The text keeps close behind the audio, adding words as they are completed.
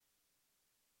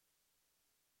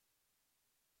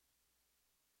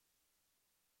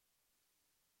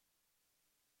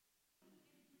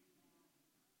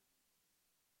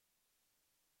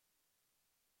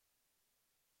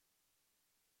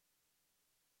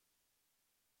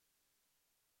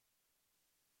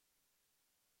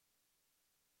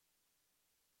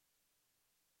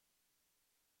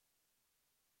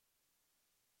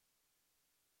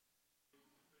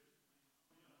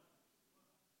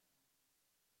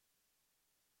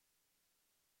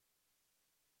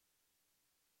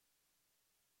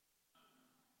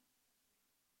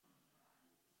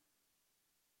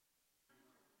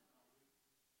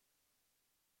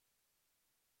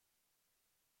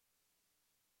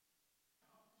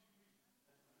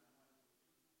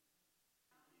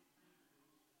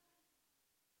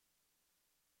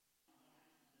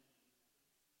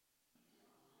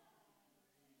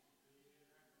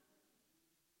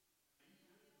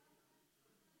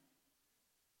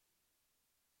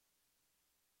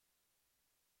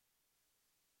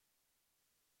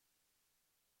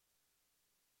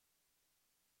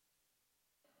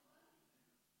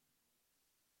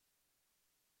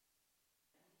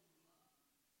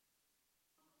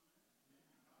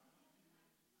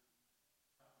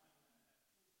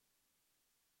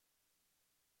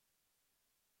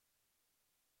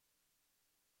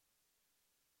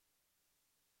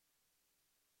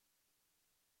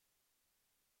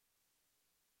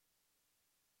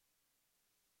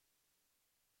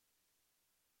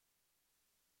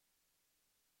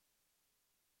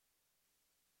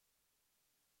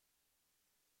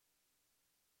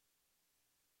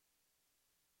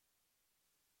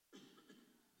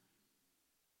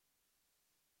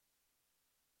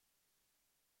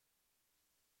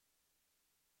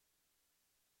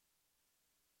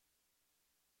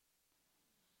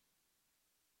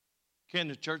Can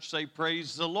the church say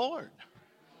praise the Lord?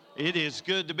 It is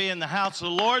good to be in the house of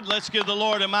the Lord. Let's give the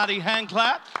Lord a mighty hand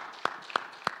clap.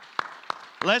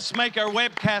 Let's make our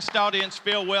webcast audience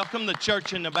feel welcome, the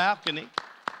church in the balcony.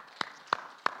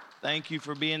 Thank you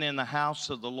for being in the house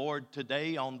of the Lord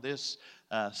today on this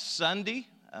Sunday,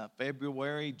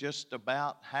 February just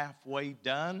about halfway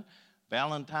done.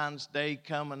 Valentine's Day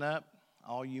coming up.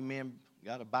 All you men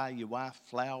got to buy your wife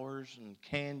flowers and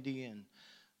candy and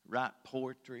write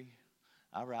poetry.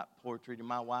 I write poetry to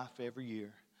my wife every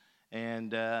year.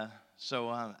 And so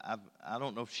I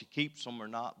don't know if she keeps them or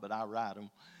not, but I write them.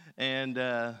 And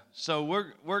so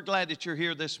we're glad that you're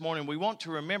here this morning. We want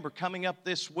to remember coming up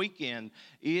this weekend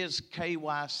is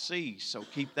KYC, so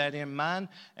keep that in mind.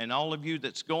 And all of you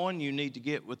that's going, you need to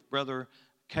get with Brother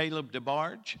Caleb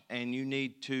DeBarge, and you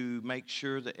need to make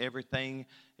sure that everything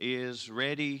is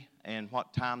ready and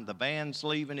what time the van's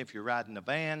leaving if you're riding the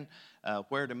van,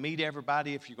 where to meet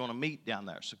everybody if you're going to meet down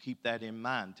there. So keep that in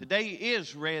mind. Today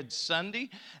is Red Sunday,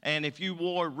 and if you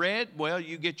wore red, well,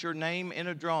 you get your name in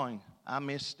a drawing. I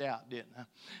missed out, didn't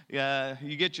I?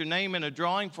 You get your name in a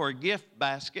drawing for a gift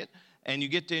basket, and you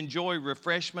get to enjoy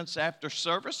refreshments after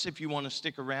service if you want to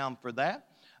stick around for that.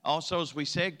 Also, as we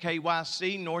said,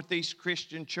 KYC, Northeast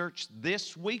Christian Church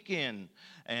this weekend,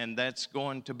 and that's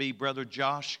going to be Brother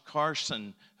Josh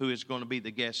Carson, who is going to be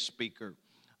the guest speaker.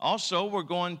 Also, we're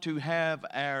going to have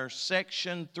our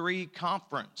Section 3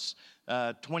 conference,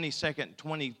 22nd,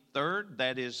 23rd.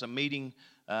 That is a meeting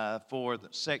for the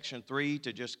Section 3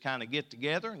 to just kind of get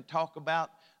together and talk about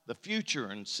the future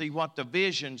and see what the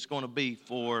vision's going to be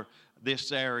for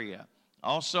this area.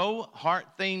 Also,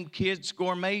 heart-themed kids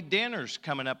gourmet dinners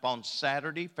coming up on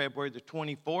Saturday, February the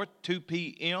 24th, 2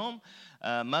 p.m.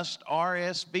 Must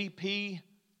RSVP.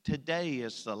 Today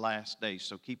is the last day,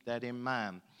 so keep that in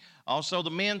mind. Also,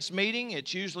 the men's meeting,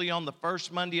 it's usually on the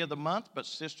first Monday of the month, but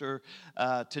Sister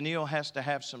Tennille has to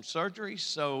have some surgery,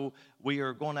 so we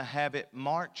are going to have it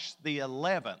March the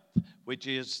 11th, which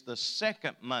is the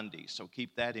second Monday, so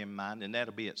keep that in mind, and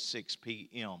that'll be at 6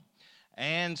 p.m.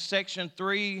 And Section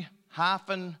 3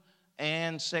 hyphen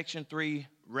and Section 3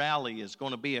 rally is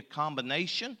going to be a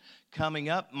combination coming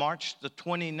up March the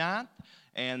 29th,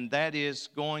 and that is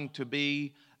going to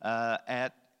be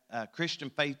at Christian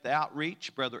Faith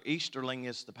Outreach. Brother Easterling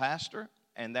is the pastor,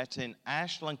 and that's in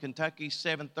Ashland, Kentucky,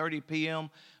 7:30 p.m.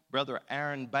 Brother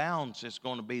Aaron Bounds is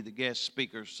going to be the guest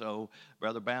speaker. So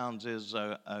Brother Bounds is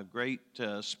a great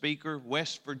speaker,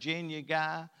 West Virginia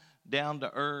guy, down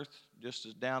to earth, just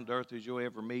as down to earth as you'll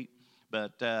ever meet.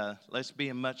 But let's be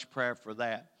in much prayer for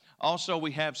that. Also,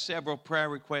 we have several prayer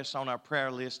requests on our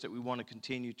prayer list that we want to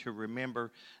continue to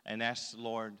remember and ask the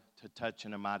Lord to touch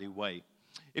in a mighty way.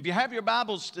 If you have your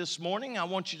Bibles this morning, I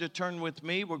want you to turn with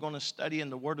me. We're going to study in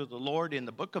the Word of the Lord in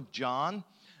the book of John,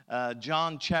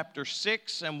 John chapter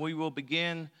 6, and we will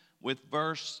begin with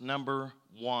verse number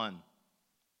 1.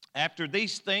 After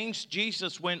these things,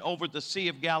 Jesus went over the Sea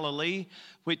of Galilee,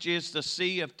 which is the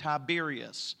Sea of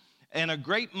Tiberias. And a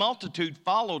great multitude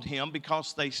followed him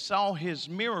because they saw his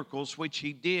miracles, which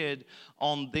he did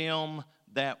on them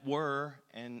that were,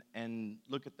 and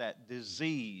look at that,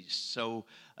 disease. So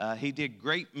he did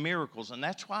great miracles, and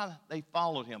that's why they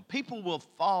followed him. People will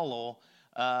follow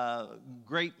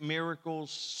great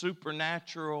miracles,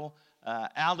 supernatural,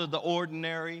 out of the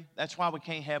ordinary. That's why we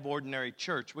can't have ordinary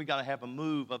church. We got to have a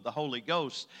move of the Holy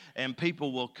Ghost, and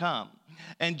people will come.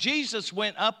 And Jesus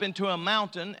went up into a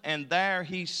mountain, and there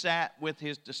he sat with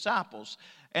his disciples.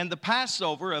 And the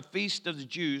Passover, a feast of the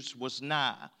Jews, was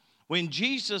nigh. When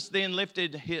Jesus then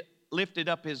lifted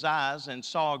up his eyes and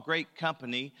saw a great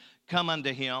company come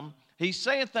unto him, he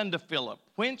saith unto Philip,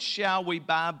 Whence shall we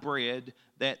buy bread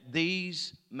that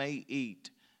these may eat?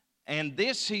 And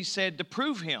this he said to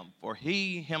prove him, for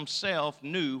he himself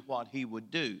knew what he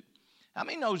would do. How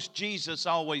many knows Jesus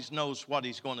always knows what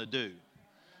he's going to do?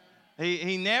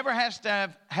 He never has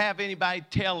to have anybody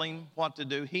tell him what to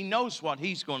do. He knows what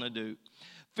he's going to do.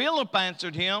 Philip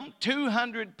answered him,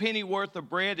 200 penny worth of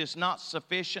bread is not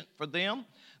sufficient for them,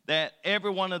 that every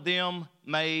one of them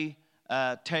may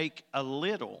take a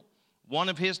little. One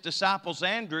of his disciples,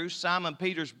 Andrew, Simon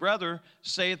Peter's brother,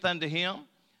 saith unto him,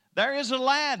 There is a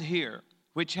lad here,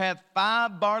 which hath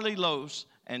 5 barley loaves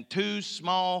and 2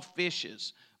 small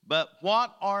fishes. But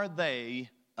what are they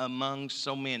among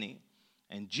so many?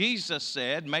 And Jesus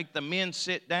said, Make the men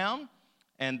sit down.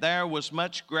 And there was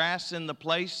much grass in the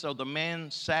place, so the men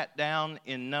sat down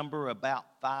in number about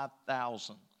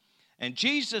 5,000. And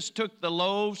Jesus took the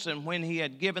loaves, and when he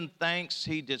had given thanks,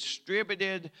 he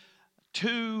distributed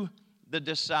to the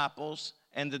disciples,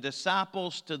 and the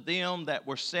disciples to them that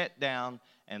were set down,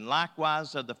 and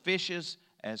likewise of the fishes,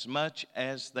 as much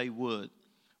as they would.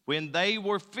 When they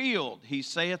were filled, he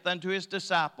saith unto his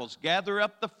disciples, gather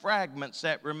up the fragments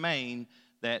that remain,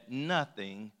 that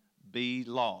nothing be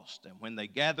lost. And when they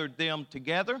gathered them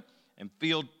together and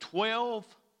filled 12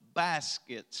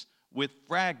 baskets with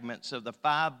fragments of the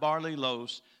 5 barley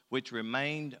loaves, which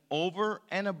remained over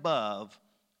and above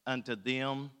unto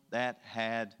them that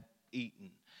had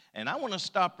eaten. And I want to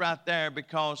stop right there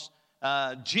because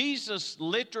Jesus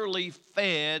literally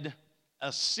fed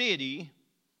a city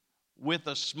with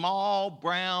a small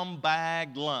brown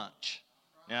bag lunch.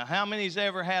 Now, how many's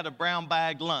ever had a brown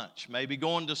bag lunch? Maybe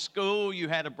going to school, you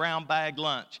had a brown bag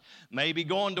lunch. Maybe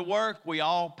going to work, we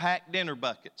all packed dinner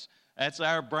buckets. That's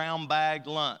our brown bag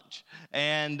lunch.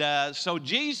 And so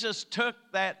Jesus took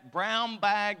that brown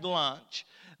bag lunch,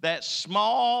 that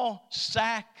small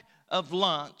sack of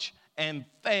lunch, and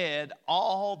fed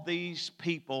all these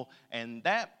people. And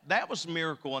that was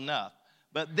miracle enough.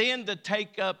 But then to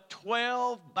take up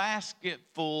 12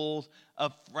 basketfuls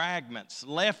of fragments,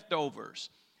 leftovers.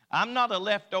 I'm not a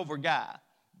leftover guy,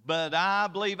 but I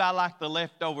believe I like the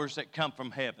leftovers that come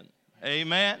from heaven.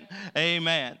 Amen?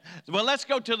 Amen. Well, let's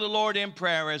go to the Lord in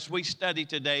prayer as we study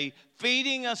today,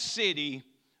 feeding a city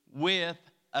with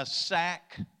a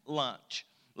sack lunch.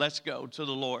 Let's go to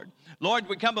the Lord. Lord,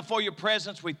 we come before your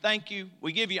presence. We thank you.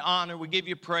 We give you honor. We give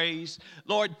you praise.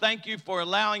 Lord, thank you for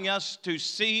allowing us to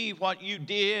see what you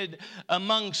did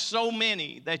among so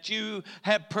many, that you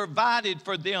have provided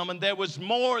for them, and there was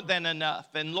more than enough.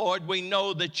 And Lord, we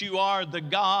know that you are the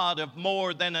God of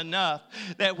more than enough,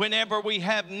 that whenever we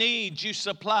have needs, you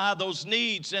supply those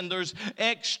needs, and there's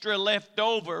extra left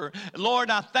over.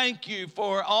 Lord, I thank you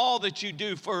for all that you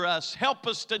do for us. Help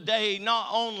us today not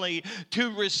only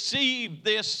to receive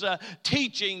this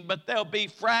teaching, but there'll be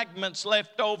fragments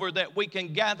left over that we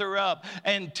can gather up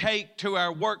and take to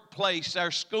our workplace,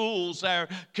 our schools, our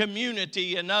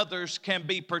community, and others can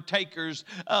be partakers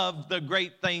of the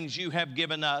great things you have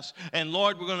given us. And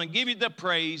Lord, we're going to give you the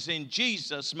praise in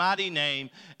Jesus' mighty name.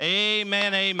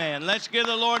 Amen, amen. Let's give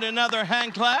the Lord another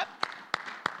hand clap.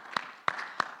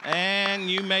 And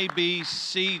you may be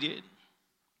seated.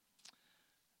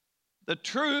 The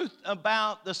truth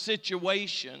about the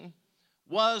situation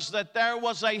was that there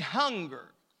was a hunger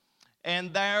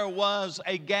and there was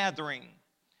a gathering.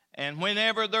 And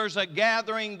whenever there's a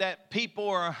gathering that people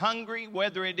are hungry,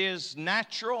 whether it is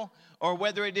natural or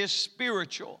whether it is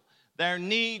spiritual, there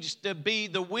needs to be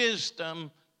the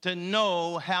wisdom to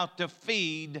know how to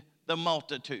feed the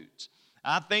multitudes.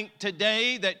 I think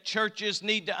today that churches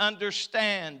need to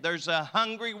understand there's a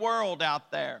hungry world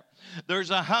out there. There's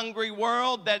a hungry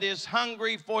world that is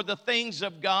hungry for the things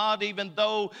of God, even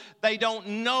though they don't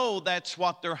know that's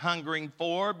what they're hungering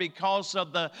for. Because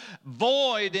of the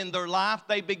void in their life,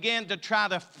 they begin to try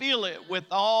to fill it with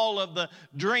all of the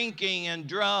drinking and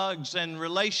drugs and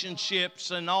relationships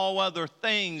and all other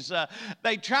things.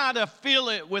 They try to fill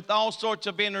it with all sorts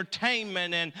of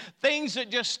entertainment and things that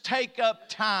just take up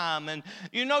time. And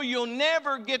you know, you'll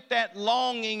never get that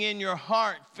longing in your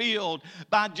heart filled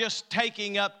by just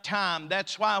taking up time.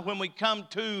 That's why when we come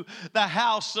to the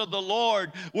house of the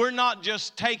Lord, we're not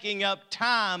just taking up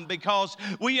time, because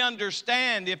we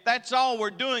understand if that's all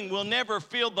we're doing, we'll never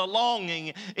feel the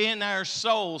longing in our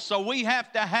soul. So we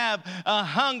have to have a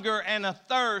hunger and a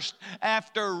thirst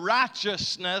after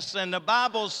righteousness. And the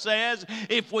Bible says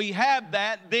if we have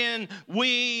that, then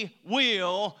we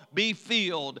will be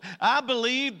filled. I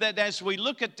believe that as we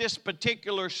look at this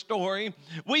particular story,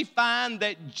 we find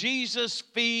that Jesus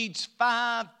feeds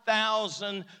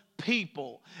 5,000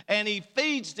 people, and he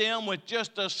feeds them with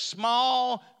just a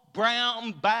small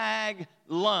brown bag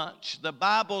lunch. The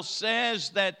Bible says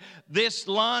that this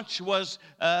lunch was,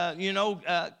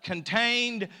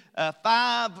 contained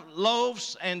 5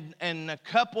 loaves and a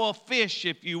couple of fish,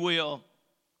 if you will.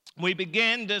 We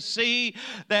begin to see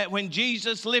that when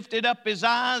Jesus lifted up his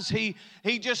eyes, he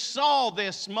just saw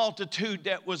this multitude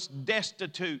that was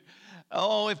destitute.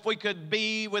 Oh, if we could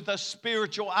be with a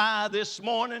spiritual eye this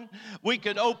morning, we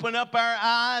could open up our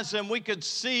eyes and we could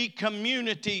see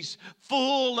communities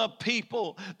full of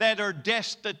people that are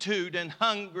destitute and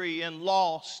hungry and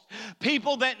lost.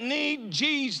 People that need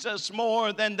Jesus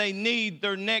more than they need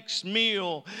their next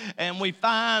meal. And we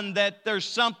find that there's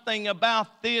something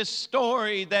about this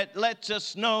story that lets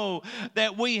us know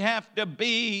that we have to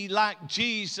be like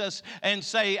Jesus and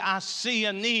say, I see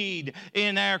a need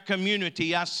in our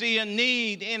community. I see a need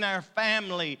in our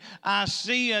family. I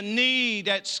see a need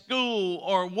at school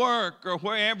or work or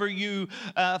wherever you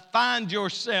find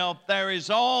yourself. There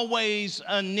is always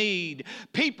a need.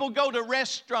 People go to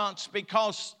restaurants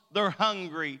because they're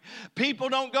hungry. People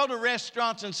don't go to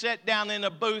restaurants and sit down in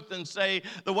a booth and say,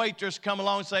 the waitress come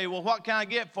along and say, well, what can I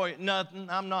get for you? Nothing,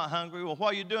 I'm not hungry. Well,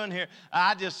 what are you doing here?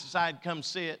 I just decided to come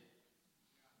sit.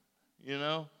 You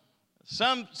know?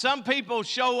 Some people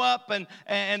show up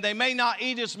and they may not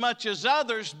eat as much as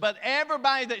others, but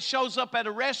everybody that shows up at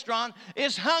a restaurant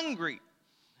is hungry.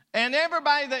 And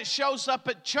everybody that shows up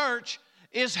at church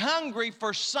is hungry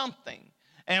for something.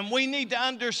 And we need to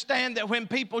understand that when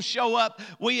people show up,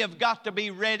 we have got to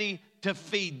be ready to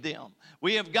feed them.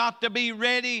 We have got to be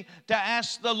ready to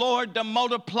ask the Lord to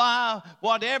multiply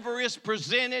whatever is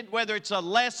presented, whether it's a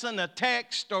lesson, a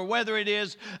text, or whether it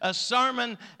is a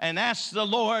sermon, and ask the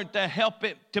Lord to help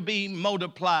it to be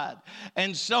multiplied.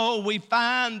 And so we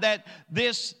find that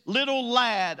this little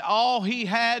lad, all he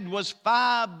had was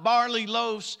 5 barley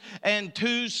loaves and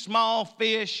 2 small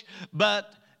fish,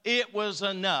 but it was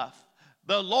enough.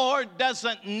 The Lord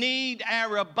doesn't need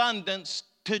our abundance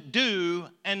to do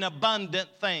an abundant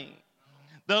thing.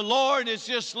 The Lord is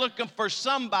just looking for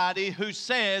somebody who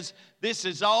says, this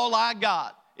is all I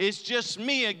got. It's just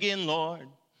me again, Lord.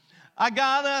 I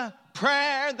got a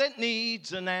prayer that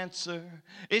needs an answer.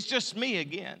 It's just me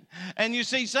again. And you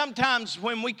see, sometimes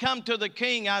when we come to the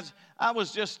King, I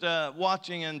was just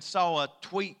watching and saw a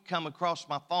tweet come across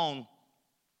my phone.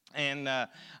 And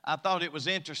I thought it was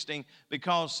interesting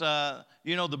because,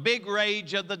 the big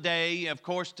rage of the day, of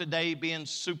course, today being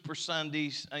Super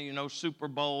Sundays, Super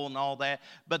Bowl and all that.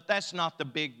 But that's not the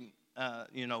big,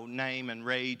 name and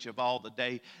rage of all the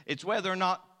day. It's whether or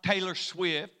not Taylor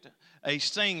Swift, a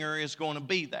singer, is going to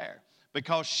be there.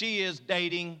 Because she is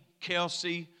dating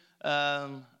Kelsey,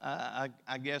 I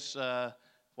guess,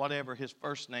 whatever his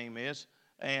first name is.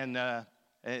 And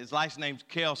his last name's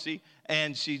Kelsey,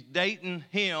 and she's dating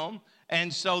him.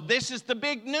 And so this is the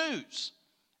big news.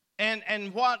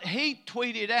 And what he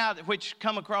tweeted out, which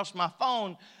come across my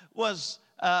phone, was,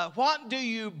 what do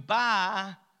you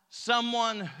buy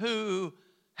someone who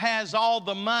has all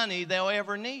the money they'll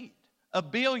ever need? A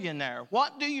billionaire.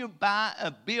 What do you buy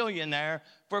a billionaire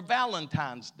for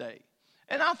Valentine's Day?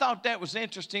 And I thought that was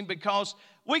interesting because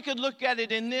we could look at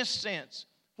it in this sense.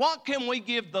 What can we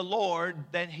give the Lord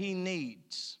that He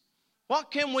needs? What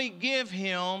can we give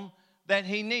Him that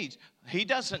He needs? He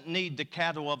doesn't need the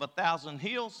cattle of 1,000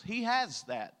 hills. He has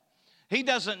that. He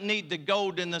doesn't need the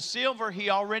gold and the silver.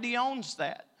 He already owns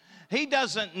that. He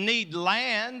doesn't need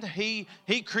land. He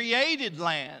created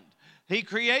land. He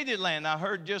created land. I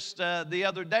heard just the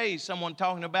other day someone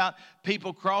talking about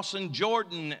people crossing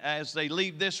Jordan as they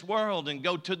leave this world and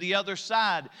go to the other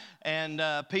side. And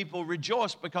people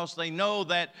rejoice because they know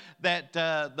that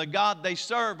the God they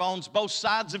serve owns both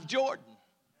sides of Jordan.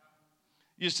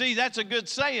 You see, that's a good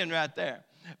saying right there.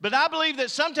 But I believe that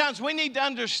sometimes we need to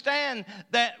understand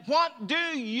that what do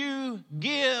you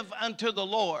give unto the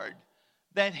Lord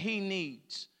that He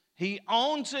needs? He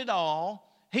owns it all.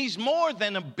 He's more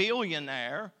than a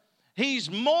billionaire. He's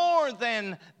more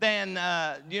than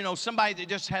somebody that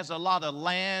just has a lot of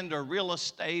land or real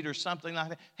estate or something like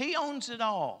that. He owns it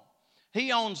all.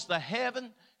 He owns the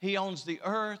heaven. He owns the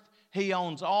earth. He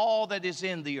owns all that is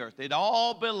in the earth. It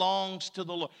all belongs to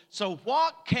the Lord. So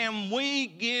what can we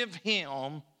give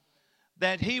Him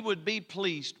that He would be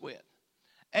pleased with?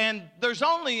 And there's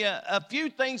only a few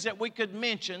things that we could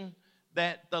mention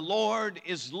that the Lord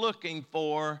is looking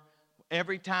for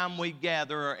every time we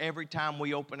gather or every time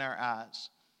we open our eyes.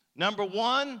 Number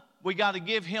one, we got to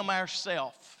give Him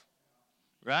ourself,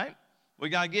 right? We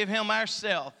got to give Him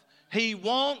ourself. He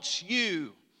wants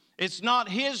you. It's not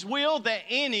His will that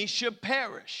any should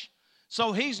perish.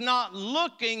 So He's not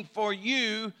looking for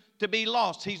you to be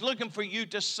lost. He's looking for you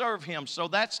to serve Him. So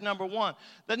that's number one.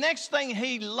 The next thing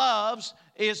He loves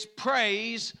is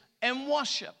praise and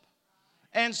worship.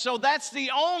 And so that's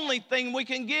the only thing we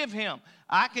can give Him.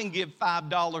 I can give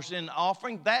 $5 in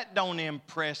offering. That don't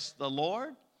impress the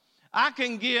Lord. I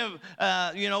can give,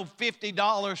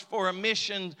 $50 for a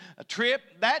mission trip.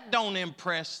 That don't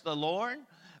impress the Lord.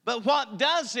 But what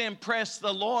does impress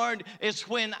the Lord is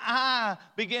when I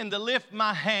begin to lift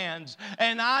my hands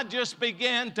and I just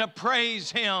begin to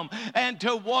praise Him and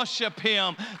to worship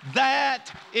Him.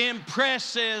 That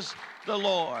impresses the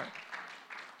Lord.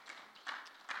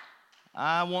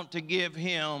 I want to give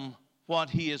Him what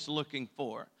He is looking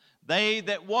for. They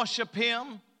that worship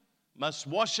Him must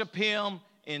worship Him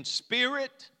in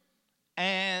spirit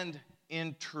and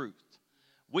in truth.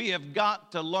 We have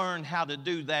got to learn how to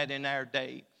do that in our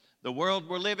day. The world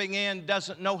we're living in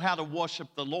doesn't know how to worship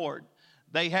the Lord.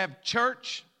 They have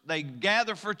church, they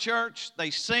gather for church, they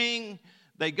sing,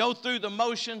 they go through the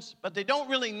motions, but they don't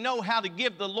really know how to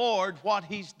give the Lord what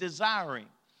He's desiring.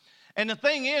 And the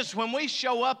thing is, when we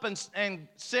show up and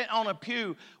sit on a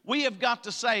pew, we have got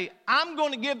to say, I'm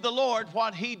going to give the Lord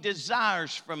what He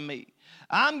desires from me.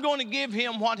 I'm going to give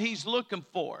Him what He's looking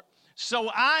for. So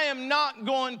I am not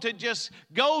going to just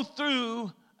go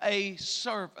through a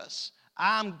service.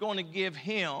 I'm going to give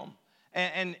Him.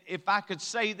 And if I could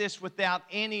say this without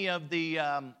any of the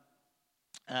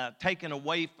taken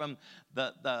away from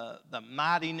the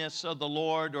mightiness of the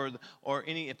Lord or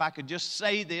any, if I could just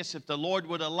say this, if the Lord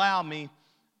would allow me,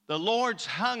 the Lord's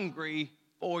hungry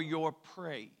for your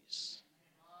praise.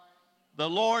 The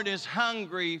Lord is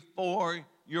hungry for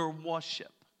your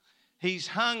worship. He's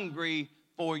hungry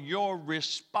for your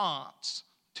response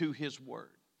to His word.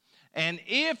 And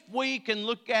if we can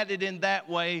look at it in that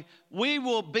way, we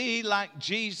will be like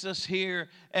Jesus here,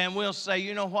 and we'll say,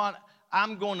 you know what?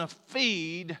 I'm going to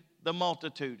feed the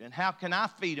multitude. And how can I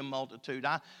feed a multitude?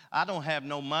 I don't have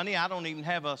no money. I don't even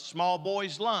have a small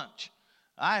boy's lunch.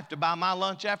 I have to buy my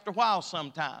lunch after a while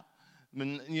sometime.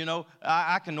 You know,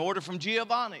 I can order from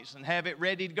Giovanni's and have it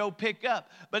ready to go pick up.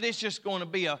 But it's just going to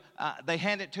be they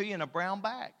hand it to you in a brown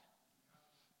bag.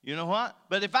 You know what?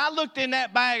 But if I looked in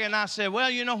that bag and I said,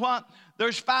 well, you know what?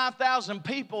 There's 5,000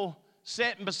 people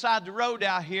sitting beside the road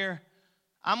out here.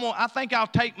 I think I'll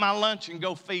take my lunch and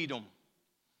go feed them.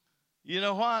 You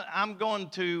know what? I'm going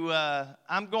to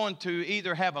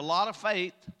either have a lot of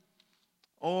faith,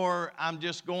 or I'm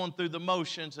just going through the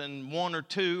motions, and one or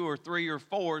two or three or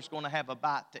four is going to have a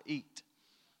bite to eat.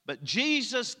 But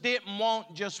Jesus didn't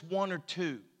want just one or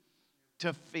two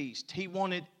to feast. He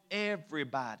wanted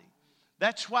everybody.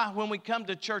 That's why when we come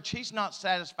to church, He's not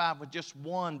satisfied with just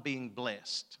one being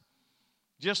blessed.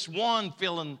 Just one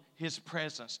feeling His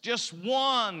presence. Just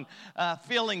one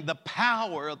feeling the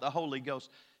power of the Holy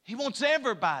Ghost. He wants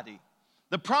everybody.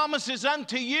 The promise is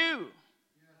unto you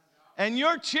and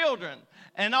your children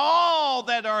and all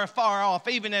that are far off,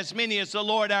 even as many as the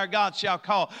Lord our God shall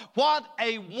call. What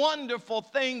a wonderful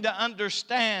thing to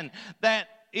understand that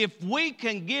if we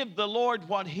can give the Lord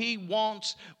what He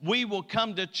wants, we will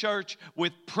come to church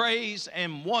with praise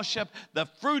and worship, the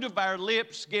fruit of our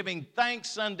lips, giving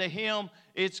thanks unto Him.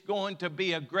 It's going to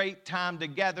be a great time to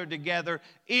gather together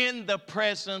in the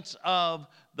presence of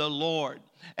the Lord.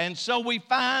 And so we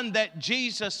find that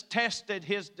Jesus tested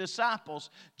His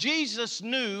disciples. Jesus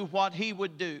knew what He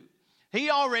would do. He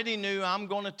already knew, I'm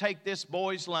going to take this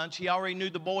boy's lunch. He already knew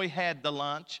the boy had the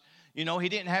lunch. You know, He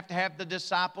didn't have to have the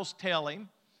disciples tell Him.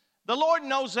 The Lord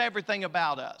knows everything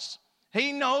about us.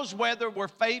 He knows whether we're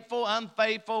faithful,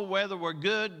 unfaithful, whether we're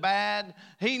good, bad.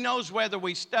 He knows whether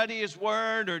we study His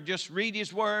Word or just read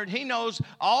His Word. He knows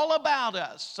all about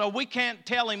us. So we can't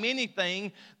tell Him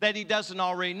anything that He doesn't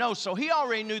already know. So He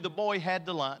already knew the boy had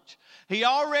the lunch. He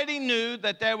already knew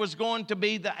that there was going to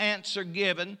be the answer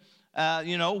given,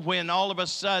 when all of a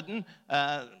sudden,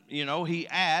 He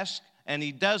asked, and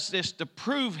He does this to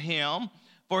prove Him,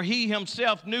 for He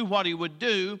Himself knew what He would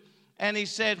do. And He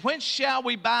said, whence shall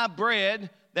we buy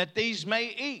bread that these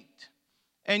may eat?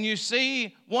 And you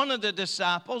see, one of the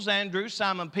disciples, Andrew,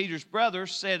 Simon Peter's brother,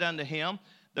 said unto Him,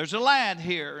 there's a lad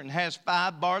here and has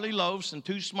 5 barley loaves and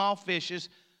 2 small fishes.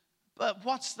 But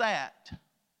what's that?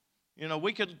 You know,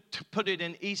 we could put it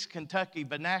in East Kentucky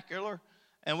vernacular,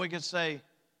 and we could say,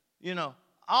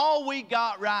 all we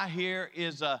got right here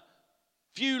is a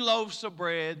few loaves of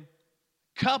bread,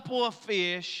 couple of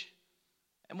fish,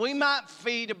 and we might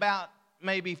feed about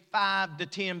maybe 5 to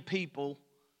 10 people.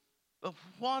 But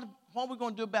what are we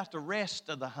going to do about the rest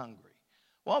of the hungry?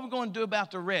 What are we going to do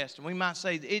about the rest? And we might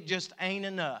say, it just ain't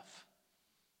enough.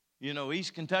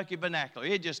 East Kentucky vernacular,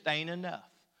 it just ain't enough.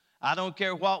 I don't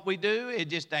care what we do, it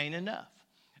just ain't enough.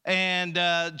 And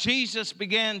Jesus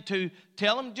began to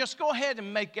tell them, just go ahead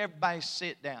and make everybody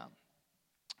sit down.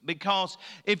 Because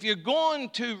if you're going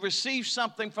to receive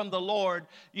something from the Lord,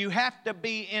 you have to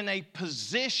be in a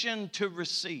position to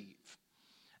receive.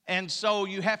 And so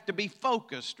you have to be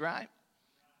focused, right?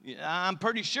 I'm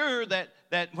pretty sure that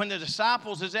when the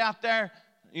disciples is out there,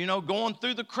 going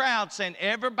through the crowd saying,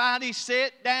 everybody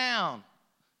sit down.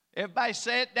 Everybody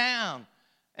sit down.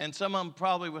 And some of them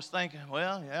probably was thinking,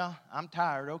 well, yeah, I'm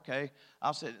tired, okay.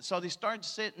 I'll sit. So they started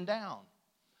sitting down.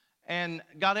 And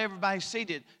got everybody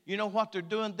seated. You know what they're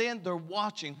doing then? They're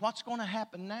watching. What's going to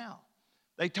happen now?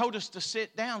 They told us to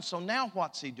sit down, so now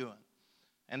what's He doing?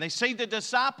 And they see the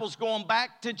disciples going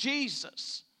back to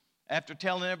Jesus after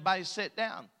telling everybody to sit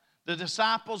down. The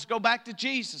disciples go back to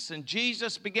Jesus, and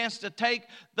Jesus begins to take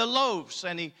the loaves,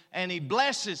 and he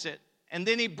blesses it, and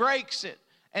then He breaks it,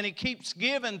 and He keeps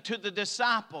giving to the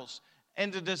disciples,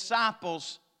 and the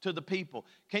disciples to the people.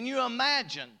 Can you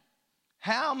imagine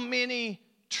how many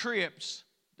trips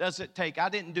does it take? I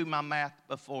didn't do my math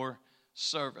before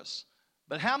service.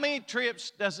 But how many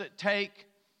trips does it take,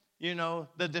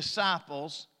 the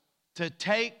disciples to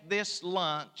take this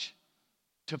lunch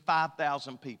to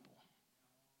 5,000 people?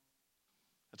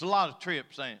 That's a lot of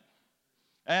trips, ain't it?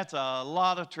 That's a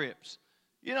lot of trips.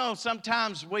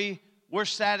 Sometimes we're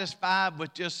satisfied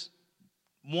with just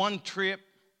one trip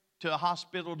to a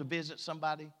hospital to visit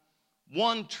somebody,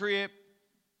 one trip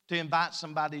to invite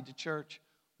somebody to church,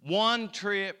 one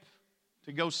trip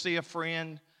to go see a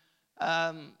friend.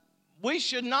 We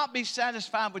should not be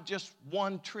satisfied with just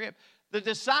one trip. The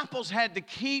disciples had to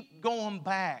keep going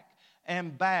back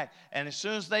and back. And as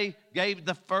soon as they gave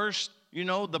the first,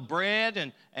 the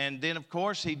bread, and then, of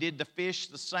course, he did the fish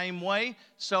the same way.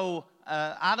 So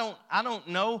I don't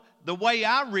know. The way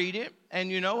I read it,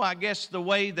 and, I guess the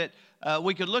way that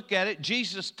we could look at it,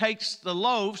 Jesus takes the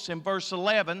loaves in verse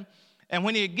 11, and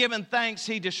when he had given thanks,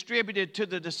 he distributed to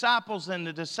the disciples, and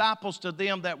the disciples to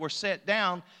them that were set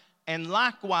down, and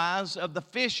likewise of the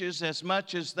fishes as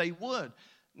much as they would.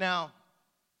 Now,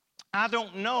 I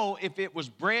don't know if it was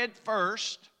bread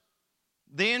first,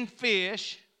 then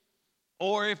fish,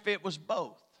 or if it was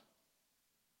both.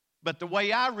 But the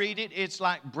way I read it, it's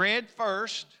like bread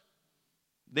first,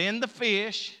 then the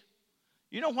fish.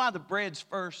 You know why the bread's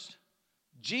first?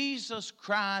 Jesus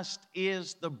Christ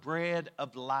is the bread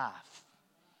of life.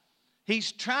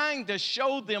 He's trying to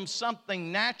show them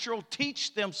something natural,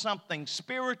 teach them something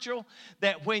spiritual,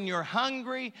 that when you're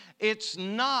hungry, it's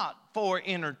not for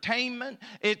entertainment,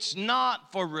 it's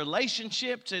not for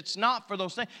relationships, it's not for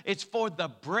those things, it's for the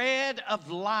bread of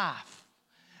life.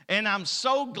 And I'm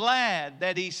so glad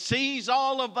that he sees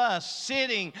all of us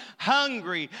sitting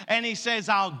hungry, and he says,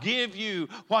 I'll give you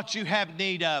what you have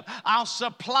need of. I'll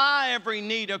supply every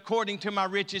need according to my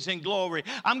riches and glory.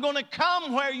 I'm going to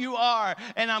come where you are,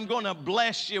 and I'm going to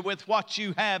bless you with what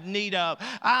you have need of.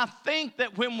 I think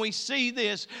that when we see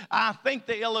this, I think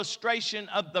the illustration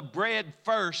of the bread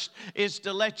first is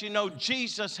to let you know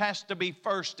Jesus has to be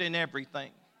first in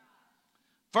everything.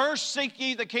 First seek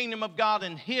ye the kingdom of God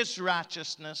and his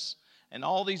righteousness, and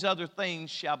all these other things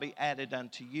shall be added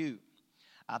unto you.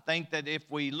 I think that if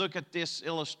we look at this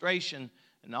illustration,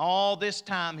 and all this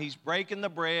time he's breaking the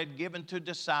bread, given to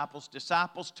disciples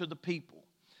to the people.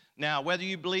 Now, whether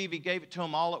you believe he gave it to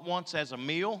them all at once as a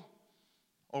meal,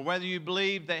 or whether you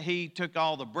believe that he took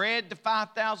all the bread to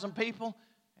 5,000 people,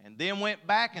 and then went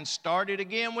back and started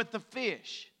again with the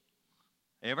fish.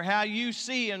 Ever how you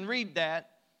see and read that,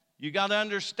 you got to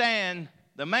understand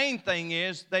the main thing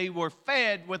is they were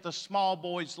fed with a small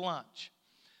boy's lunch.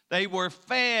 They were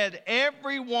fed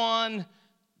everyone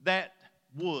that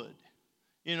would.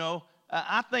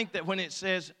 I think that when it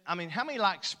says, how many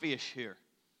likes fish here?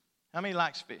 How many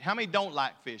likes fish? How many don't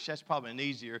like fish? That's probably an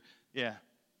easier, yeah,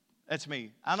 that's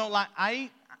me.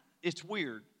 It's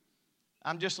weird.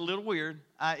 I'm just a little weird.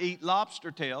 I eat lobster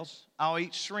tails. I'll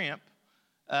eat shrimp,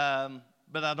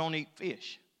 but I don't eat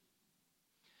fish.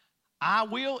 I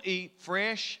will eat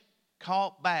fresh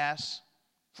caught bass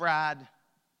fried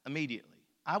immediately.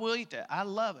 I will eat that. I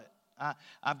love it.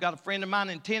 I've got a friend of mine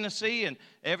in Tennessee, and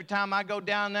every time I go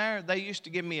down there, they used to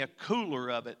give me a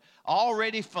cooler of it.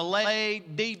 Already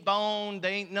filleted, deboned,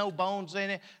 there ain't no bones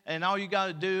in it, and all you got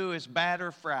to do is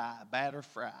batter fry.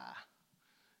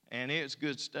 And it's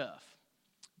good stuff.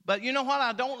 But you know what?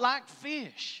 I don't like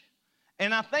fish.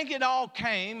 And I think it all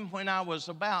came when I was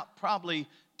about probably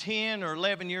 10 or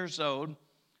 11 years old.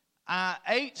 I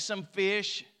ate some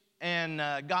fish and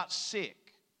got sick.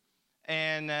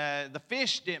 And the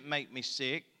fish didn't make me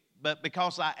sick, but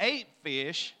because I ate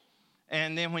fish,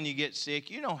 and then when you get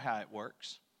sick, you know how it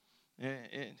works.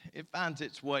 It finds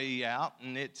its way out,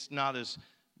 and it's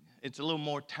a little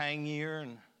more tangier,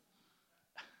 and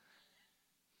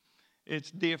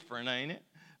it's different, ain't it?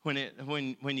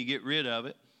 When you get rid of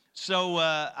it. So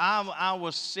I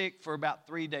was sick for about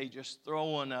 3 days, just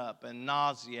throwing up and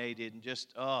nauseated and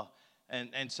just,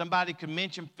 and somebody could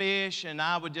mention fish, and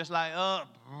I would just like, I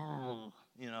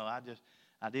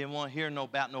didn't want to hear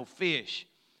about no fish.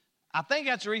 I think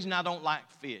that's the reason I don't like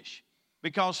fish,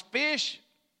 because fish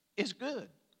is good,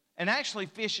 and actually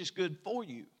fish is good for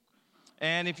you.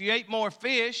 And if you ate more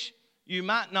fish, you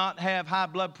might not have high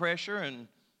blood pressure and,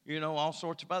 all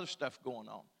sorts of other stuff going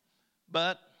on.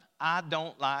 But I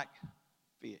don't like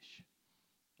fish.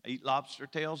 I eat lobster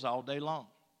tails all day long.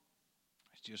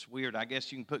 It's just weird. I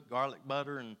guess you can put garlic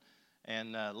butter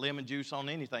and lemon juice on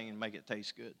anything and make it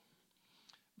taste good.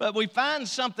 But we find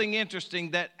something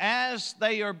interesting, that as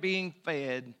they are being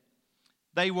fed,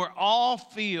 they were all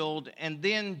filled, and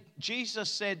then Jesus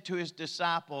said to his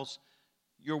disciples,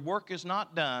 your work is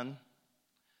not done.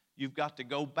 You've got to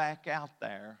go back out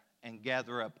there and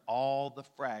gather up all the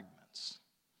fragments.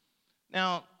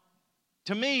 Now,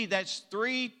 to me, that's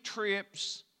 3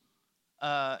 trips,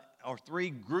 or 3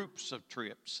 groups of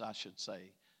trips, I should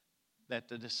say, that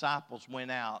the disciples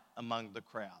went out among the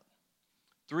crowd.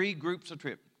 3 groups of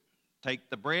trips. Take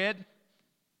the bread,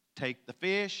 take the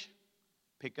fish,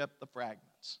 pick up the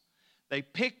fragments. They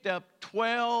picked up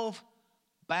 12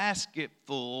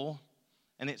 basketful,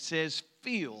 and it says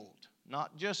filled,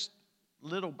 not just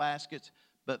little baskets,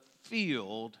 but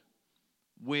filled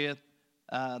with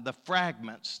the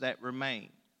fragments that remain,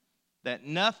 that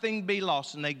nothing be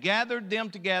lost. And they gathered them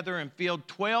together and filled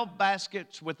 12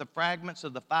 baskets with the fragments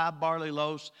of the 5 barley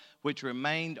loaves, which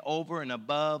remained over and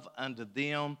above unto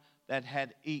them that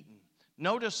had eaten.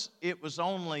 Notice it was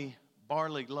only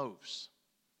barley loaves,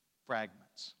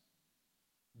 fragments,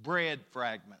 bread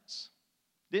fragments.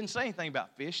 Didn't say anything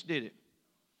about fish, did it?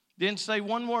 Didn't say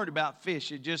one word about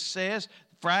fish. It just says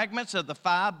fragments of the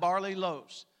 5 barley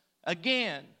loaves.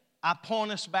 Again, I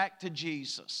point us back to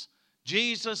Jesus.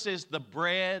 Jesus is the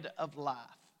bread of life.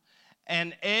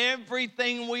 And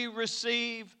everything we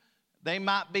receive, they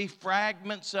might be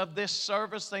fragments of this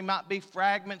service. They might be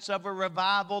fragments of a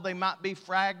revival. They might be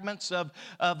fragments of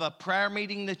a prayer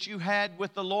meeting that you had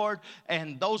with the Lord.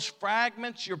 And those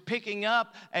fragments you're picking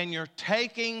up and you're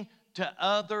taking to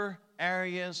other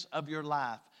areas of your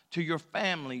life, to your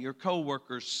family, your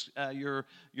coworkers, your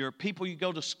people you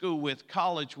go to school with,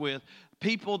 college with,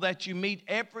 people that you meet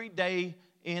every day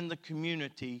in the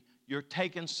community. You're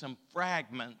taking some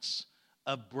fragments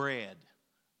of bread.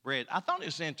 I thought it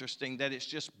was interesting that it's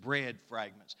just bread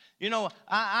fragments. You know,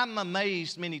 I'm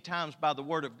amazed many times by the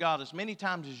Word of God. As many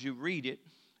times as you read it,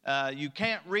 you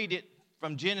can't read it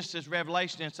from Genesis,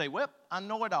 Revelation, and say, well, I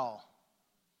know it all.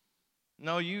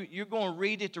 No, you're going to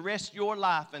read it the rest of your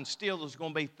life, and still there's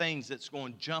going to be things that's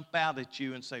going to jump out at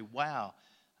you and say, wow,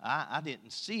 I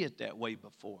didn't see it that way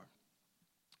before.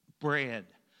 Bread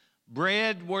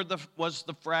was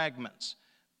the fragments.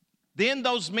 Then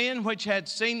those men which had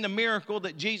seen the miracle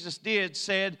that Jesus did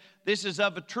said, this is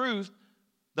of a truth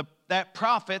that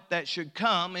prophet that should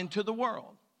come into the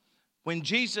world. When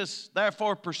Jesus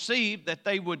therefore perceived that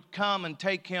they would come and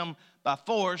take him by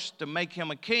force to make him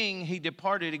a king, he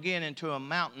departed again into a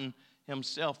mountain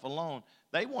himself alone.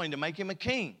 They wanted to make him a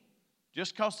king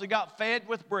just because they got fed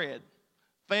with bread,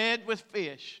 fed with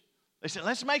fish. They said,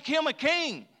 let's make him a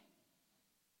king.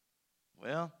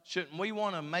 Well, shouldn't we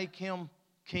want to make him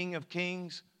King of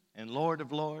Kings and Lord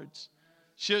of Lords?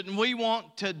 Shouldn't we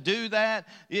want to do that?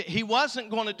 He wasn't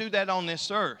going to do that on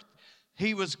this earth.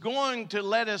 He was going to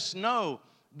let us know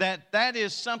that that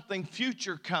is something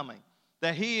future coming.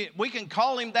 That we can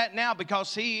call him that now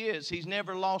because he is. He's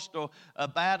never lost a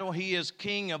battle. He is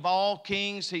King of all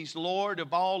kings. He's Lord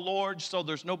of all lords. So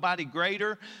there's nobody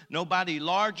greater, nobody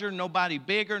larger, nobody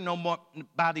bigger,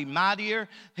 nobody mightier.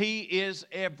 He is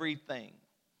everything.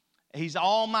 He's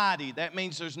almighty. That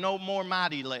means there's no more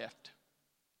mighty left.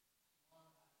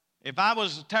 If I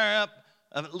was to tear up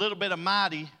a little bit of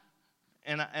mighty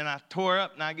and I tore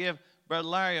up and I give Brother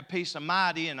Larry a piece of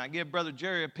mighty, and I give Brother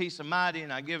Jerry a piece of mighty,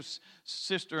 and I give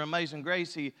Sister Amazing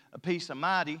Gracie a piece of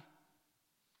mighty,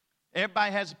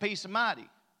 everybody has a piece of mighty.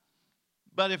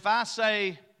 But if I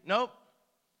say, nope,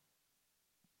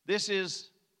 this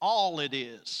is all it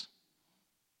is,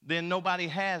 then nobody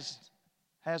has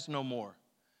no more.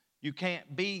 You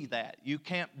can't be that. You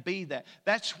can't be that.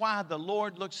 That's why the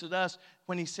Lord looks at us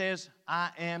when he says, I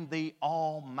am the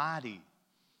Almighty.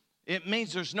 It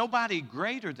means there's nobody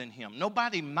greater than him,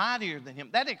 nobody mightier than him.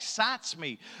 That excites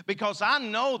me because I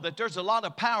know that there's a lot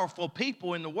of powerful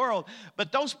people in the world,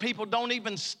 but those people don't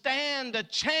even stand a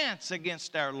chance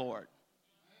against our Lord.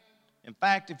 In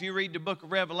fact, if you read the book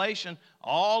of Revelation,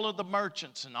 all of the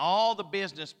merchants and all the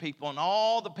business people and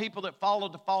all the people that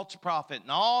followed the false prophet and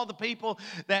all the people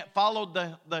that followed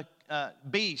the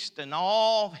beast and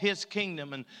all his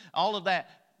kingdom and all of that,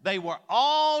 they were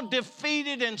all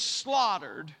defeated and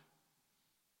slaughtered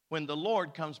when the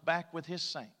Lord comes back with his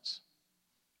saints.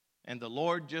 And the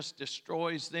Lord just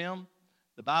destroys them.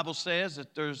 The Bible says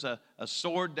that there's a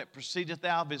sword that proceedeth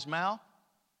out of his mouth.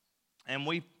 And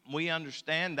we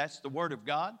understand that's the word of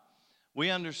God. We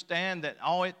understand that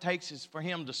all it takes is for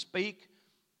him to speak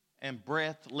and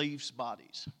breath leaves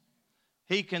bodies.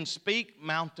 He can speak,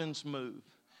 mountains move.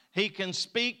 He can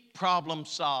speak, problem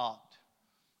solved.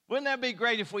 Wouldn't that be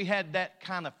great if we had that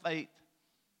kind of faith?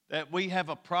 That we have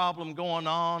a problem going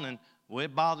on and we're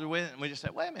bothered with it, and we just say,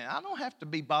 wait a minute, I don't have to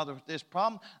be bothered with this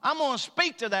problem. I'm going to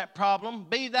speak to that problem,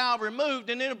 be thou removed,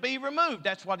 and it'll be removed.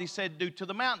 That's what he said do to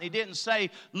the mountain. He didn't say,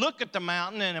 look at the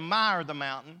mountain and admire the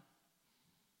mountain.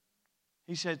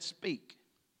 He said, speak.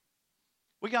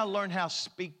 We got to learn how to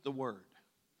speak the word.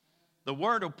 The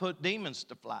word will put demons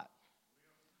to flight.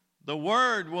 The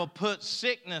Word will put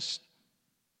sickness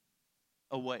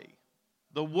away.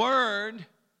 The Word,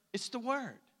 it's the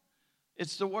Word.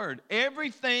 It's the Word.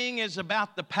 Everything is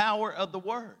about the power of the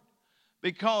Word.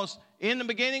 Because in the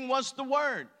beginning was the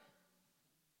Word.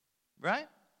 Right?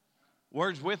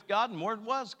 Word's with God and Word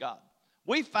was God.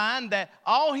 We find that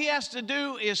all He has to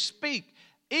do is speak.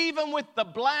 Even with the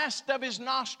blast of His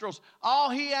nostrils, all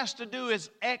He has to do is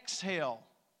exhale.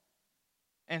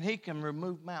 And He can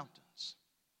remove mountains.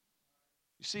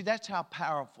 You see, that's how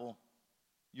powerful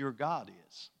your God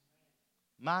is.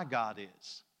 My God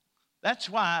is. That's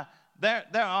why there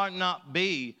ought not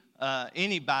be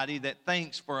anybody that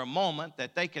thinks for a moment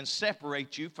that they can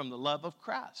separate you from the love of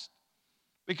Christ.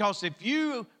 Because if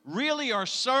you really are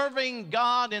serving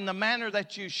God in the manner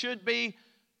that you should be,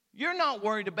 you're not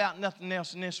worried about nothing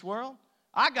else in this world.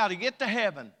 I got to get to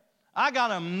heaven. I got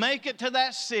to make it to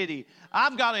that city.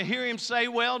 I've got to hear Him say,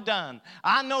 well done.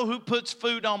 I know who puts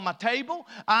food on my table.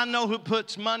 I know who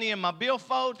puts money in my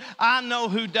billfold. I know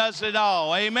who does it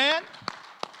all. Amen?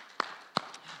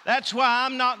 That's why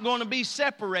I'm not going to be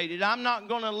separated. I'm not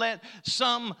going to let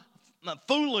some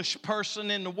foolish person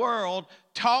in the world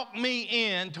talk me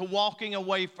into walking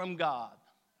away from God.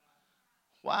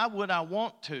 Why would I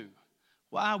want to?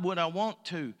 Why would I want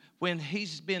to when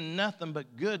He's been nothing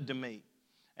but good to me?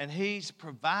 And He's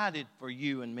provided for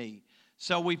you and me.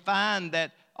 So we find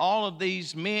that all of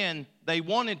these men, they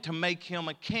wanted to make Him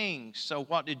a king. So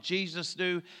what did Jesus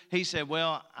do? He said,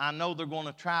 well, I know they're going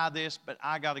to try this, but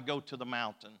I got to go to the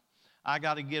mountain. I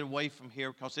got to get away from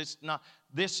here because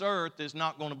this earth is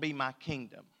not going to be my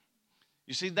kingdom.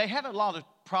 You see, they had a lot of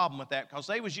problem with that because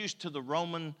they was used to the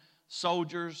Roman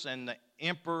soldiers and the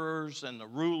emperors and the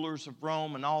rulers of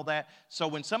Rome and all that. So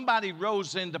when somebody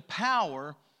rose into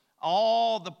power,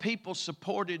 all the people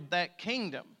supported that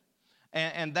kingdom.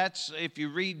 And that's, if you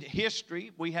read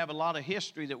history, we have a lot of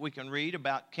history that we can read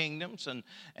about kingdoms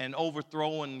and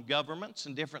overthrowing governments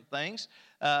and different things.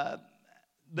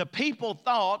 The people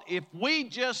thought if we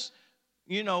just,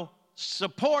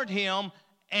 support Him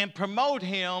and promote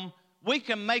Him, we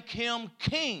can make Him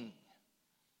king.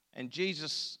 And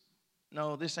Jesus,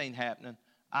 no, this ain't happening.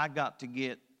 I got to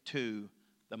get to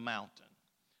the mountain.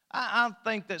 I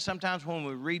think that sometimes when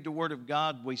we read the Word of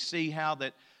God, we see how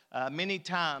that many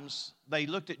times they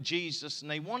looked at Jesus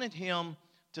and they wanted Him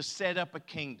to set up a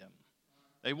kingdom.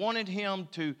 They wanted Him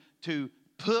to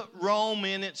put Rome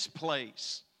in its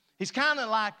place. He's kind of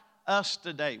like us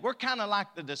today. We're kind of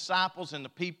like the disciples and the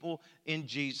people in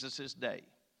Jesus' day.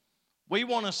 We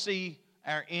want to see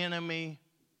our enemy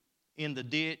in the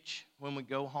ditch when we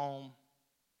go home.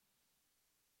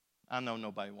 I know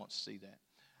nobody wants to see that.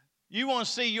 You want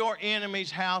to see your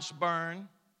enemy's house burn.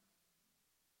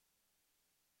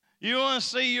 You want to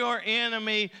see your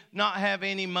enemy not have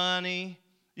any money.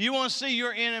 You want to see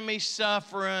your enemy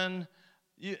suffering.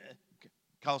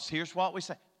 Because here's what we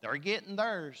say. They're getting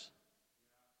theirs.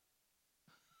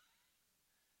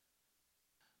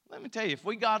 Let me tell you, if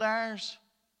we got ours,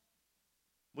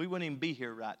 we wouldn't even be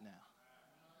here right now.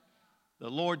 The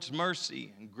Lord's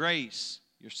mercy and grace.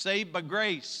 You're saved by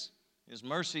grace. His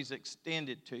mercy is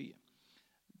extended to you.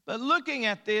 But looking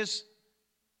at this,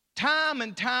 time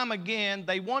and time again,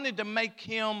 they wanted to make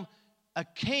Him a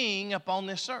king upon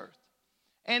this earth.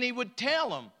 And He would tell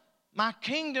them, my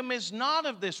kingdom is not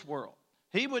of this world.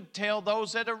 He would tell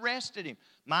those that arrested Him,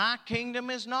 my kingdom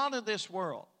is not of this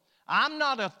world. I'm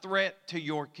not a threat to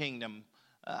your kingdom.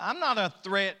 I'm not a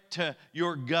threat to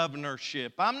your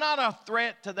governorship. I'm not a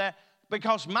threat to that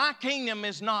because my kingdom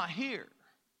is not here.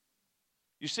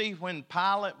 You see, when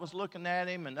Pilate was looking at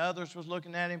Him and others was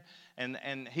looking at Him,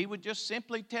 and he would just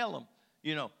simply tell them,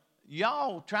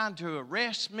 y'all trying to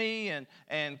arrest me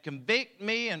and convict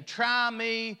me and try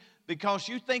me because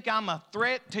you think I'm a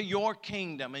threat to your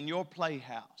kingdom and your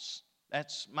playhouse.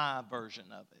 That's my version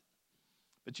of it.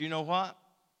 But you know what?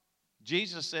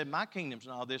 Jesus said, my kingdom's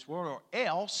not of this world, or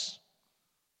else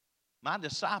my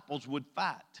disciples would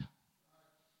fight.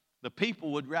 The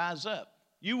people would rise up.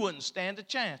 You wouldn't stand a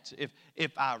chance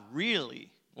if I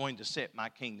really wanted to set my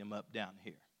kingdom up down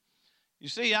here. You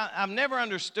see, I've never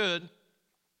understood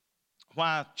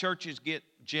why churches get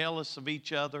jealous of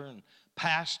each other and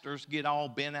pastors get all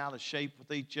bent out of shape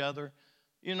with each other.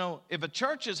 If a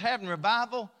church is having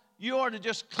revival, you ought to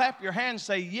just clap your hands and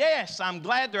say, yes, I'm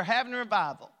glad they're having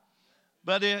revival.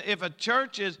 But if a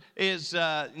church is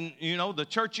the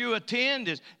church you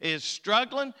attend is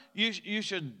struggling, you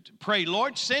should pray,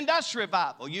 Lord, send us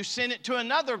revival. You send it to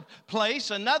another place,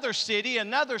 another city,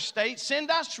 another state, send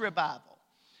us revival.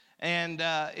 And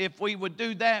if we would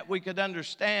do that, we could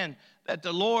understand that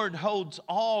the Lord holds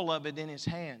all of it in His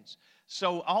hands.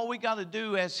 So all we got to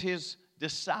do as His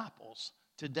disciples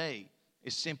today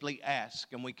is simply ask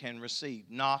and we can receive.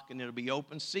 Knock and it'll be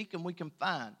open. Seek and we can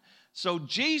find. So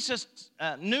Jesus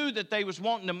knew that they was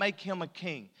wanting to make him a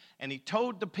king. And he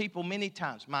told the people many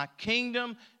times, my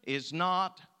kingdom is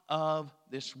not of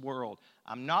this world.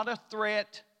 I'm not a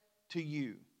threat to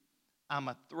you. I'm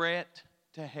a threat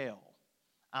to hell.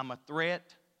 I'm a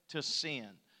threat to sin.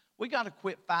 We got to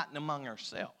quit fighting among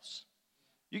ourselves.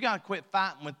 You got to quit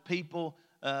fighting with people,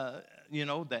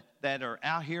 that are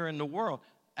out here in the world.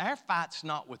 Our fight's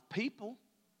not with people.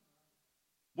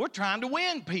 We're trying to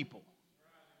win people.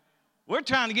 We're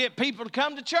trying to get people to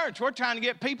come to church. We're trying to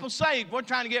get people saved. We're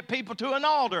trying to get people to an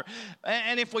altar.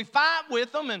 And if we fight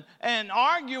with them and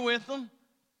argue with them,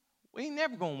 we ain't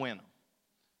never going to win them.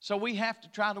 So we have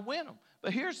to try to win them.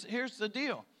 But here's the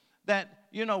deal, that,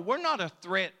 we're not a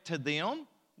threat to them.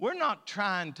 We're not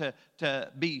trying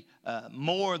to be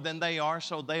more than they are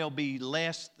so they'll be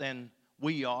less than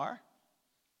we are.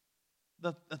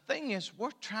 The thing is,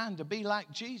 we're trying to be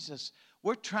like Jesus.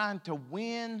 We're trying to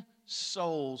win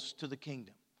souls to the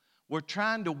kingdom. We're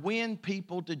trying to win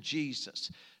people to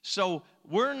Jesus. So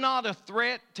we're not a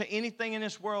threat to anything in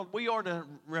this world. We ought to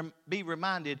be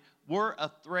reminded we're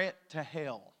a threat to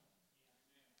hell.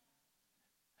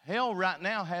 Hell right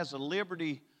now has a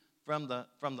liberty from the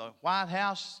White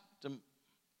House to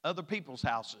other people's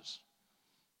houses.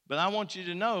 But I want you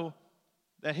to know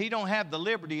that he don't have the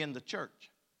liberty in the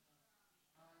church.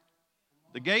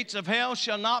 The gates of hell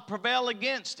shall not prevail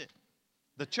against it.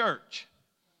 The church.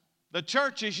 The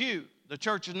church is you. The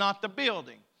church is not the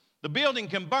building. The building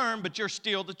can burn, but you're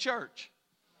still the church.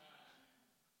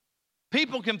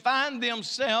 People can find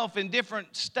themselves in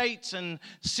different states and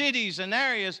cities and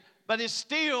areas, but it's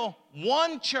still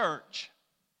one church.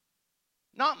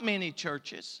 Not many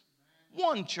churches.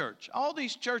 One church. All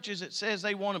these churches that says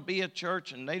they want to be a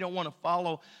church and they don't want to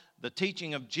follow the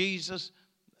teaching of Jesus,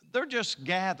 they're just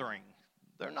gathering.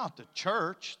 They're not the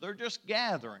church. They're just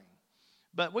gathering.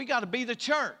 But we got to be the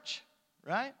church,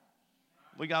 right?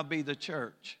 We got to be the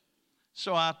church.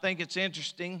 So I think it's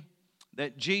interesting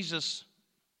that Jesus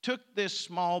took this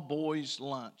small boy's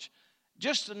lunch.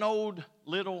 Just an old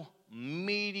little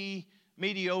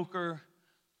mediocre,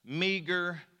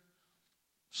 meager,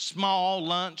 small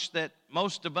lunch that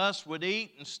most of us would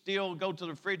eat and still go to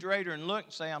the refrigerator and look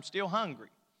and say, I'm still hungry.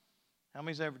 How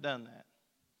many's ever done that?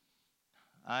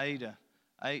 I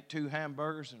ate 2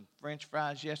 hamburgers and French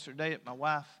fries yesterday that my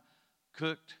wife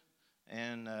cooked,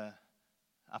 and I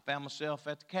found myself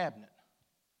at the cabinet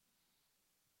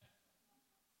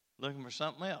looking for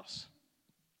something else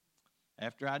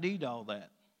after I'd eat all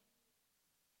that.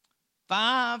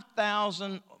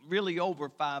 5,000, really over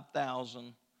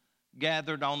 5,000,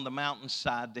 gathered on the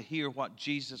mountainside to hear what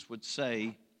Jesus would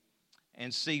say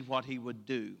and see what he would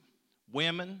do.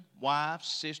 Women, wives,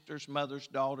 sisters, mothers,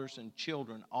 daughters, and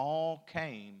children all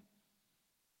came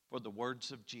for the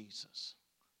words of Jesus.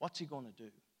 What's he going to do?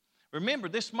 Remember,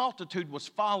 this multitude was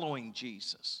following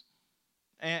Jesus.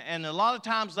 And a lot of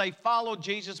times they followed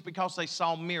Jesus because they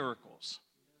saw miracles.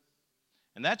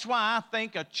 And that's why I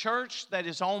think a church that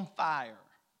is on fire,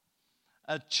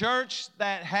 a church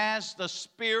that has the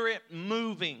Spirit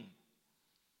moving,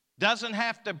 doesn't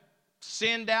have to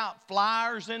send out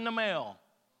flyers in the mail,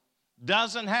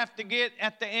 doesn't have to get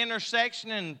at the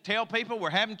intersection and tell people we're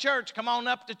having church, come on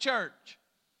up to church.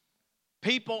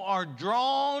 People are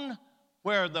drawn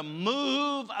where the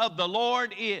move of the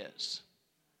Lord is.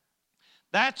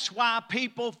 That's why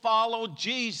people follow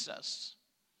Jesus.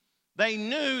 They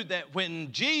knew that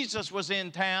when Jesus was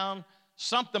in town,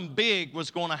 something big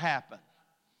was going to happen.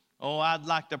 Oh, I'd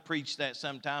like to preach that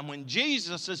sometime. When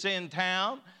Jesus is in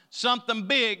town, something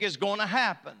big is going to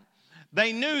happen.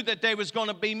 They knew that there was going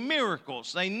to be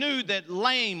miracles. They knew that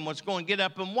lame was going to get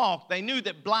up and walk. They knew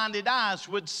that blinded eyes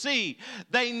would see.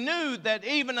 They knew that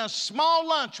even a small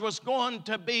lunch was going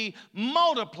to be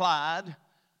multiplied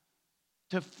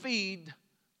to feed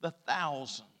the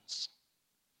thousands.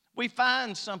 We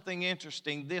find something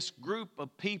interesting. This group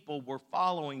of people were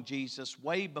following Jesus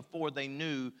way before they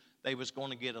knew they was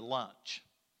going to get a lunch.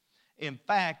 In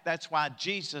fact, that's why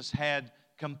Jesus had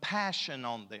compassion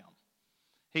on them.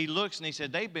 He looks and he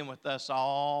said, they've been with us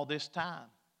all this time.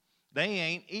 They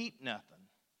ain't eat nothing.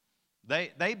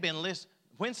 They've been listening.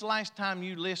 When's the last time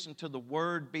you listened to the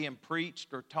word being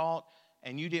preached or taught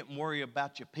and you didn't worry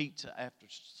about your pizza after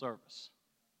service?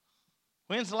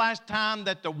 When's the last time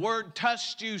that the word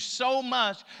touched you so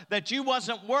much that you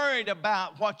wasn't worried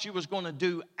about what you was going to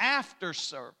do after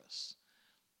service?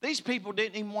 These people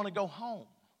didn't even want to go home.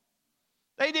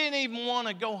 They didn't even want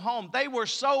to go home. They were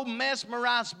so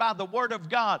mesmerized by the Word of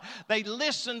God. They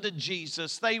listened to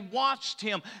Jesus. They watched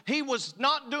Him. He was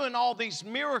not doing all these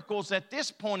miracles at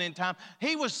this point in time.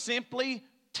 He was simply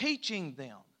teaching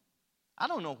them. I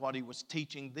don't know what He was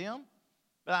teaching them,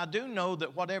 but I do know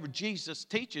that whatever Jesus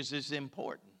teaches is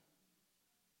important.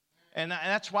 And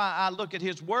that's why I look at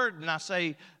His Word and I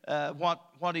say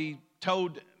what He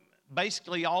told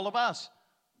basically all of us.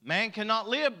 Man cannot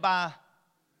live by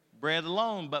bread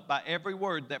alone, but by every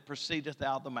word that proceedeth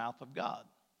out of the mouth of God.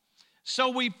 So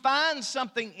we find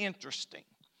something interesting.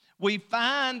 We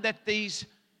find that these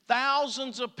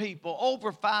thousands of people,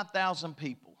 over 5,000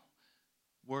 people,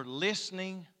 were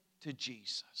listening to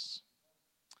Jesus.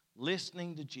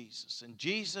 Listening to Jesus. And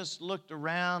Jesus looked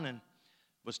around and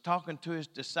was talking to His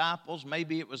disciples.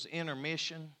 Maybe it was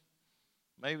intermission.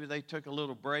 Maybe they took a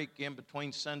little break in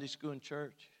between Sunday school and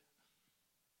church.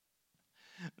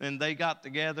 And they got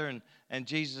together, and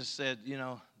Jesus said, you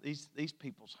know, these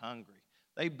people's hungry.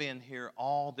 They've been here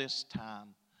all this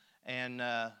time, and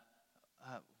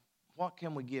what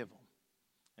can we give them?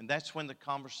 And that's when the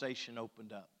conversation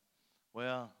opened up.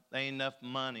 Well, there ain't enough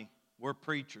money. We're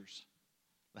preachers.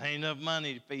 There ain't enough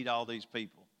money to feed all these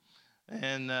people.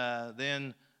 And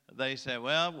then they said,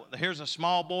 well, here's a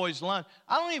small boy's lunch.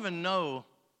 I don't even know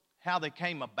how they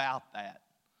came about that.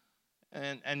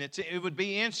 And it would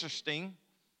be interesting.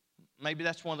 Maybe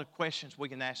that's one of the questions we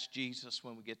can ask Jesus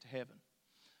when we get to heaven.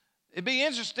 It'd be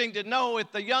interesting to know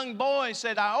if the young boy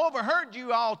said, I overheard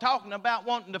you all talking about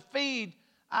wanting to feed.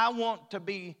 I want to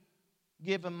be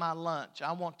given my lunch.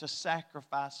 I want to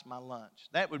sacrifice my lunch.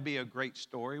 That would be a great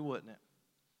story, wouldn't it?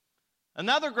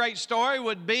 Another great story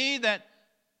would be that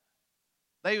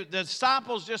the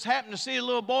disciples just happened to see a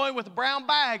little boy with a brown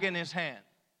bag in his hand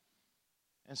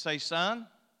and say, son,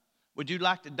 would you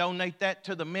like to donate that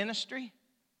to the ministry?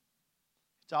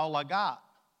 It's all I got.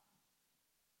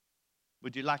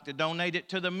 Would you like to donate it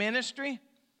to the ministry?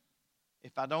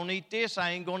 If I don't eat this,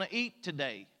 I ain't going to eat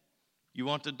today. You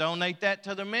want to donate that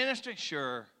to the ministry?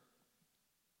 Sure.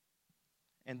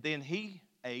 And then he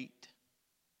ate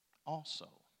also.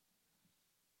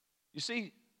 You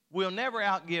see, we'll never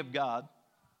outgive God.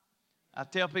 I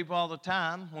tell people all the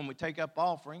time when we take up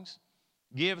offerings,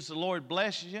 give as the Lord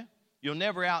blesses you. You'll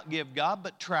never outgive God,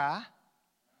 but try.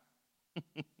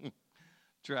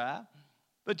 Try.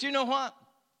 But you know what?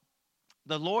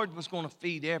 The Lord was going to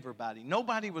feed everybody.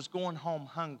 Nobody was going home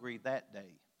hungry that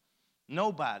day.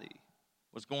 Nobody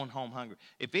was going home hungry.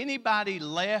 If anybody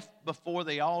left before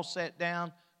they all sat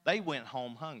down, they went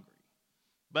home hungry.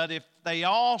 But if they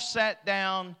all sat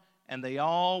down and they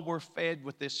all were fed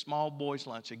with this small boy's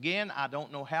lunch. Again, I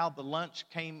don't know how the lunch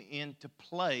came into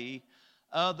play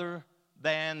other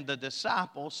than the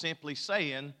disciples simply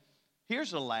saying,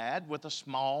 here's a lad with a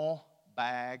small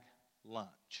bag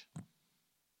lunch.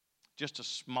 Just a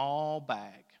small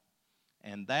bag.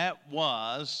 And that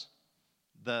was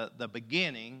the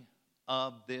beginning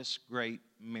of this great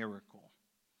miracle.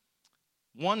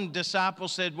 One disciple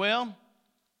said, well,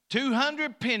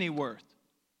 200 pennyworth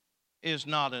is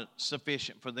not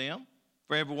sufficient for them,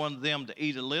 for every one of them to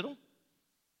eat a little.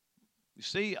 You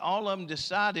see, all of them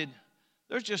decided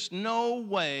there's just no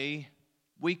way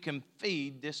we can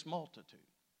feed this multitude.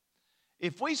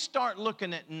 If we start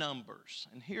looking at numbers,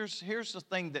 and here's the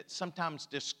thing that sometimes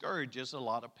discourages a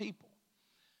lot of people.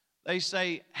 They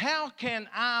say, how can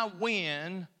I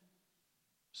win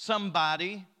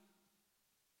somebody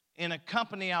in a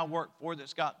company I work for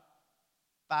that's got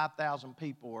 5,000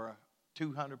 people or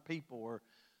 200 people or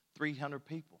 300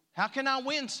 people? How can I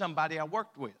win somebody I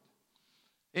worked with?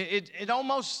 It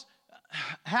almost,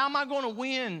 how am I going to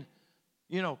win?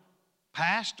 You know,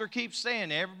 pastor keeps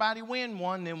saying, everybody win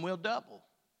one, then we'll double.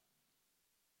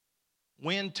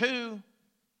 Win two,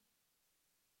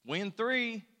 win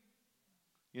three,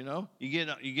 you know, you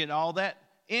get all that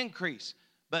increase.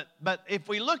 But if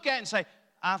we look at it and say,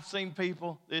 I've seen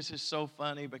people, this is so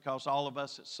funny because all of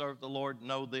us that serve the Lord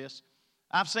know this.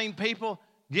 I've seen people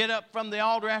get up from the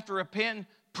altar after repenting.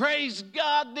 Praise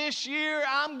God, this year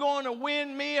I'm going to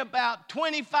win me about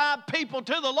 25 people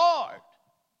to the Lord.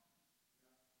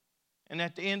 And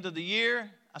at the end of the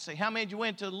year, I say, how many did you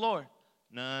win to the Lord?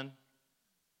 None.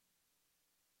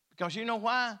 Because you know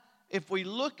why? If we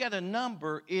look at a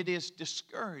number, it is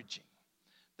discouraging.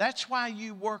 That's why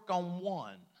you work on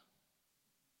one.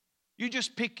 You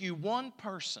just pick you one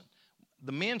person.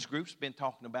 The men's group's been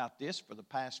talking about this for the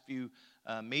past few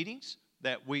meetings,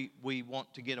 that we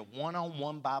want to get a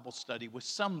one-on-one Bible study with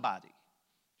somebody.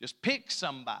 Just pick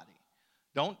somebody.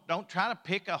 Don't try to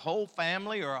pick a whole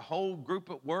family or a whole group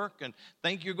at work and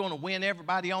think you're going to win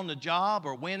everybody on the job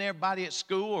or win everybody at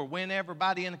school or win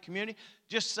everybody in the community.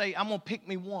 Just say, I'm going to pick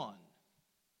me one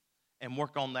and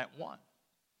work on that one.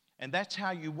 And that's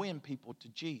how you win people to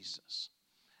Jesus.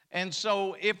 And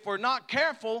so if we're not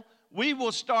careful, we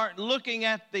will start looking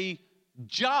at the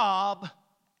job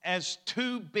as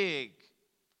too big.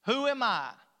 Who am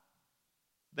I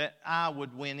that I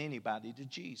would win anybody to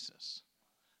Jesus?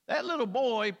 That little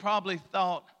boy probably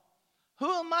thought, who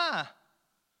am I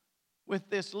with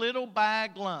this little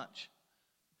bag lunch?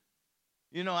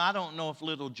 You know, I don't know if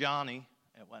little Johnny,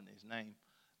 that wasn't his name,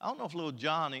 I don't know if little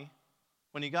Johnny,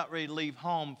 when he got ready to leave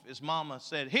home, his mama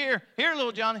said, here,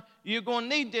 little Johnny, you're going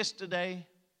to need this today.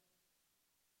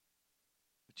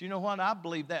 But you know what? I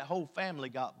believe that whole family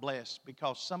got blessed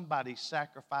because somebody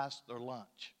sacrificed their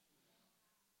lunch.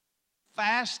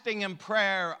 Fasting and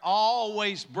prayer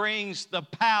always brings the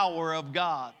power of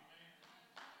God.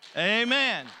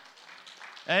 Amen.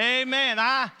 Amen.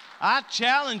 I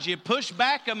challenge you, push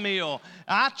back a meal.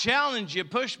 I challenge you,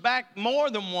 push back more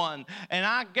than one. And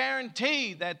I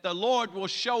guarantee that the Lord will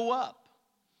show up.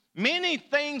 Many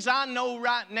things I know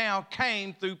right now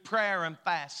came through prayer and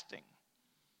fasting.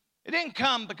 It didn't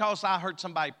come because I heard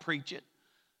somebody preach it.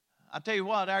 I tell you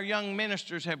what, our young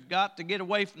ministers have got to get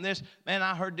away from this. Man,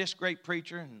 I heard this great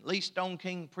preacher, and Lee Stone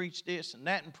King preached this, and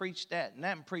that, and preached that, and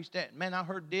that, and preached that. Man, I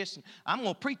heard this, and I'm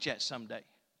going to preach that someday.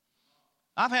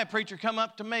 I've had a preacher come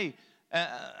up to me.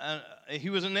 He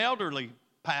was an elderly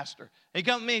pastor. He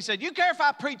come to me and said, you care if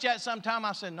I preach that sometime?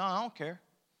 I said, no, I don't care.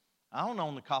 I don't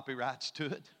own the copyrights to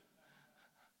it.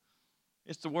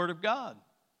 It's the Word of God.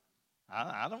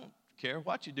 I don't care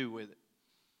what you do with it.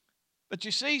 But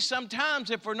you see,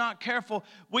 sometimes if we're not careful,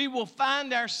 we will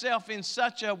find ourselves in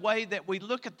such a way that we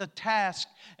look at the task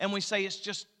and we say, it's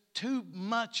just too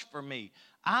much for me.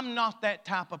 I'm not that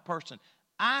type of person.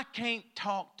 I can't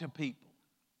talk to people.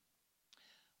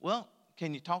 Well,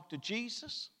 can you talk to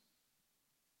Jesus?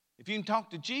 If you can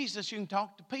talk to Jesus, you can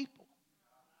talk to people.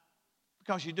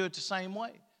 Because you do it the same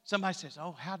way. Somebody says,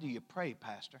 oh, how do you pray,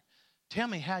 Pastor? Tell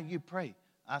me how you pray.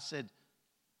 I said,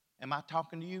 am I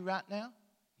talking to you right now?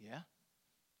 Yeah.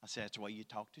 I said, that's the way you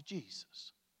talk to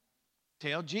Jesus.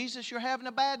 Tell Jesus you're having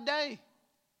a bad day.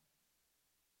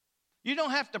 You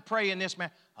don't have to pray in this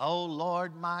manner. Oh,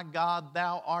 Lord, my God,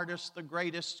 thou artest the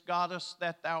greatest goddess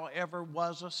that thou ever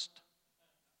wasest.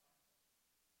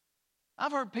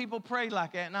 I've heard people pray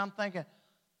like that, and I'm thinking,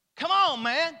 come on,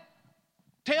 man.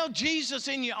 Tell Jesus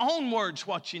in your own words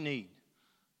what you need.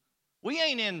 We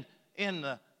ain't in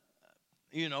the,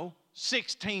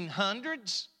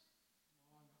 1600s.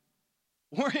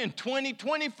 We're in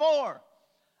 2024.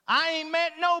 I ain't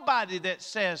met nobody that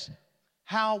says,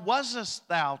 how wasest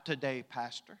thou today,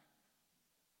 Pastor?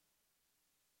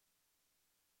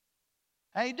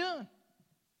 How you doing?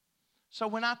 So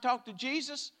when I talk to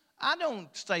Jesus, I don't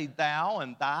say thou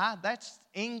and thy. That's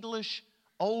English,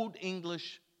 old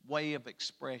English way of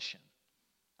expression.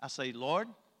 I say, Lord,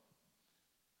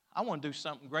 I want to do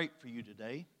something great for you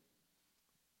today.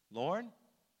 Lord,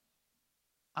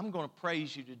 I'm going to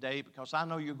praise you today because I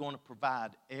know you're going to provide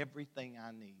everything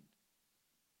I need.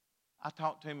 I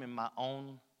talk to him in my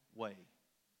own way.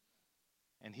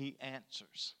 And he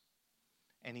answers.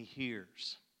 And he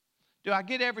hears. Do I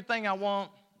get everything I want?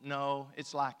 No,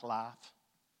 it's like life.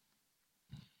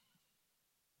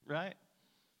 Right?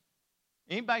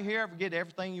 Anybody here ever get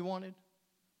everything you wanted?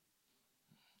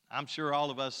 I'm sure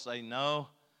all of us say, no,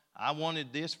 I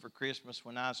wanted this for Christmas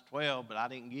when I was 12, but I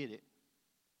didn't get it.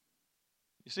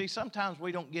 You see, sometimes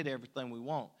we don't get everything we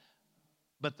want,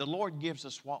 but the Lord gives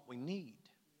us what we need.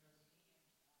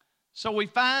 So we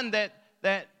find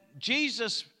that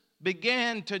Jesus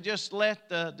began to just let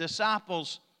the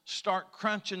disciples start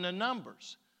crunching the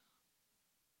numbers.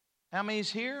 How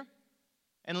many's here?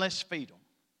 And let's feed them.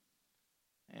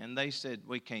 And they said,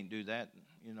 we can't do that.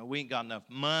 We ain't got enough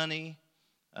money.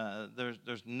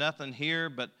 There's nothing here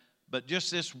but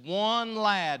just this one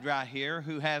lad right here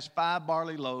who has 5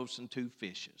 barley loaves and 2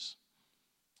 fishes.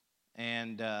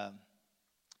 And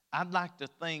I'd like to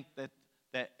think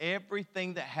that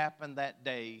everything that happened that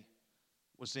day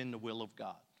was in the will of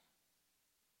God.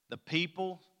 The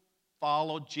people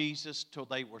followed Jesus till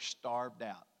they were starved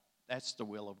out. That's the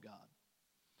will of God.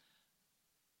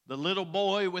 The little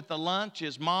boy with the lunch,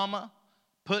 his mama,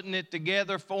 putting it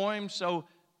together for him. So,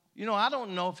 I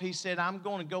don't know if he said, I'm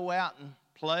going to go out and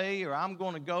play, or I'm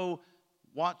going to go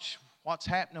watch what's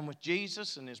happening with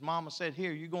Jesus. And his mama said,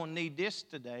 here, you're going to need this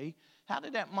today. How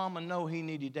did that mama know he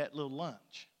needed that little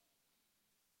lunch?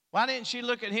 Why didn't she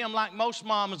look at him like most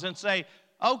mamas and say,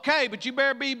 okay, but you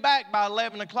better be back by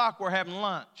 11 o'clock, we're having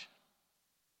lunch?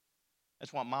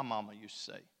 That's what my mama used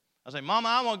to say. I say, Mama,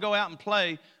 I want to go out and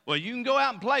play. Well, you can go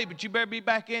out and play, but you better be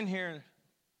back in here at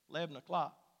 11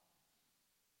 o'clock.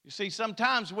 You see,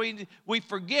 sometimes we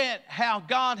forget how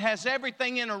God has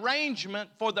everything in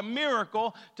arrangement for the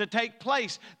miracle to take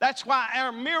place. That's why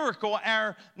our miracle,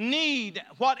 our need,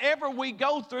 whatever we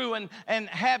go through and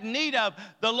have need of,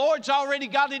 the Lord's already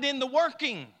got it in the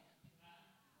working.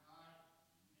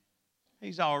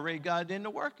 He's already got it in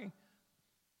the working.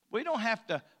 We don't have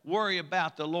to worry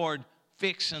about the Lord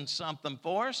fixing something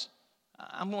for us.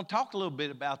 I'm going to talk a little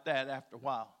bit about that after a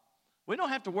while. We don't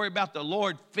have to worry about the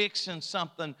Lord fixing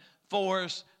something for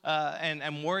us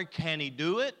and worry, can He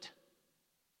do it?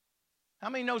 How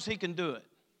many knows He can do it?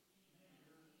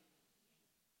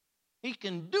 He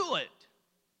can do it.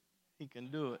 He can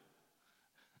do it.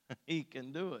 He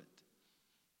can do it.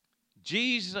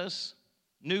 Jesus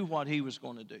knew what He was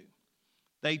going to do.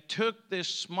 They took this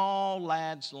small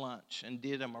lad's lunch and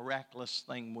did a miraculous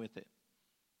thing with it.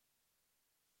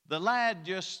 The lad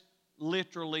just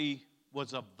literally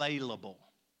was available.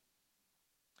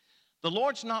 The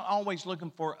Lord's not always looking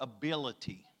for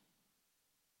ability.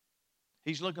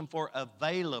 He's looking for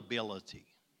availability.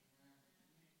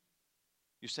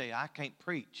 You say, I can't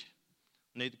preach.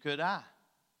 Neither could I.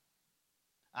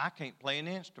 I can't play an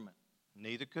instrument.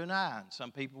 Neither could I. And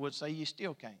some people would say you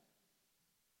still can't.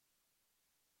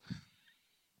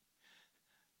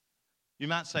 You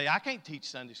might say, I can't teach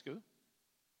Sunday school.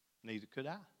 Neither could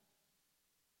I.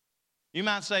 You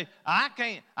might say, I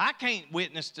can't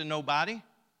witness to nobody.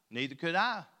 Neither could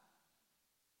I.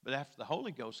 But after the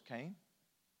Holy Ghost came,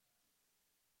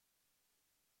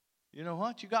 you know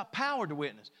what? You got power to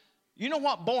witness. You know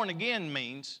what born again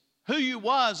means? Who you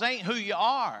was ain't who you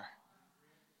are.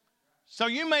 So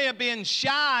you may have been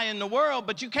shy in the world,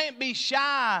 but you can't be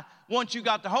shy once you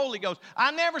got the Holy Ghost.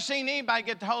 I never seen anybody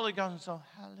get the Holy Ghost and say,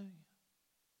 hallelujah.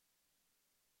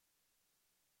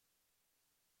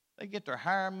 They get their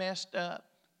hair messed up.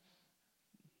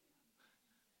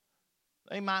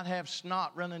 They might have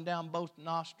snot running down both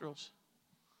nostrils.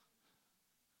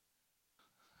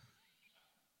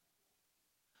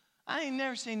 I ain't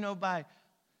never seen nobody,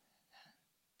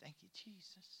 thank you,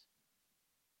 Jesus.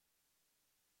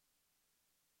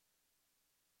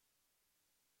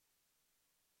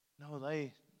 No,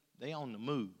 they on the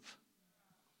move.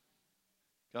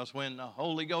 Because when the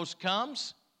Holy Ghost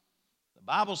comes, the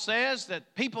Bible says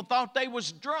that people thought they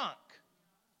was drunk.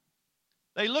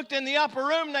 They looked in the upper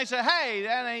room and they said, hey,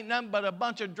 that ain't nothing but a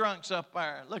bunch of drunks up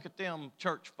there. Look at them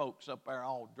church folks up there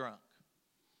all drunk.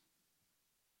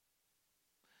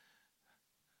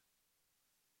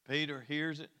 Peter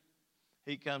hears it.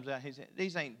 He comes out. He said,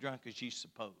 these ain't drunk as you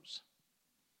suppose.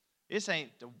 This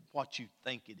ain't what you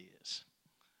think it is.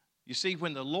 You see,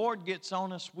 when the Lord gets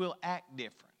on us, we'll act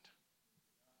different.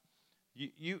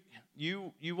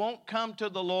 You won't come to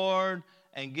the Lord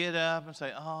and get up and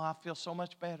say, oh, I feel so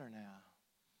much better now,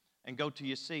 and go to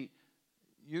your seat.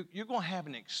 You're going to have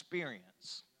an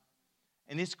experience,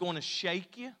 and it's going to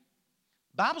shake you.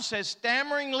 The Bible says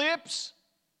stammering lips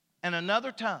and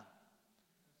another tongue.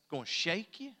 It's going to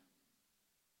shake you.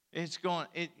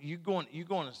 You're going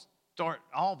to start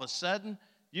all of a sudden,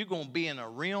 you're going to be in a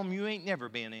realm you ain't never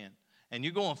been in. And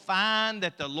you're going to find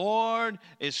that the Lord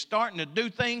is starting to do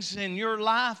things in your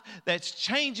life that's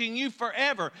changing you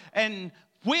forever. And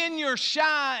when you're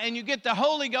shy and you get the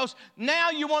Holy Ghost, now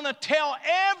you want to tell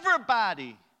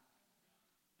everybody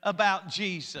about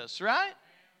Jesus, right?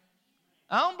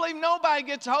 I don't believe nobody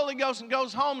gets the Holy Ghost and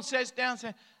goes home and sits down and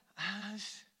says, I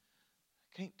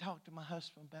can't talk to my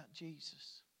husband about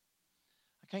Jesus.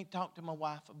 I can't talk to my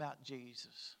wife about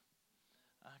Jesus.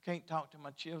 I can't talk to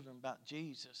my children about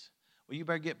Jesus. Well, you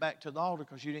better get back to the altar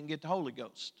because you didn't get the Holy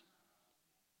Ghost.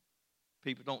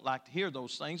 People don't like to hear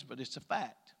those things, but it's a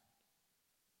fact.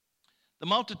 The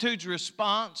multitude's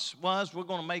response was, we're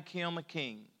going to make him a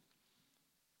king.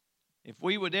 If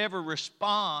we would ever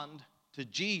respond to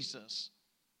Jesus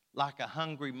like a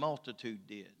hungry multitude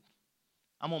did,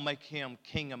 I'm going to make him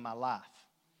king of my life.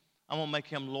 I'm going to make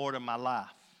him Lord of my life.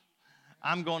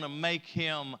 I'm going to make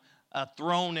him a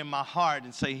throne in my heart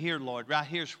and say, here, Lord, right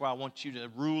here's where I want you to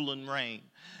rule and reign.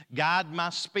 Guide my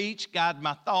speech, guide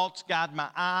my thoughts, guide my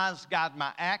eyes, guide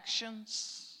my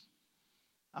actions.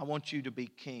 I want you to be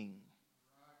king.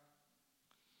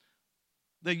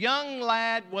 The young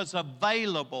lad was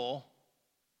available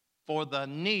for the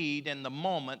need and the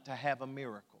moment to have a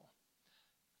miracle.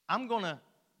 I'm going to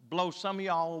blow some of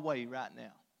y'all away right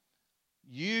now.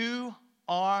 You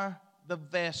are the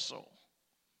vessel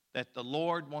that the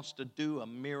Lord wants to do a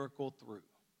miracle through.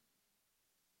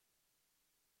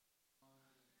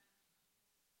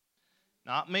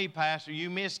 Not me, Pastor. You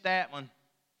missed that one.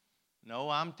 No,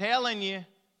 I'm telling you,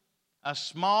 a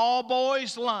small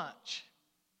boy's lunch,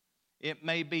 it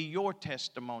may be your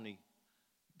testimony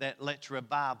that lets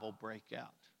revival break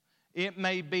out. It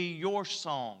may be your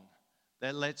song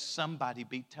that lets somebody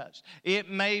be touched. It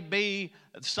may be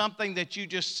something that you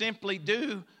just simply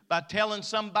do by telling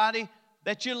somebody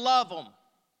that you love them.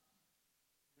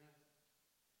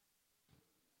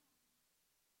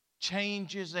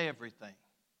 Changes everything.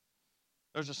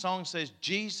 There's a song that says,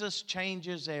 Jesus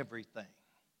changes everything.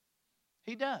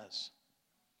 He does.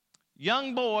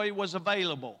 Young boy was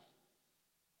available.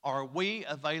 Are we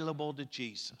available to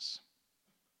Jesus?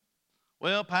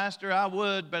 Well, Pastor, I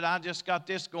would, but I just got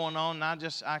this going on,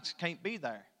 and I can't be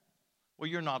there. Well,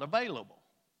 you're not available.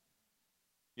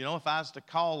 You know, if I was to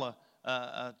call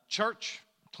a church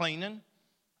cleaning,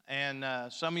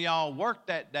 and some of y'all work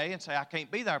that day and say, I can't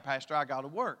be there, Pastor, I got to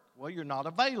work. Well, you're not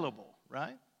available,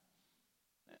 right?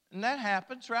 And that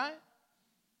happens, right?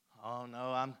 Oh,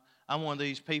 no, I'm one of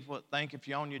these people that think if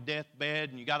you're on your deathbed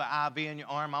and you got an IV in your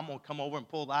arm, I'm going to come over and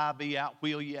pull the IV out,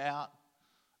 wheel you out,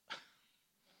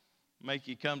 make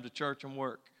you come to church and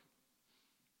work.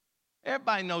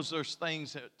 Everybody knows there's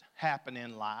things that happen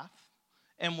in life,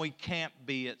 and we can't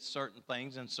be at certain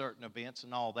things and certain events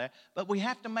and all that, but we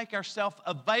have to make ourselves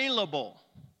available.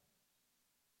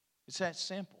 It's that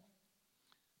simple.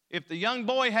 If the young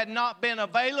boy had not been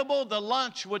available, the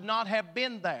lunch would not have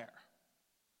been there.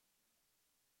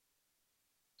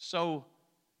 So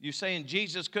you're saying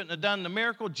Jesus couldn't have done the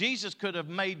miracle? Jesus could have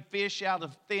made fish out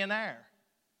of thin air.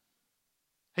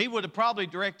 He would have probably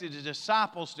directed the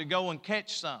disciples to go and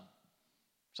catch some.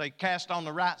 Say, cast on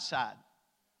the right side.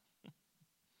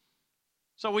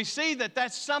 So we see that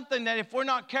that's something that if we're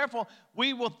not careful,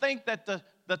 we will think that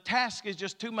the task is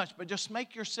just too much. But just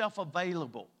make yourself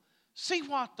available. See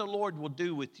what the Lord will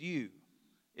do with you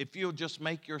if you'll just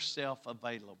make yourself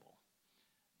available.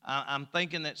 I'm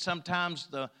thinking that sometimes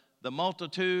the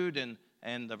multitude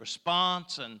and the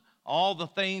response and all the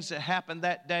things that happened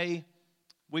that day,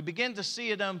 we begin to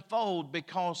see it unfold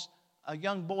because a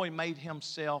young boy made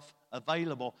himself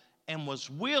available and was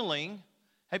willing.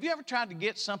 Have you ever tried to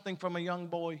get something from a young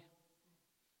boy?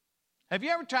 Have you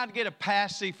ever tried to get a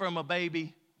passy from a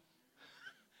baby?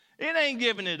 It ain't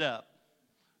giving it up,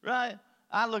 right?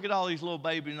 I look at all these little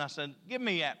babies and I said, give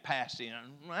me that passy,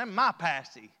 and my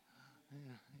passy,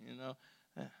 you know.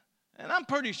 And I'm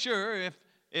pretty sure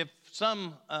if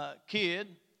some kid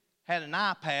had an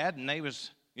iPad and they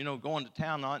was, going to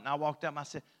town on it, and I walked up and I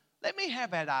said, let me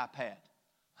have that iPad.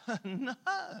 No,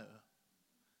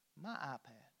 my iPad.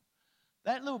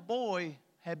 That little boy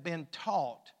had been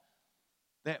taught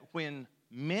that when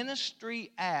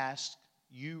ministry asks,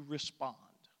 you respond.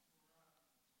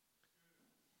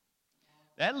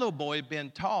 That little boy had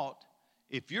been taught,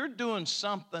 if you're doing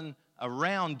something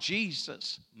around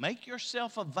Jesus, make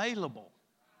yourself available.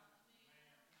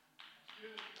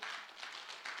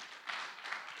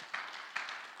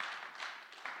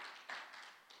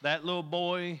 That little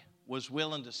boy was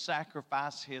willing to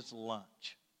sacrifice his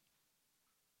lunch.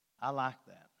 I like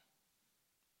that.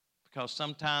 Because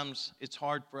sometimes it's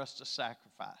hard for us to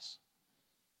sacrifice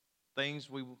things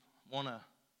we want to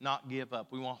not give up,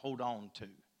 we want to hold on to.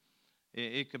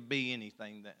 It could be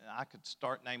anything. That I could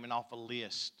start naming off a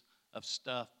list of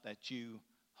stuff that you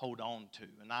hold on to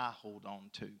and I hold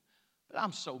on to. But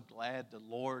I'm so glad the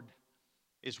Lord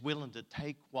is willing to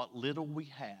take what little we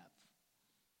have,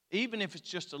 even if it's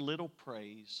just a little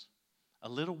praise, a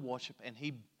little worship, and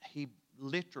He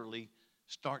literally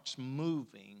starts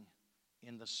moving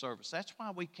in the service. That's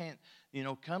why we can't,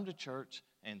 come to church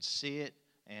and sit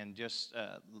and just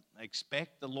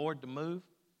expect the Lord to move.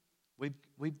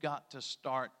 We've got to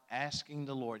start asking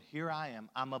the Lord, here I am,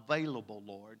 I'm available,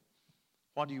 Lord.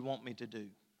 What do you want me to do?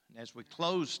 And as we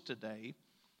close today,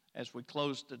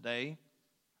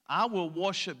 I will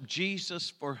worship Jesus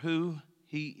for who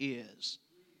He is,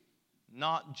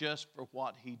 not just for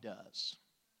what He does.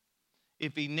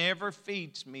 If He never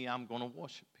feeds me, I'm going to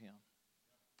worship Him.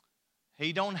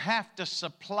 He don't have to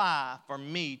supply for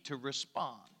me to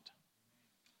respond.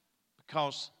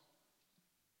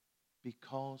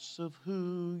 Because of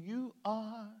who you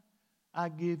are, I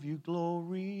give you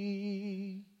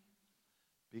glory.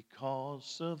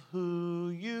 Because of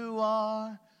who you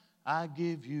are, I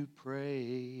give you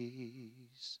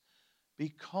praise.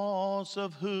 Because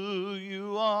of who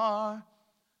you are,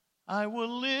 I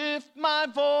will lift my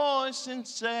voice and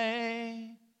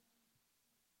say,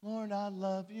 Lord, I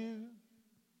love you.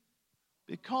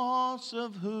 Because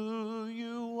of who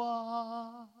you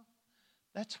are.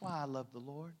 That's why I love the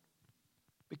Lord.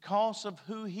 Because of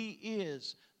who He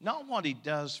is. Not what He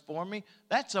does for me.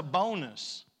 That's a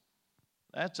bonus.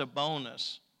 That's a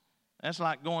bonus. That's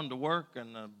like going to work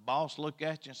and the boss look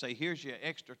at you and say, here's your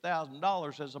extra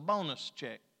 $1,000 as a bonus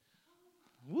check.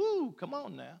 Woo, come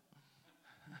on now.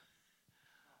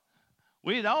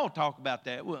 We'd all talk about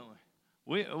that, wouldn't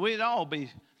we? We'd all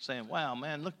be saying, wow,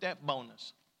 man, look at that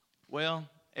bonus. Well,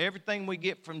 everything we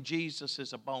get from Jesus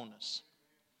is a bonus.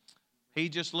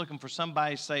 He's just looking for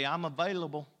somebody to say, I'm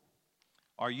available.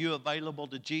 Are you available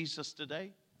to Jesus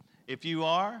today? If you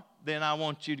are, then I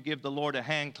want you to give the Lord a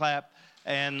hand clap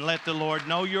and let the Lord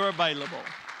know you're available.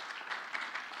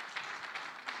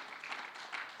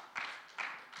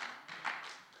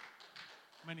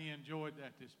 Many enjoyed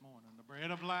that this morning. The bread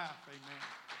of life, amen.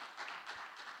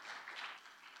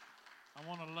 I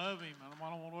want to love him, and I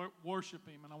want to worship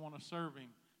him, and I want to serve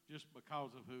him just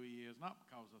because of who he is, not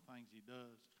because of things he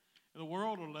does. The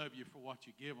world will love you for what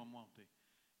you give them, won't they?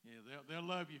 Yeah, they'll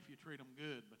love you if you treat them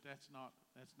good, but that's not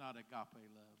agape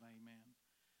love, amen.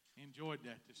 Enjoyed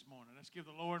that this morning. Let's give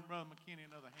the Lord and Brother McKinney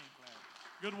another hand clap.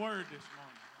 Good word this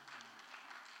morning.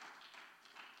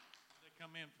 They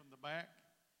come in from the back.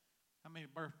 How many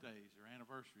birthdays or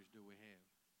anniversaries do we have?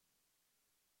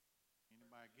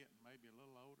 Anybody getting maybe a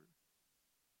little older?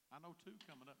 I know 2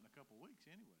 coming up in a couple of weeks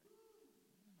anyway.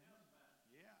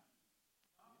 Yeah.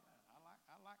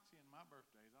 I like seeing my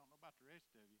birthdays. I don't know about the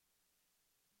rest of you.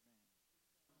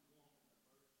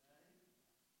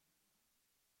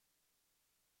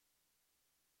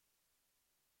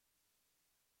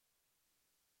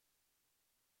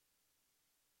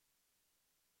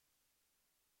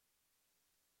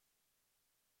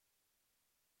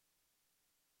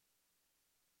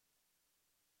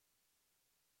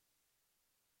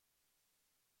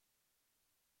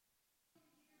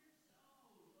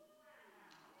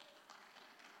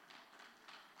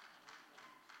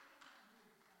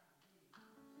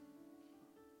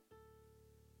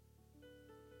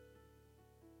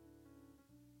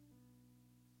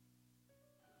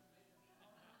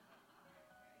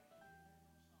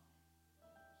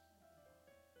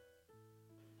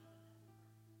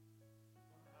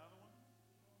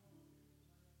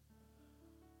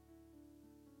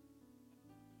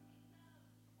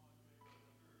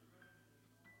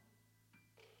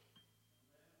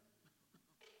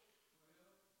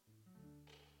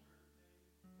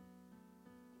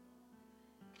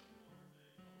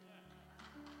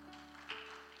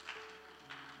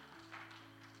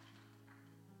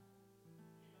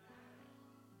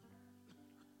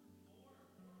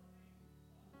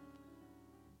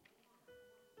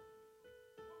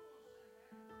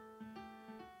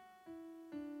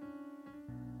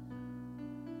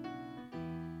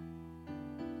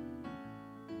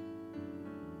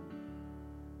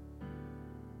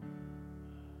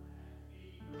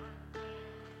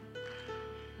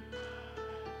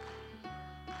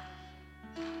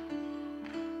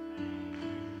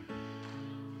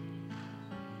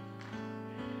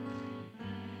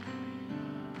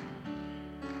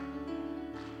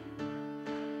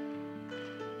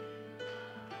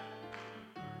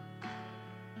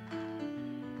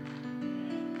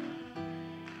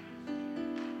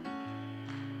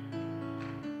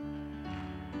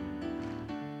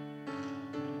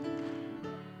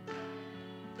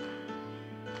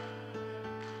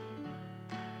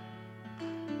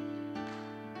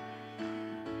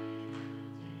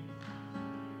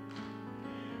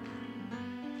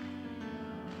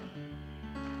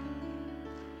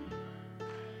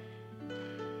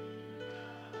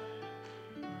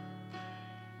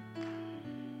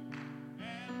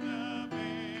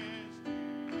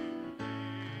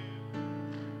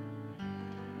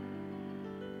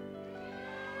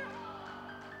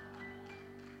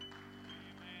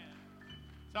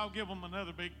 So I'll give them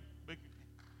another big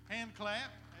hand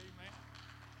clap. Amen.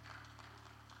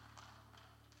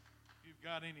 If you've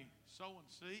got any sowing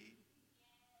seed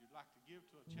you'd like to give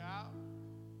to a child,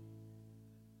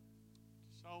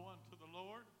 to sow unto the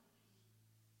Lord,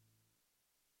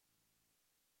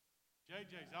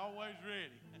 JJ's always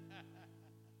ready.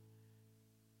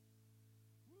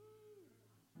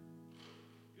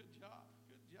 Good job.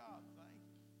 Good job. Thank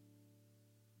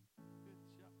you. Good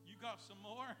job. You got some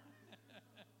more?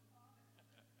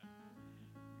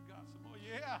 You got some more?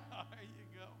 Yeah, there you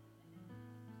go.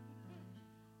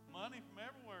 Money from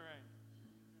everywhere, ain't it?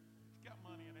 He's got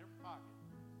money in every pocket.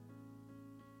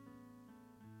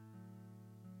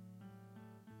 Thank you.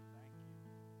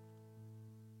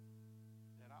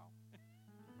 Is that all? He's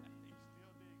still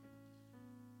digging.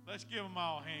 Let's give them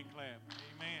all a hand clap.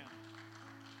 Amen.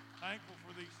 Thankful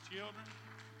for these children.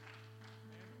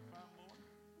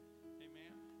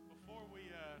 Amen. Before we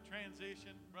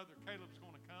transition, Brother Caleb's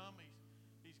going to come.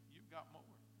 You've got more.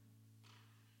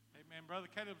 Amen.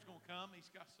 Brother Caleb's going to come. He's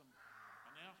got some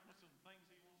announcements and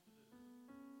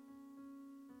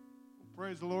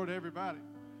Praise the Lord, everybody.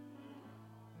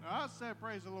 Now, I said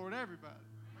praise the Lord, everybody.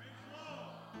 Praise the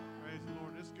Lord. Praise the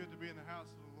Lord. It's good to be in the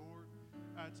house of the Lord.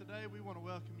 Today, we want to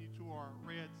welcome you to our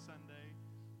Red Sunday.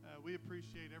 We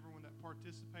appreciate everyone that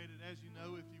participated. As you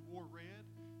know, if you wore red,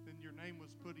 then your name was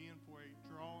put in for a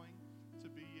drawing to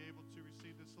be able to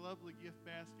receive this lovely gift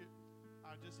basket.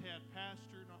 I just had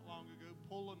Pastor not long ago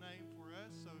pull a name for us,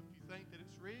 so if you think that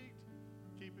it's rigged,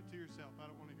 keep it to yourself. I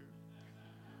don't want to hear it.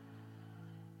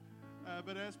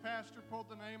 But as Pastor pulled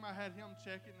the name, I had him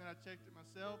check it, and then I checked it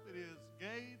myself. It is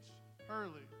Gage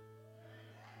Hurley.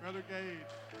 Brother Gage.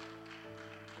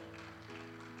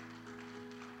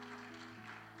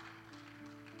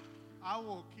 I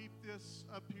will keep this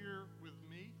up here with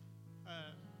me,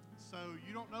 so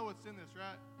you don't know what's in this,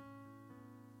 right?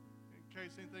 In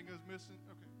case anything goes missing.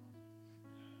 Okay.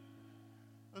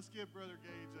 Let's give Brother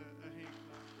Gage a hand.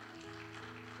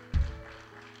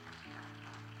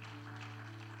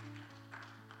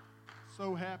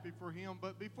 So happy for him.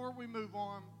 But before we move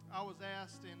on, I was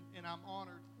asked, and I'm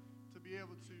honored to be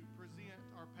able to present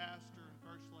our pastor and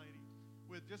first lady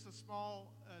with just a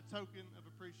small token of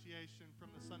appreciation from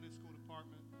the Sunday school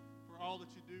department for all that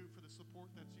you do, for the support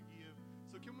that you give.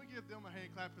 So can we give them a hand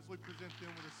clap as we present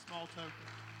them with a small token?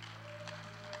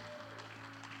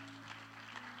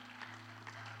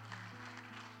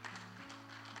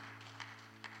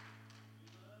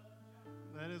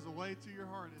 That is a way to your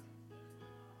heart, isn't it?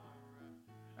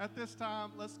 At this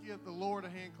time, let's give the Lord a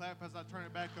hand clap as I turn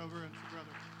it back over to Brother.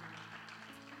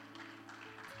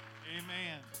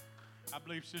 Amen. I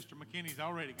believe Sister McKinney's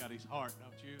already got his heart,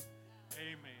 don't you?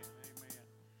 Amen. Amen.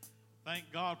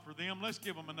 Thank God for them. Let's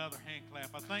give them another hand clap.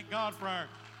 I thank God for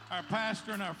our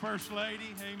pastor and our first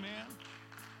lady. Amen.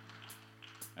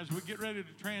 As we get ready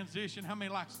to transition, how many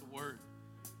likes the Word?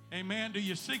 Amen. Do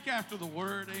you seek after the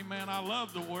Word? Amen. I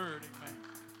love the Word. Amen.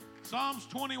 Psalms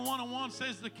 21:1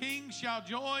 says, "The king shall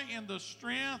joy in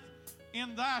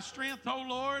thy strength, O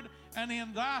Lord, and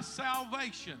in thy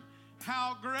salvation.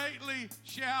 How greatly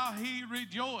shall he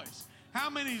rejoice." How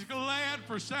many's glad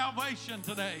for salvation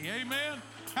today? Amen.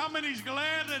 How many's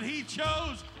glad that he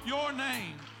chose your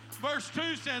name? Verse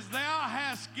 2 says, "Thou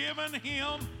hast given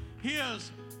him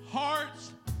his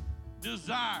heart's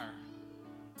desire."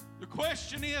 The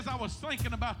question is, I was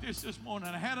thinking about this morning.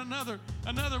 I had another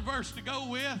verse to go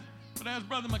with, but as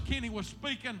Brother McKinney was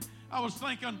speaking, I was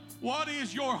thinking, what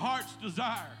is your heart's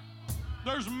desire?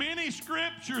 There's many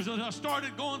scriptures as I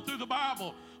started going through the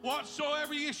Bible.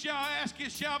 Whatsoever you shall ask,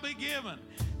 it shall be given,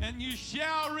 and you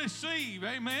shall receive.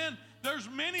 Amen. There's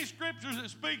many scriptures that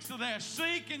speaks to that.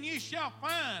 Seek and you shall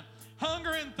find.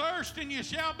 Hunger and thirst and you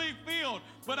shall be filled.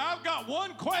 But I've got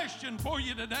one question for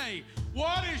you today.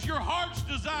 What is your heart's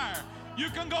desire? You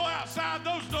can go outside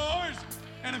those doors,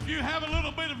 and if you have a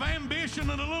little bit of ambition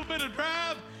and a little bit of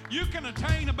drive, you can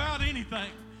attain about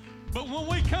anything. But when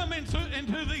we come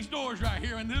into these doors right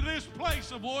here, into this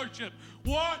place of worship,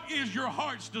 what is your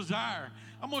heart's desire?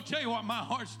 I'm going to tell you what my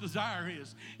heart's desire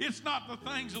is. It's not the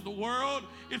things of the world.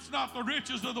 It's not the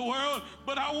riches of the world.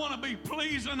 But I want to be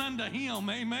pleasing unto Him.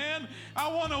 Amen. I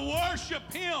want to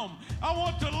worship Him. I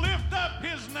want to lift up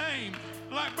His name.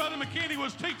 Like Brother McKinney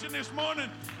was teaching this morning.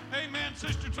 Amen,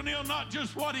 Sister Tennille, not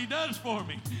just what He does for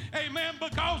me. Amen,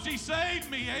 because He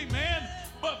saved me. Amen.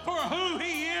 But for who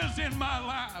He is in my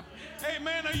life.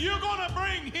 Amen. Are you going to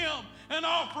bring Him an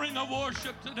offering of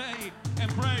worship today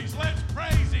and praise? Let's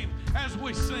praise Him as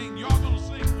we sing. Y'all going to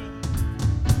sing with us.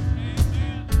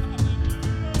 Amen. Hallelujah.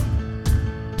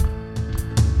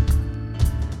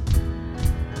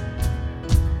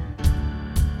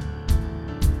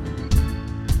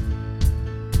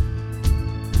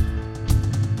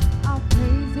 I'll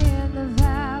praise in the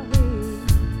valley,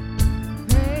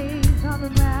 praise on the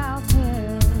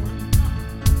mountain.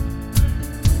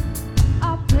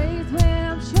 I'll praise when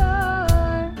I'm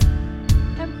sure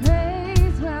and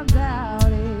praise when I'm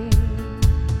doubting.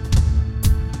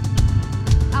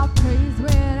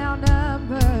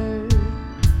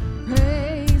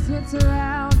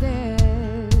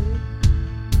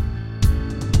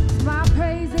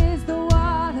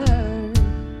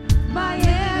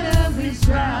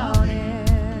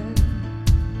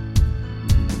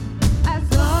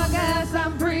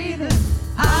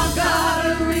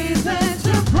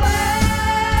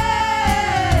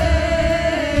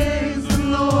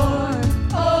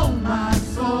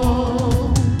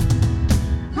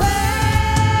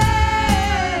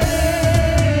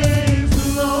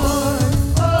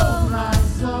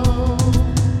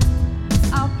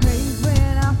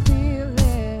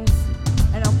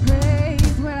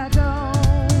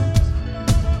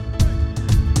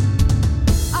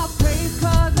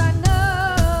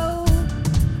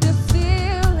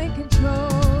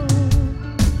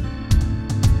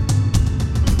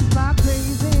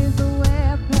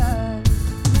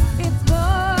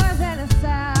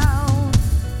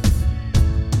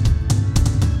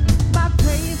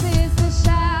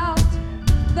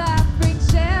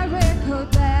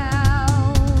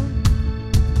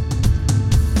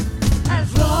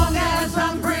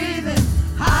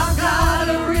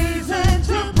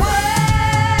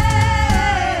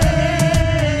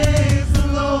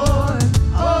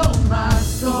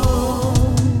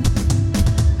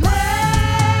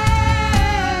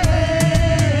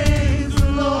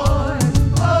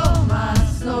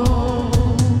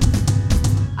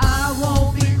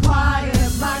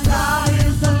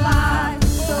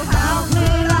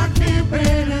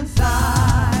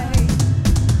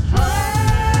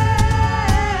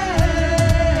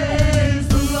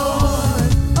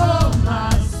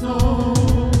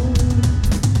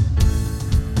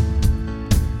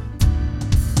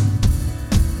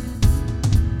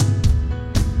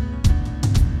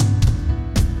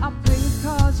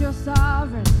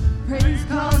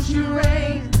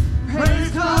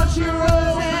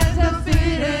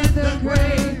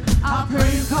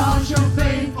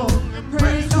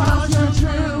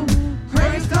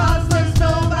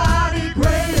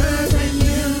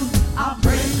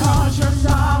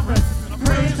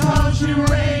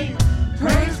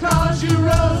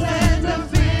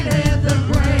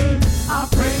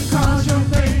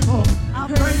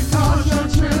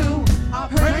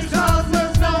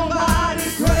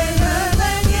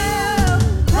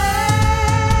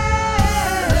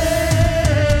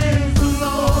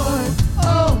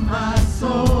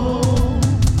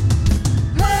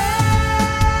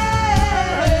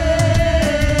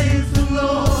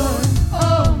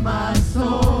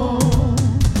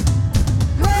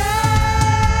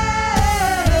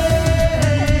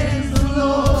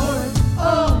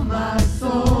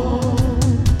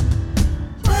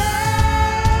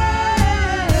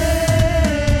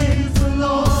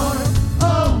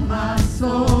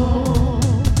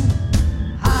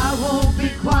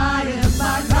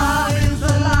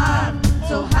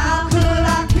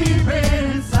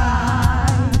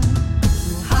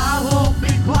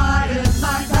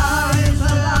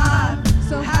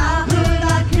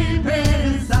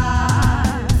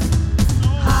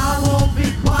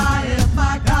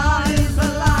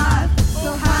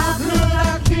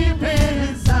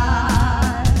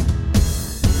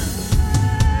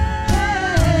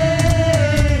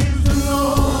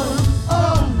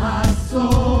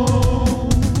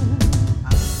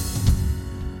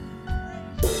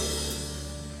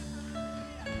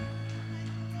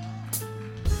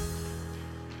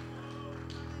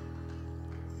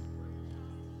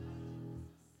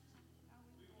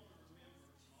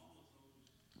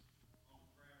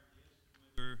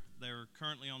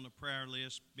 currently on the prayer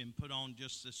list, been put on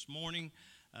just this morning.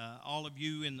 All of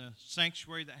you in the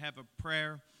sanctuary that have a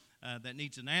prayer that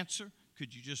needs an answer,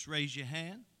 could you just raise your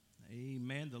hand?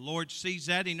 Amen. The Lord sees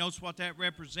that. He knows what that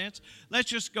represents. Let's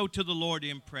just go to the Lord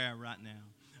in prayer right now.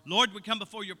 Lord, we come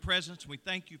before your presence. We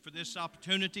thank you for this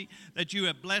opportunity that you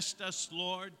have blessed us,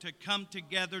 Lord, to come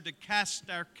together to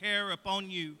cast our care upon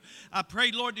you. I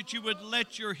pray, Lord, that you would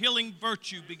let your healing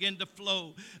virtue begin to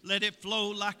flow. Let it flow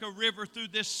like a river through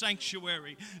this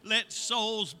sanctuary. Let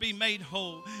souls be made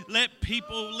whole. Let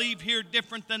people leave here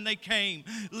different than they came.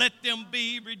 Let them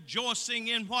be rejoicing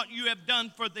in what you have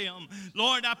done for them.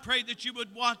 Lord, I pray that you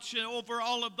would watch over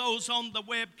all of those on the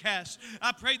webcast.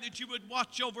 I pray that you would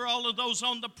watch over all of those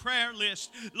on the prayer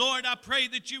list. Lord, I pray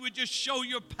that you would just show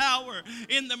your power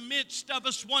in the midst of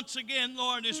us once again,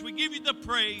 Lord, as we give you the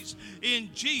praise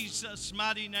in Jesus'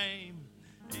 mighty name.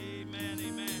 Amen,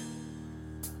 amen.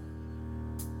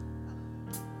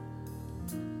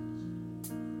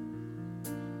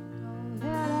 Don't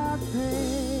let our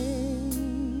praise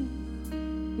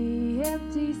be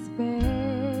empty space.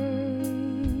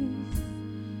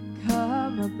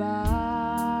 Come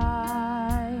abide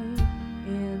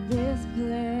in this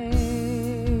place.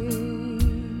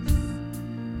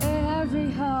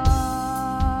 Every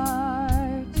heart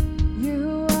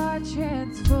you are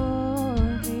transforming.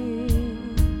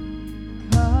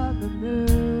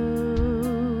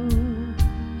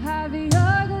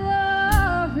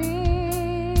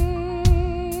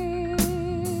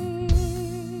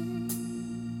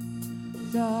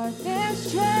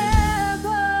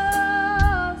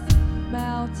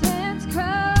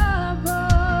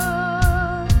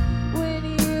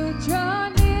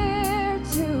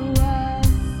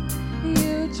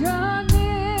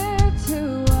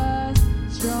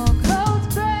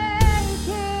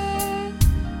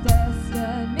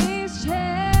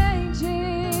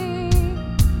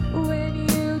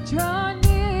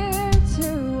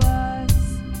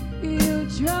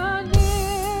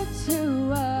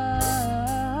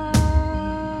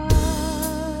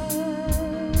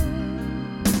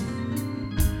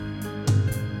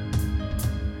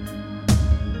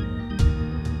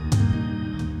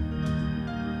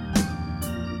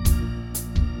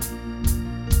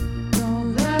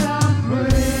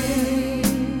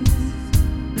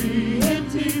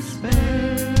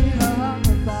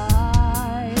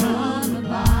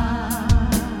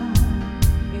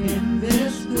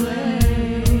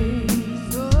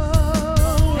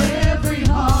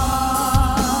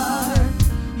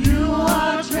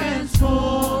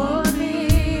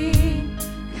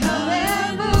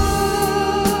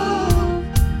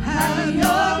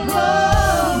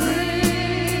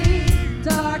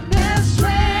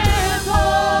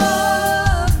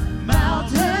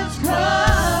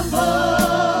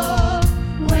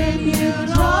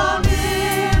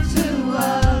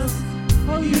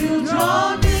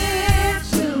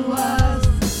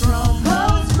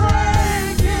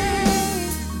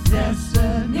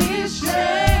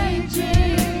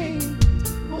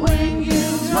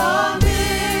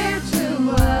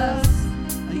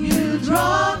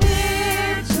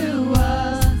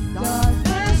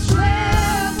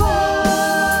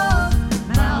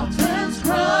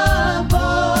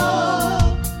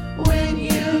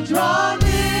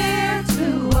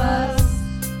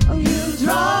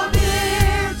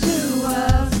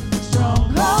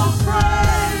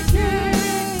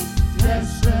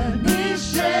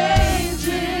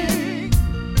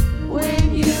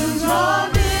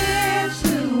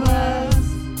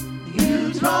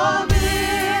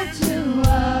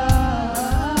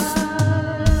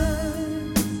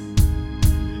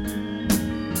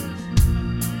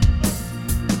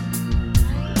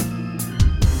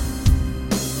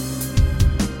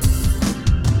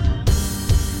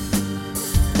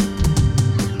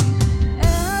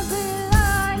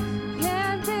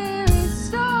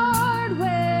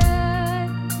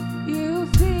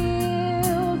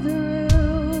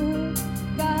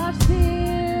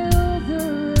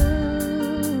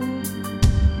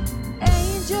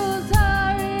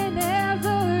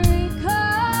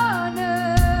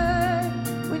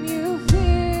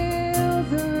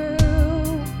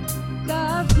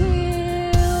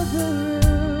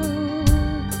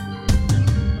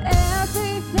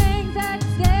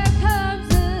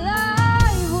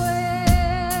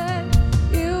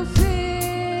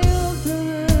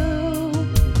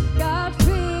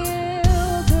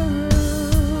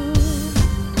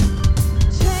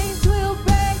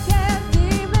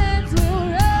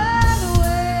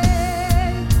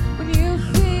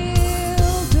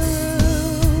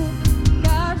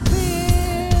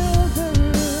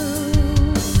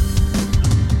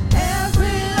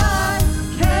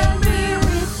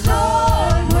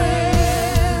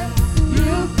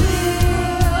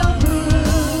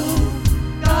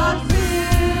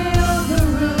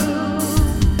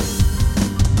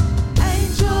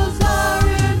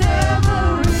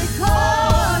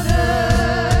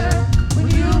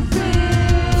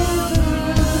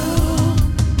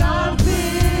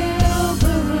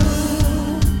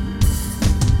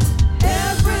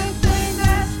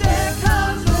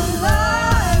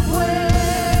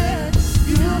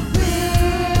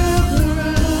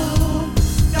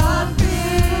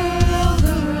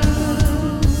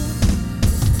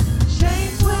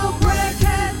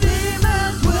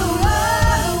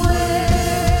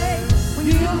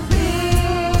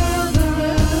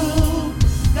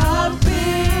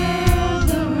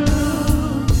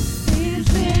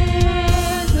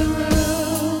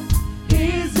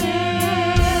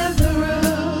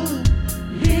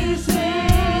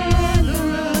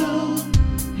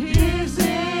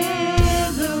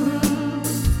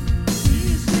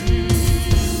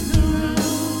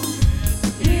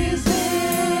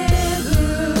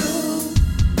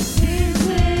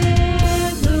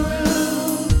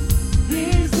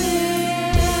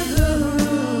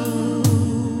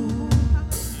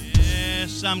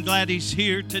 Jesus. I'm glad he's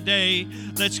here today.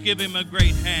 Let's give him a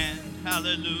great hand.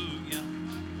 Hallelujah.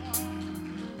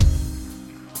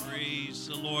 Praise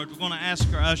the Lord. We're going to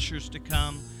ask our ushers to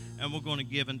come, and we're going to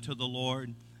give unto the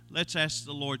Lord. Let's ask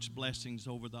the Lord's blessings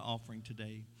over the offering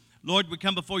today. Lord, we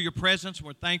come before your presence.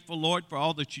 We're thankful, Lord, for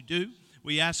all that you do.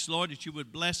 We ask, Lord, that you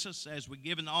would bless us as we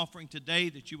give an offering today,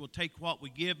 that you will take what we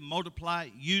give, multiply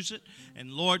it, use it. And,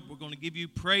 Lord, we're going to give you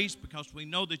praise because we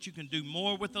know that you can do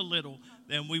more with a little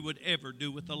than we would ever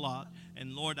do with a lot.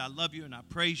 And, Lord, I love you and I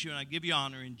praise you and I give you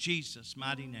honor in Jesus'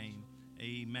 mighty name.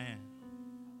 Amen.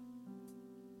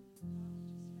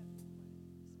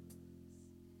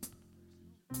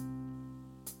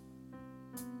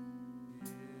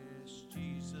 Yes,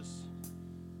 Jesus.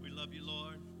 We love you,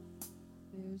 Lord.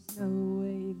 There's no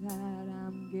way that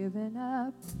I'm giving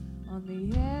up on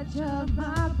the edge of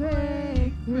my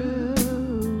breakthrough.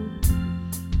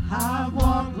 I've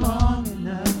walked long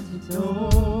enough to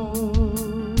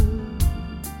know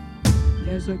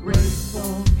there's a grace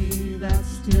for me that's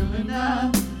still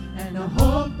enough and a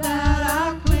hope that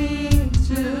I cling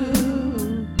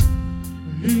to,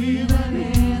 even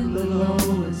in the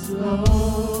lowest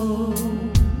low.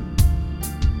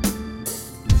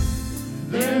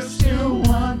 There's still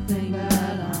one thing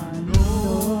that I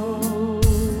know.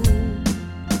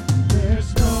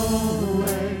 There's no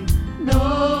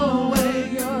way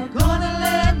you're gonna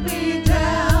let me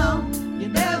down. You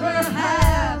never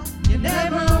have, you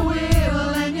never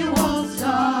will, and you won't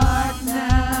start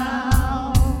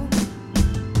now.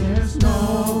 There's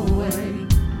no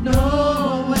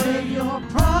way your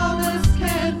promise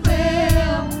can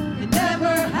fail. It never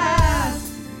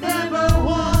has, never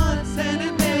once, and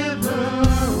it never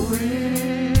will.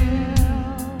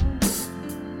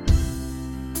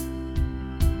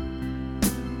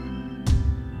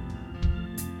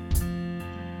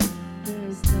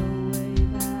 There's no way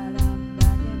that I'm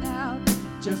backing out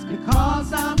just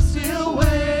because I'm still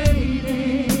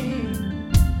waiting.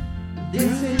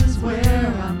 This is where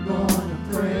I'm gonna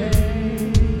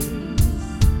praise.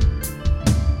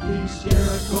 These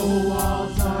Jericho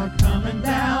walls are coming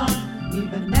down.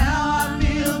 Even now I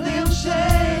feel them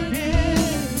shaking,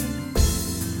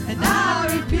 and I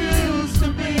refuse to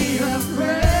be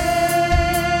afraid.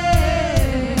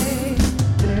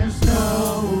 There's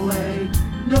no way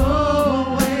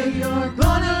you're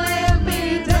gonna let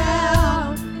me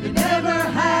down. You never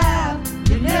have.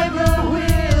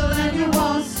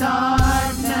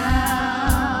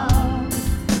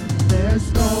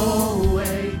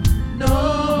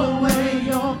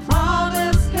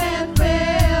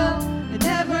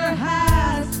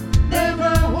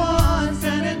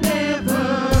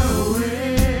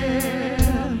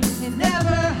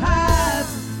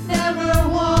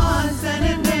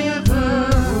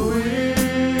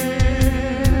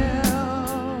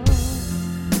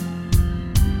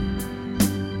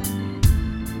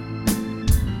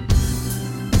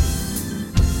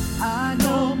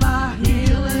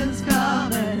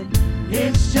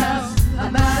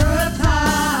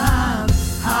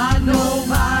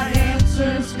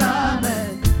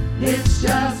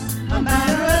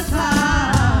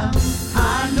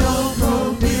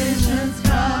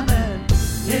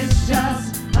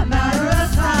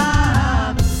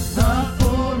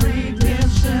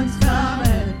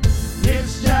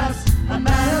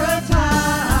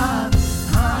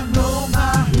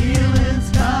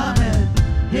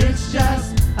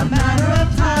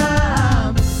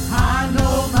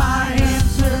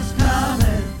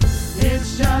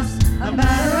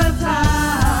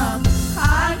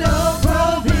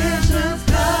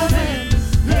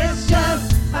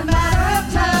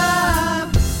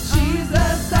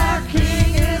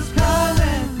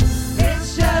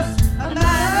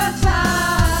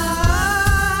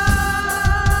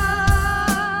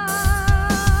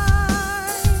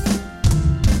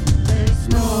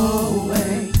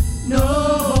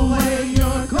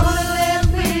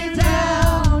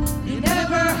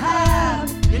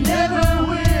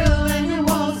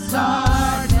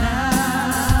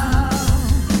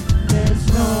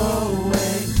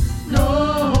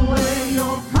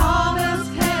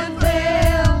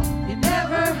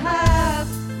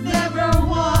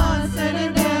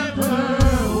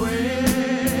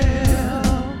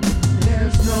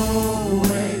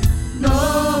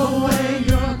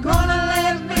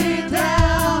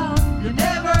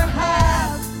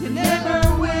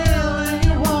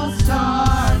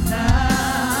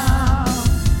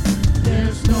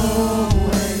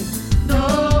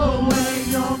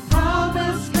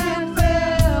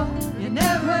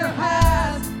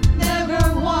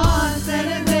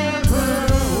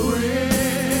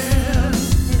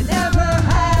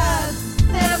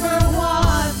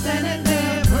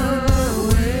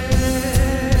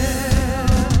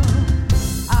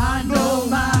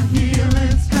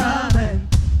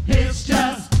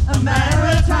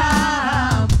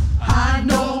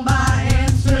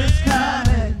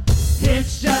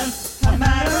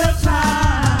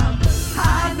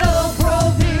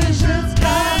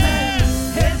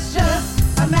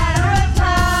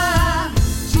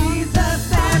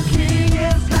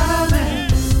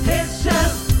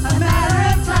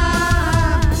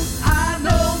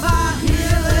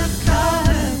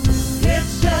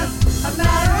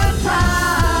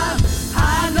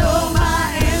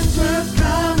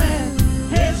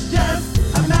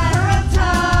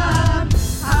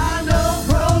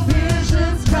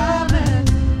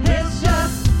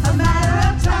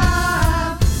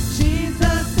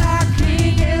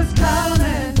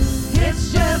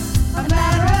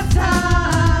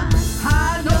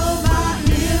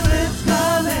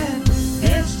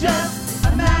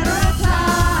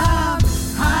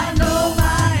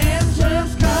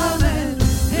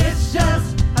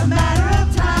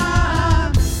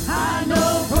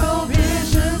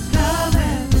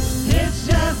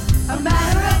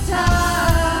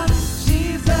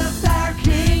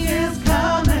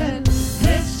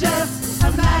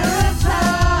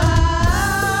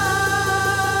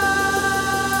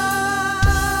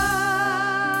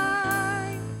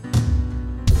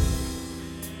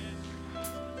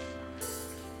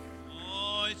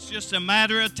 just a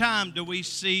matter of time till we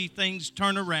see things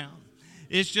turn around.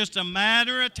 It's just a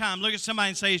matter of time. Look at somebody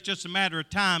and say, it's just a matter of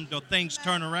time till things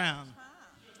turn around.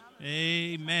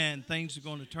 Amen. Things are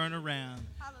going to turn around.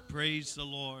 Praise the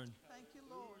Lord. Thank you,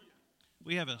 Lord.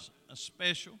 We have a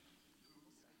special,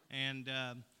 and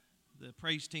the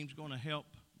praise team's going to help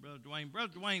Brother Dwayne.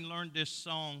 Brother Dwayne learned this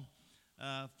song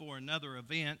for another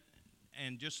event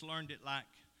and just learned it like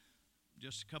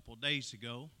just a couple of days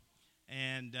ago,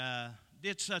 and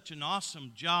did such an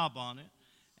awesome job on it.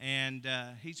 And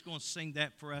he's going to sing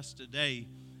that for us today.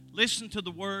 Listen to the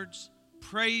words.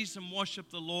 Praise and worship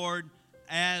the Lord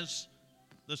as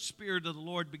the Spirit of the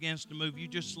Lord begins to move. You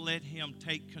just let Him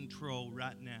take control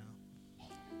right now.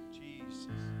 Jesus.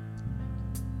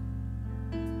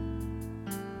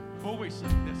 Before we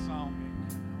sing this song,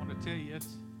 I want to tell you,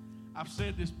 I've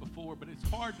said this before, but it's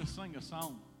hard to sing a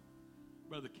song,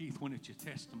 Brother Keith, when it's your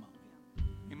testimony.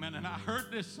 Amen. And I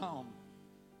heard this song.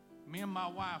 Me and my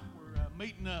wife were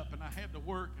meeting up, and I had to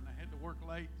work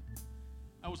late.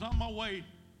 I was on my way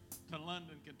to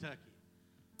London, Kentucky,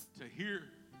 to hear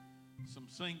some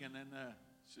singing, and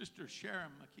Sister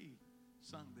Sharon McKee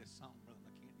sung this song, Brother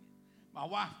McKinney. My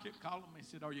wife kept calling me and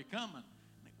said, "Are you coming?"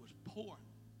 And it was pouring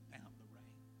down the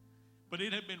rain. But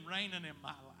it had been raining in my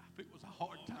life. It was a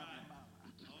hard time in my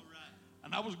life. All right.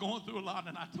 And I was going through a lot,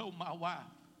 and I told my wife,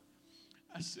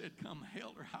 I said, "Come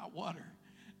hell or high water,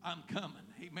 I'm coming."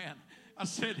 Amen. I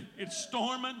said, "It's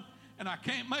storming and I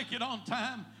can't make it on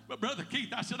time, but Brother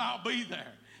Keith," I said, "I'll be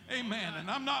there." Amen. And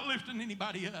I'm not lifting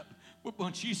anybody up, but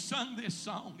when she sung this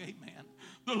song, amen,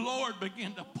 the Lord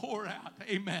began to pour out,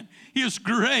 amen, His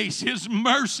grace, His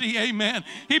mercy, amen.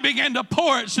 He began to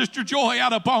pour it, Sister Joy,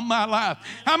 out upon my life.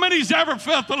 How many's ever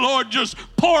felt the Lord just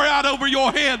pour out over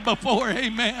your head before?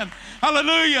 Amen.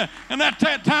 Hallelujah. And at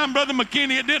that time, Brother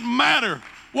McKinney, it didn't matter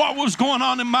what was going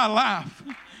on in my life.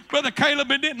 Brother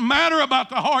Caleb, it didn't matter about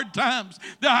the hard times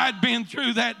that I'd been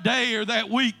through that day or that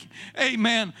week.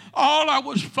 Amen. All I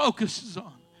was focusing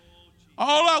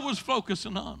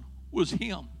on was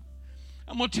Him.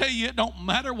 I'm going to tell you, it don't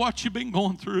matter what you've been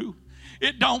going through.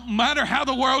 It don't matter how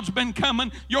the world's been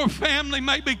coming. Your family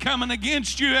may be coming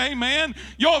against you. Amen.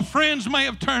 Your friends may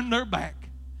have turned their back.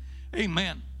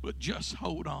 Amen. But just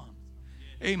hold on.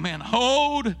 Amen.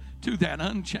 Hold to that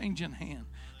unchanging hand.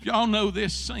 If y'all know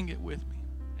this, sing it with me.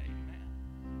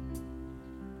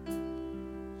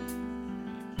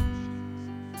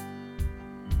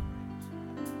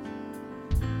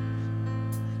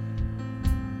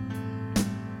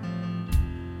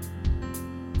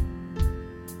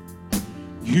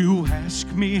 You ask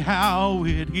me how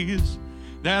it is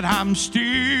that I'm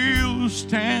still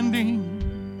standing.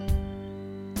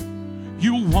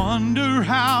 You wonder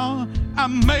how I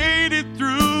made it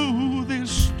through this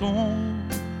storm.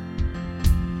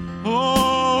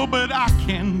 Oh, but I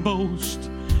can boast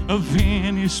of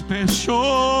any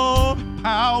special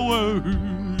powers.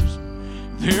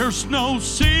 There's no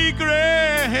secrets.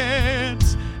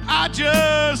 I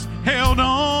just held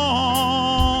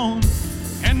on.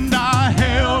 And I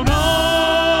held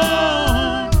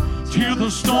on till the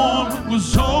storm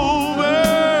was over.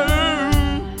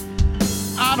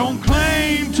 I don't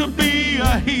claim to be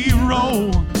a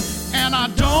hero, and I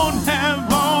don't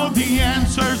have all the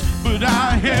answers, but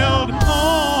I held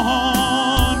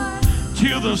on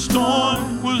till the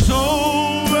storm was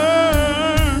over.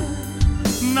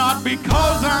 Not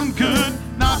because I'm good,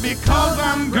 not because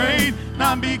I'm great,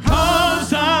 not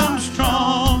because I'm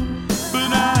strong,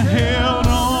 but I held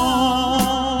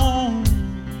on.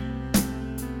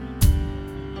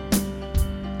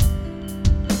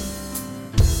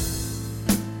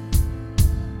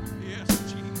 Yes,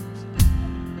 Jesus.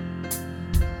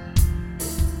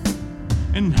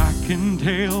 And I can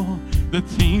tell that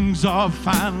things are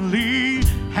finally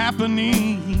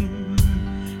happening.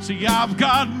 See, I've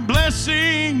got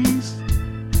blessings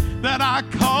that I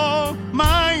call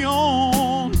my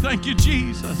own. Thank you,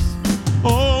 Jesus.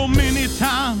 Oh, many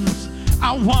times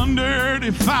I wondered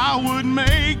if I would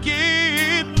make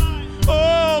it.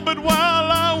 Oh, but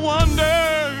while I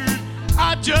wondered,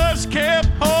 I just kept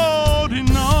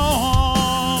holding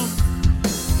on.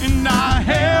 And I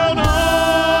held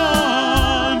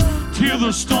on till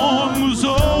the storm was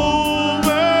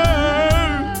over.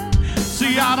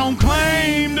 See, I don't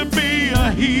claim to be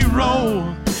a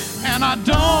hero, and I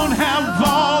don't have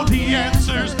all the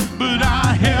answers, but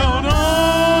I held on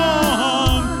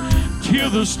till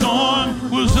the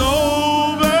storm was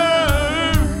over.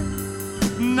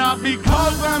 Not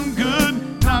because I'm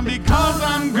good, not because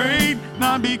I'm great,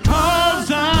 not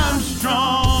because I'm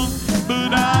strong,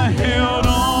 but I held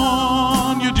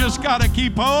on. You just got to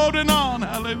keep holding on.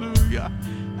 Hallelujah.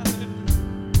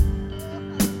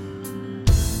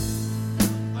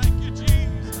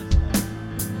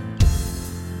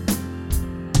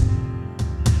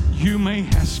 may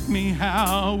ask me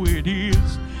how it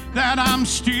is that I'm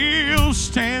still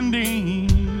standing,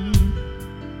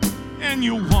 and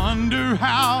you wonder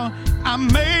how I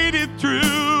made it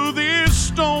through this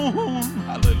storm.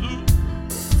 Hallelujah.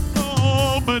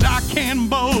 Oh, but I can't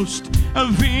boast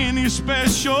of any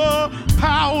special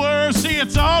power. See,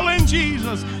 it's all in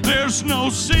Jesus. There's no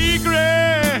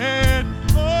secret.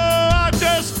 Oh, I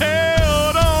just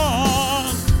held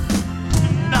on.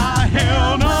 And I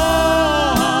held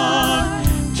on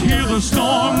till the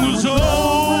storm was over.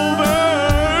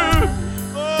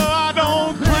 Oh, I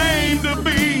don't claim to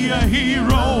be a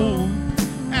hero,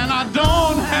 and I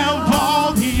don't have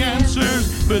all the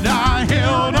answers, but I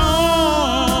held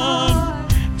on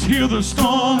till the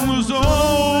storm was over.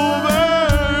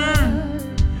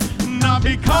 Not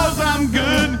because I'm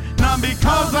good, not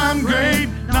because I'm great,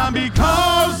 not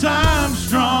because I'm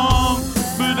strong,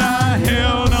 but I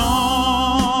held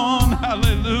on.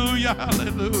 Hallelujah,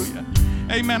 hallelujah.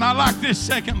 Amen. I like this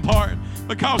second part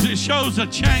because it shows a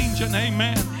change, and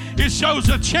amen. It shows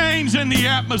a change in the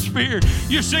atmosphere.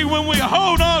 You see, when we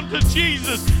hold on to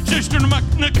Jesus, Sister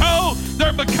Nicole,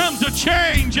 there becomes a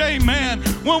change, amen.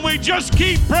 When we just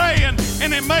keep praying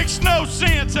and it makes no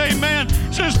sense, amen.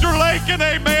 Sister Lakin,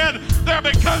 amen, there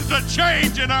becomes a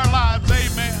change in our lives,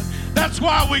 amen. That's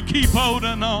why we keep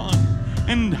holding on.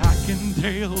 And I can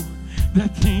tell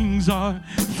that things are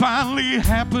finally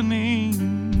happening.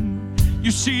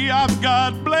 You see, I've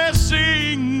got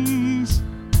blessings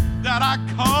that I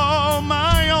call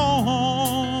my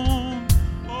own.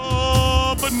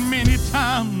 Oh, but many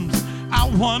times I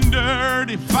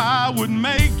wondered if I would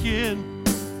make it.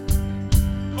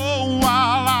 Oh,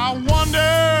 while I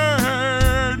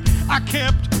wondered, I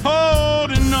kept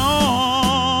holding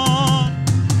on.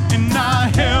 And I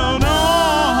held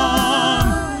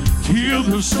on till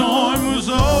the storm was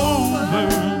over.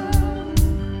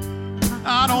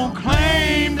 I don't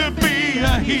claim to be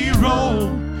a hero,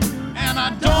 and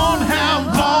I don't have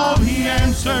all the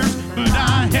answers, but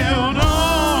I held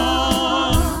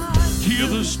on till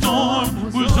the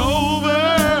storm was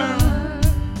over.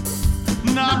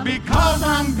 Not because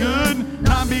I'm good,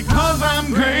 not because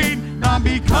I'm great, not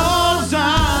because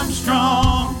I'm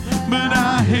strong, but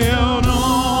I held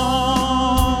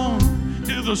on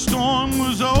till the storm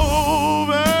was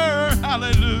over.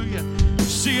 Hallelujah.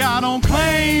 See, I don't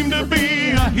claim to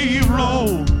be a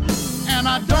hero, and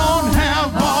I don't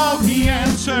have all the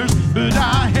answers, but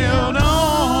I held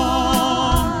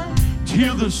on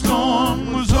till the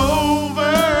storm was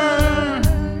over.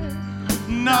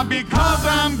 Not because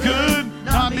I'm good,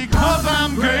 not because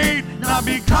I'm great, not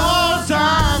because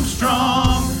I'm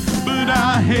strong, but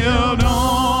I held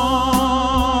on.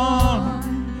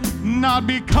 Not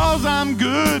because I'm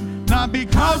good, not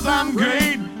because I'm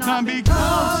great, not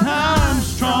because I'm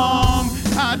strong,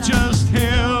 I just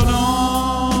held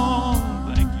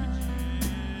on. Thank you,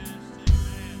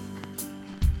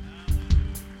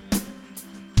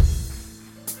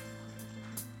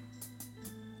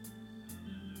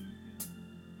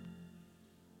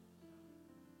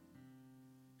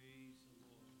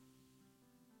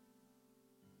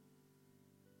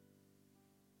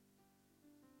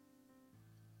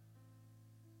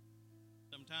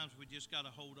 Sometimes we just got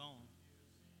to hold on.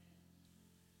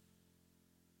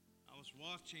 I was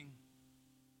watching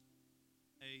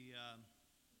a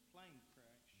plane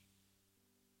crash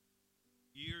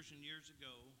years and years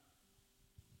ago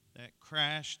that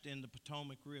crashed in the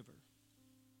Potomac River.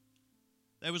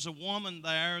 There was a woman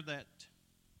there that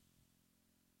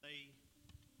they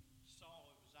saw.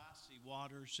 It was icy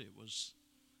waters. It was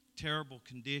terrible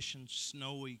conditions,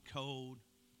 snowy, cold.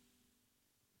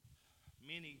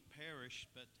 Many perished,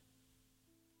 but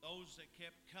those that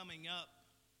kept coming up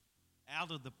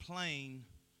out of the plane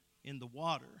in the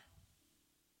water,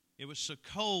 it was so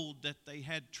cold that they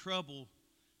had trouble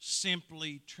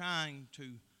simply trying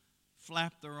to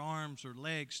flap their arms or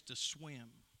legs to swim.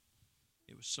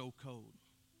 It was so cold.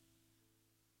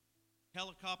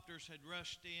 Helicopters had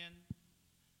rushed in.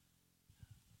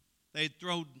 They had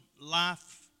thrown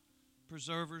life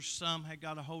preservers. Some had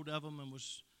got a hold of them and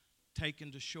was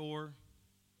taken to shore.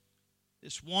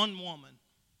 This one woman,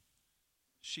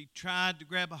 she tried to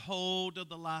grab a hold of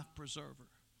the life preserver,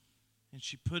 and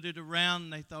she put it around,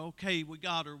 and they thought, okay, we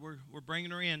got her. We're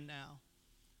bringing her in now.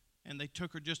 And they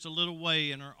took her just a little way,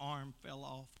 and her arm fell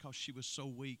off because she was so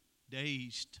weak,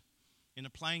 dazed in a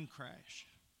plane crash.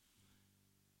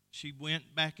 She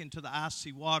went back into the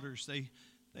icy waters. They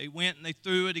went and they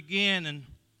threw it again, and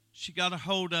she got a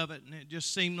hold of it, and it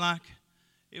just seemed like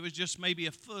it was just maybe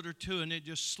a foot or two, and it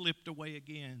just slipped away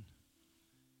again.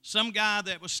 Some guy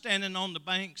that was standing on the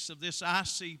banks of this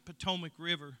icy Potomac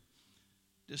River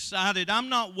decided, I'm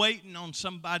not waiting on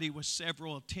somebody with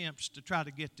several attempts to try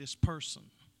to get this person.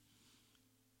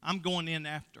 I'm going in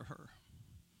after her.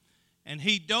 And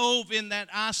he dove in that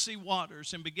icy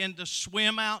waters and began to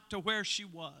swim out to where she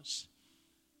was.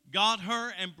 Got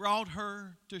her and brought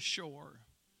her to shore.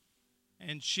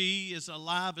 And she is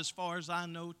alive as far as I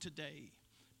know today.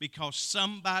 Because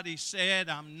somebody said,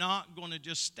 I'm not going to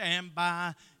just stand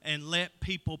by and let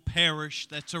people perish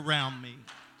that's around me.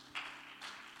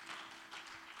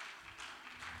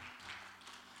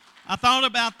 I thought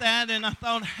about that, and I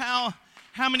thought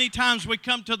how many times we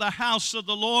come to the house of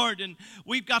the Lord and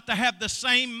we've got to have the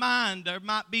same mind. There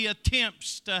might be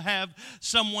attempts to have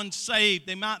someone saved.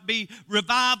 There might be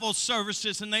revival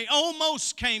services and they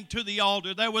almost came to the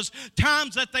altar. There was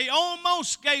times that they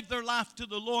almost gave their life to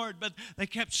the Lord, but they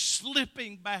kept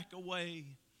slipping back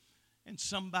away. And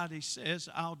somebody says,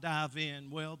 I'll dive in.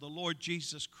 Well, the Lord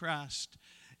Jesus Christ,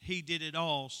 He did it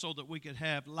all so that we could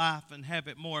have life and have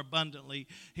it more abundantly.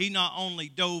 He not only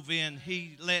dove in,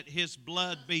 He let His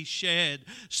blood be shed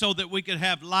so that we could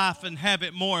have life and have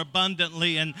it more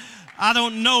abundantly. And I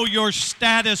don't know your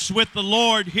status with the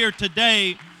Lord here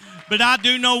today, but I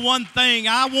do know one thing.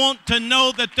 I want to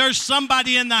know that there's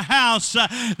somebody in the house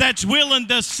that's willing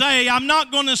to say, I'm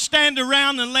not going to stand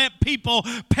around and let people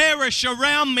perish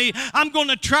around me. I'm going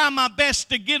to try my best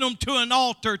to get them to an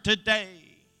altar today.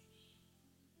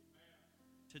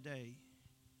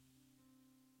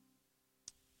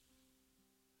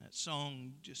 That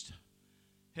song just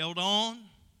held on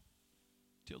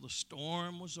till the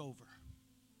storm was over.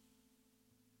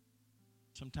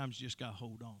 Sometimes you just got to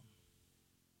hold on.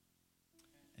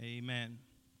 Amen.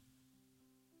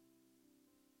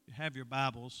 You have your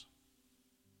Bibles.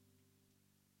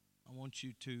 I want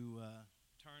you to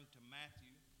turn to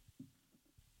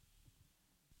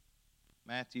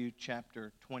Matthew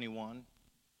chapter 21.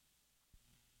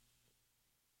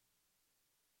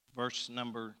 Verse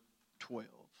number 12.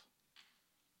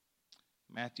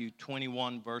 Matthew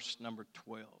 21, verse number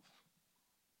 12.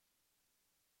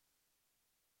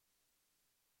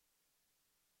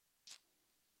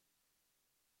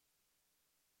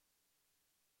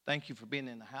 Thank you for being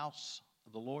in the house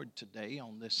of the Lord today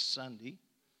on this Sunday.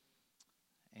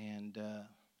 And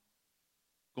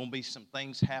going to be some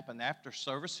things happen after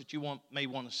service that you may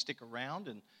want to stick around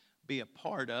and be a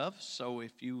part of. So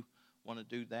if you want to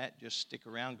do that, just stick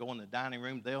around, go in the dining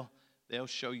room. They'll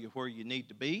show you where you need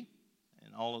to be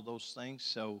and all of those things.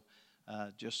 So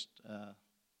just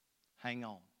hang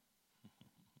on.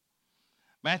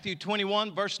 Matthew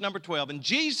 21, verse number 12. And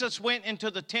Jesus went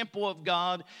into the temple of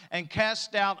God and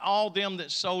cast out all them that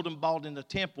sold and bought in the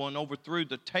temple and overthrew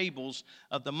the tables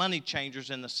of the money changers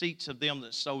and the seats of them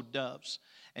that sold doves.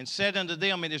 And said unto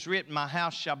them, it is written, my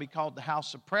house shall be called the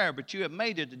house of prayer, but you have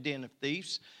made it a den of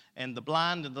thieves. And the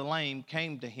blind and the lame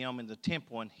came to him in the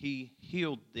temple, and he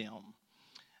healed them.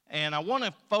 And I want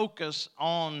to focus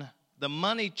on the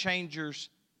money changers'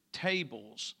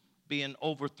 tables being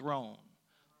overthrown,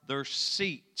 their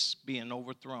seats being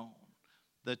overthrown,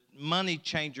 the money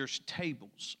changers'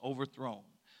 tables overthrown.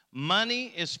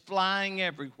 Money is flying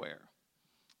everywhere.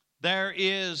 There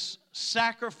is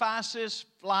sacrifices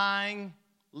flying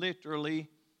literally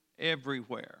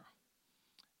everywhere.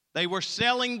 They were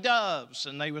selling doves,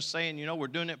 and they were saying, we're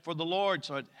doing it for the Lord,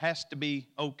 so it has to be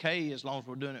okay as long as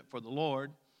we're doing it for the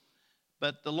Lord.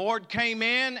 But the Lord came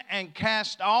in and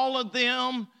cast all of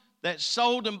them that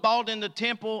sold and bought in the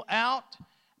temple out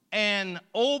and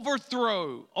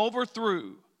overthrew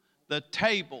the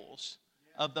tables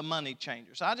of the money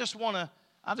changers. I just want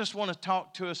to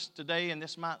talk to us today, and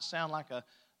this might sound like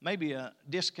maybe a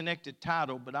disconnected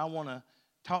title, but I want to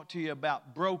talk to you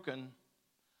about broken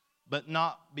but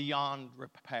not beyond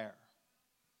repair.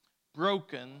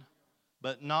 Broken,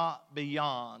 but not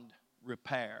beyond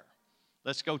repair.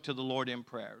 Let's go to the Lord in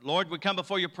prayer. Lord, we come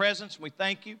before your presence. We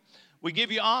thank you. We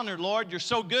give you honor, Lord. You're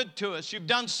so good to us. You've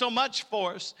done so much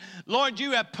for us. Lord,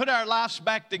 you have put our lives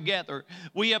back together.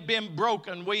 We have been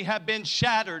broken. We have been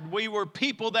shattered. We were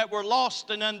people that were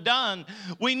lost and undone.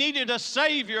 We needed a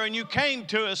Savior, and you came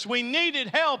to us. We needed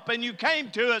help, and you came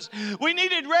to us. We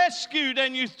needed rescued,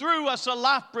 and you threw us a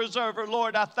life preserver.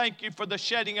 Lord, I thank you for the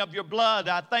shedding of your blood.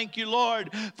 I thank you,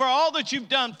 Lord, for all that you've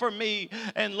done for me.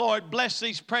 And Lord, bless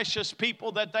these precious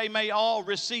people that they may all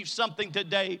receive something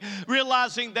today,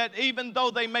 realizing that even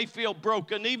though they may feel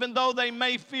broken, even though they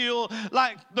may feel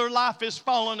like their life is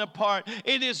falling apart,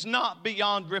 it is not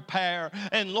beyond repair.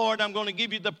 And Lord, I'm going to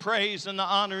give you the praise and the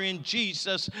honor in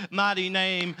Jesus' mighty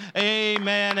name.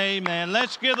 Amen, amen.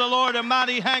 Let's give the Lord a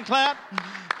mighty hand clap.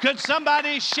 Could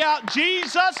somebody shout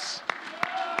Jesus?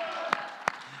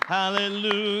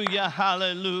 Hallelujah,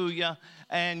 hallelujah.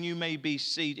 and you may be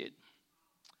seated.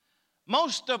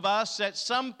 Most of us at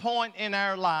some point in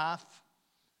our life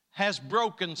has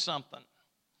broken something.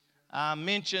 I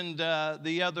mentioned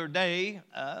the other day,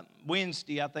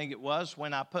 Wednesday I think it was,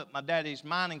 when I put my daddy's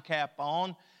mining cap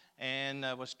on and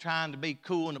was trying to be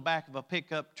cool in the back of a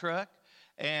pickup truck,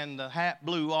 and the hat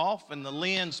blew off and the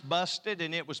lens busted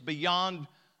and it was beyond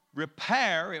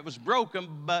repair. It was broken,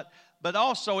 but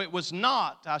also it was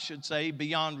not, I should say,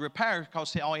 beyond repair,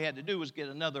 because all he had to do was get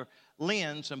another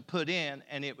lens and put in,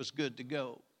 and it was good to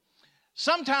go.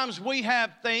 Sometimes we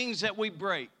have things that we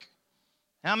break.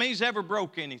 How many's ever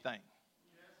broke anything?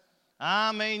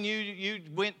 I mean, you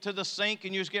went to the sink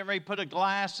and you was getting ready to put a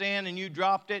glass in and you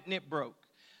dropped it and it broke.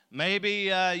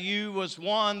 Maybe you was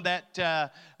one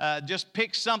that just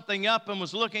picked something up and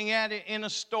was looking at it in a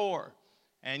store,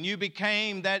 and you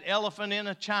became that elephant in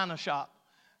a china shop.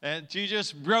 And you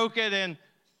just broke it, and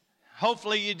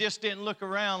hopefully you just didn't look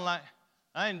around like,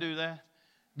 I didn't do that.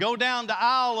 Go down to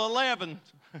aisle 11.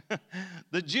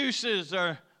 The juices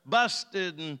are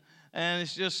busted, and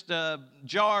it's just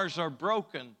jars are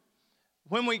broken.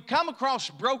 When we come across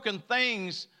broken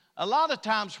things, a lot of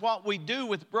times what we do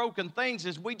with broken things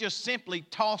is we just simply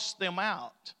toss them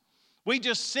out. We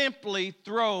just simply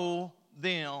throw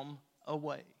them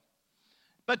away.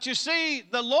 But you see,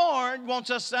 the Lord wants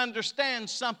us to understand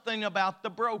something about the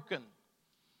broken.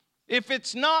 If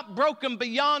it's not broken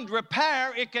beyond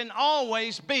repair, it can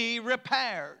always be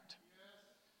repaired.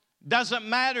 Doesn't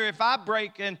matter if I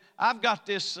break, and I've got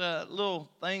this little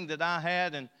thing that I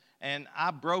had, and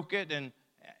I broke it, and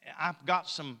I've got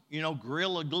some,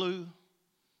 Gorilla Glue.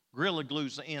 Gorilla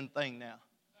Glue's the in thing now.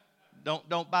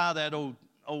 Don't buy that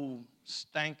old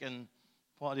stinking,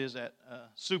 what is that,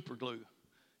 super glue.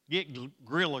 Get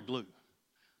Gorilla Glue.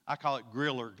 I call it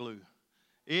Griller Glue.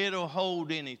 It'll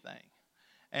hold anything.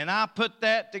 And I put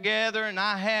that together, and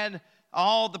I had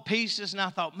all the pieces, and I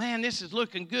thought, man, this is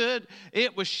looking good.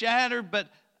 It was shattered, but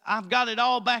I've got it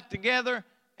all back together.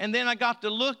 And then I got to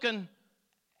looking,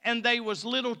 and there was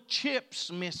little chips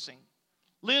missing,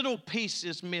 little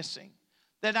pieces missing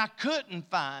that I couldn't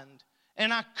find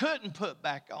and I couldn't put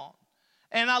back on.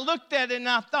 And I looked at it and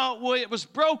I thought, well, it was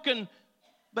broken,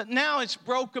 but now it's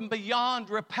broken beyond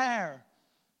repair,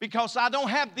 because I don't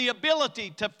have the ability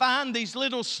to find these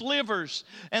little slivers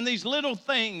and these little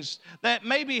things that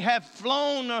maybe have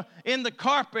flown in the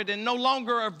carpet and no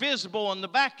longer are visible, and the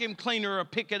vacuum cleaner will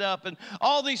pick it up and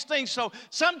all these things. So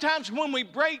sometimes when we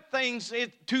break things,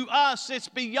 to us, it's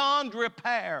beyond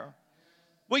repair.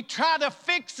 We try to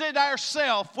fix it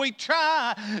ourselves. We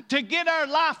try to get our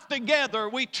life together.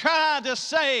 We try to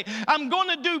say, I'm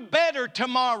going to do better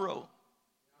tomorrow.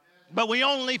 But we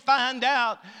only find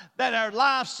out that our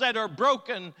lives that are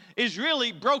broken is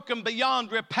really broken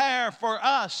beyond repair for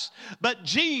us. But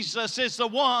Jesus is the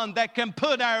one that can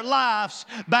put our lives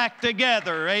back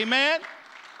together. Amen?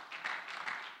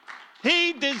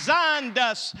 He designed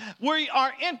us. We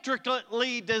are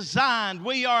intricately designed.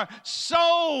 We are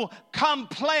so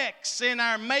complex in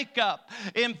our makeup.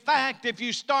 In fact, if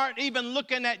you start even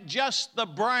looking at just the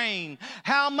brain,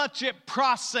 how much it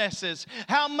processes,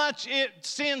 how much it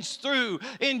sends through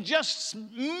in just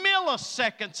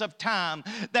milliseconds of time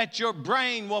that your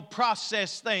brain will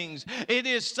process things. It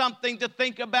is something to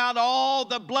think about. All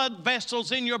the blood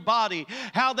vessels in your body,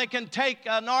 how they can take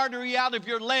an artery out of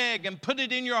your leg and put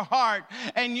it in your heart,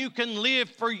 and you can live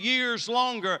for years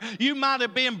longer. You might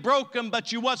have been broken,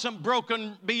 but you wasn't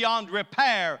broken beyond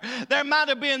repair. There might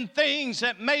have been things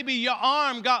that maybe your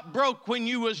arm got broke when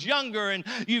you was younger, and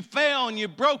you fell and you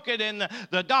broke it, and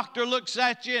the doctor looks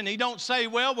at you and he don't say,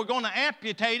 well, we're going to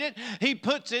amputate it. He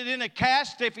puts it in a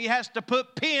cast. If he has to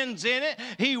put pins in it,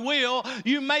 he will.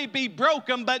 You may be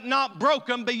broken, but not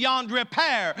broken beyond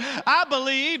repair. I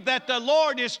believe that the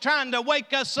Lord is trying to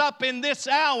wake us up in this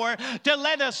hour to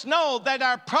let us know that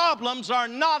our problems are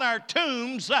not our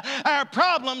tombs. Our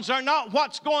problems are not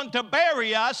what's going to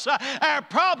bury us. Our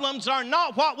problems are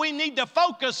not what we need to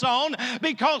focus on,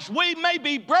 because we may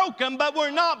be broken, but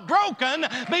we're not broken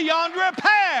beyond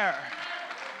repair.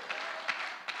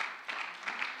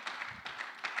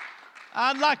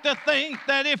 I'd like to think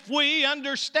that if we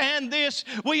understand this,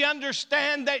 we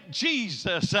understand that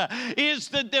Jesus is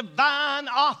the divine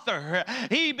author.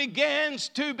 He begins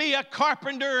to be a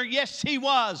carpenter. Yes, he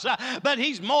was, but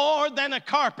he's more than a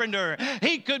carpenter.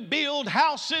 He could build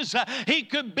houses. He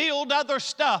could build other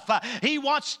stuff. He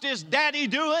watched his daddy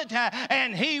do it,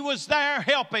 and he was there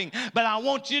helping. But I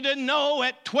want you to know,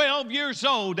 at 12 years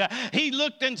old, he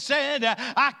looked and said,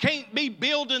 I can't be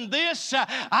building this.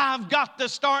 I've got to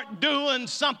start doing doing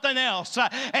something else.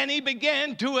 And he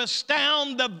began to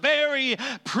astound the very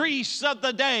priests of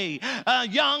the day. A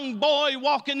young boy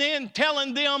walking in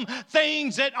telling them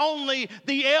things that only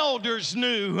the elders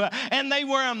knew, and they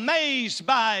were amazed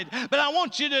by it. But I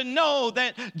want you to know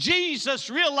that Jesus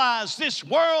realized this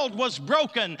world was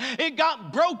broken. It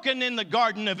got broken in the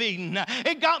Garden of Eden.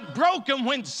 It got broken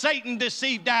when Satan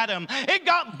deceived Adam. It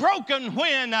got broken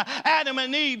when Adam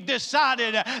and Eve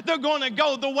decided they're going to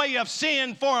go the way of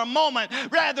sin for a moment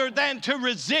rather than to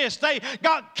resist. They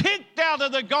got kicked out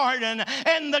of the garden,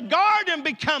 and the garden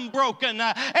become broken,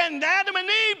 and Adam and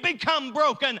Eve become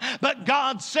broken. But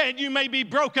God said, you may be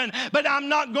broken, but I'm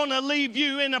not going to leave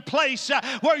you in a place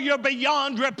where you're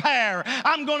beyond repair.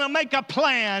 I'm going to make a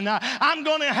plan. I'm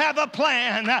going to have a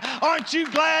plan. Aren't you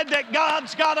glad that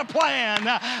God's got a plan?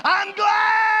 I'm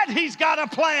glad He's got a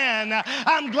plan.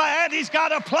 I'm glad He's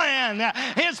got a plan.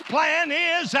 His plan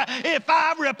is if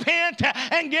I repent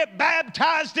and get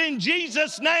baptized in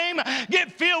Jesus' name,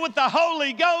 get filled with the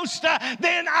Holy Ghost,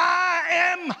 then I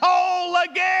am whole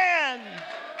again.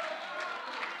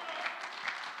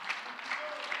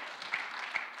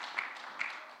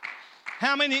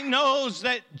 How many knows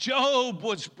that Job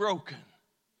was broken?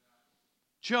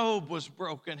 Job was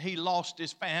broken. He lost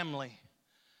his family.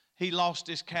 He lost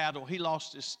his cattle. He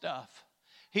lost his stuff.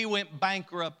 He went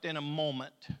bankrupt in a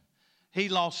moment. He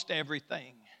lost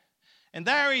everything. And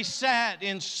there he sat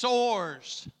in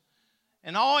sores.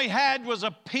 And all he had was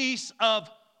a piece of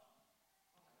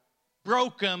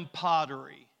broken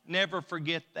pottery. Never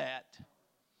forget that.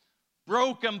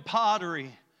 Broken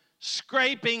pottery.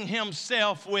 Scraping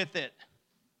himself with it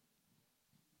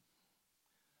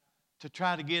to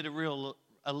try to get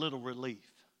a little relief.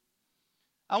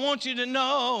 I want you to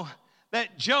know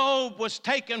that Job was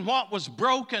taking what was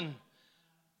broken,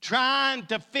 trying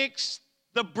to fix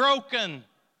the broken.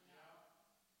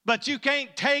 But you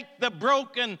can't take the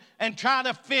broken and try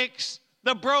to fix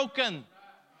the broken.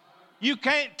 You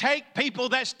can't take people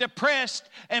that's depressed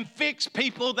and fix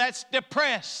people that's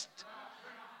depressed.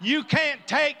 You can't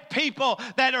take people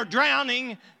that are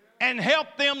drowning and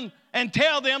help them and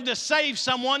tell them to save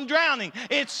someone drowning.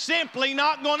 It's simply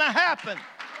not going to happen.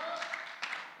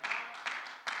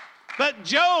 But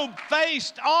Job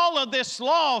faced all of this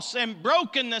loss and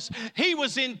brokenness. He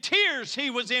was in tears. He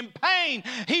was in pain.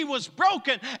 He was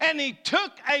broken. And he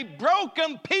took a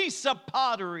broken piece of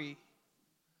pottery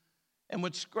and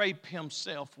would scrape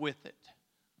himself with it.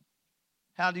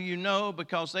 How do you know?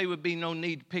 Because there would be no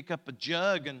need to pick up a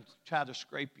jug and try to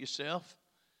scrape yourself.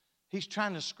 He's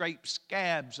trying to scrape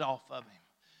scabs off of him.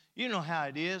 You know how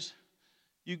it is.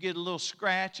 You get a little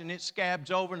scratch and it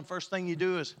scabs over, and the first thing you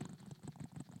do is...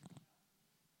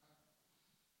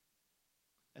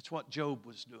 That's what Job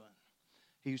was doing.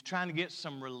 He was trying to get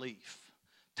some relief.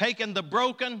 Taking the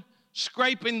broken,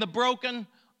 scraping the broken,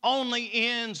 only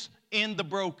ends in the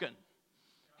broken.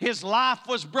 His life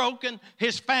was broken.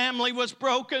 His family was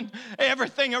broken.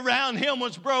 Everything around him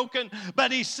was broken.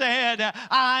 But he said,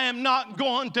 I am not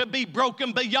going to be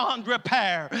broken beyond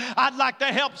repair. I'd like to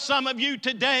help some of you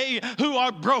today who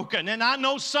are broken. And I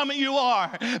know some of you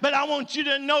are. But I want you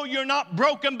to know you're not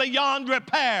broken beyond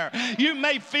repair. You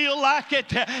may feel like it.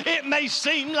 It may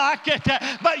seem like it.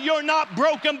 But you're not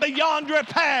broken beyond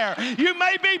repair. You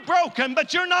may be broken,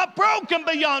 but you're not broken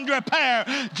beyond repair.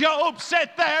 Job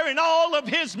sat there in all of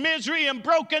his misery and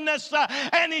brokenness,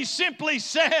 and he simply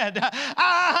said,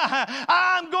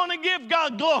 I'm going to give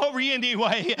God glory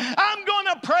anyway. I'm going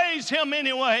to praise Him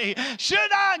anyway. Should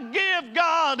I give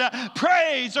God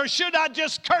praise, or should I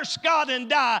just curse God and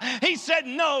die? He said,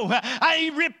 no.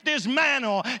 He ripped his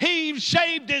mantle. He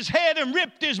shaved his head and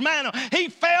ripped his mantle. He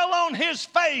fell on his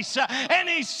face, and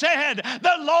he said,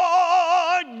 the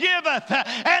Lord giveth,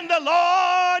 and the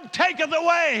Lord taketh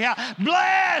away.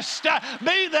 Blessed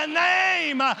be the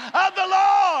name of the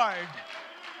Lord.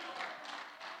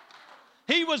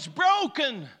 He was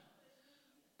broken,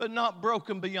 but not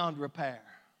broken beyond repair.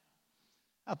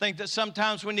 I think that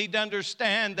sometimes we need to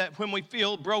understand that when we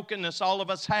feel brokenness, all of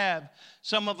us have.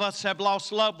 Some of us have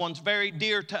lost loved ones very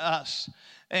dear to us.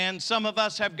 And some of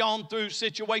us have gone through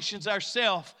situations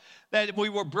ourselves that we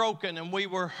were broken and we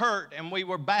were hurt and we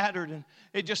were battered. And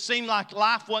it just seemed like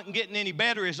life wasn't getting any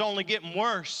better. It's only getting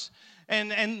worse.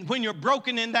 And when you're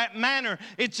broken in that manner,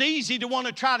 it's easy to want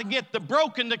to try to get the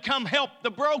broken to come help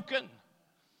the broken.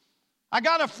 I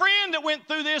got a friend that went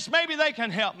through this. Maybe they can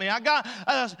help me. I got,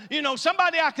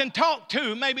 somebody I can talk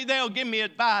to. Maybe they'll give me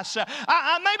advice. Maybe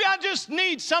I just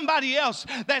need somebody else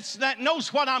that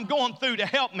knows what I'm going through to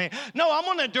help me. No, I'm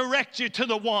going to direct you to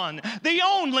the one, the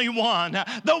only one,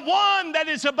 the one that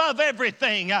is above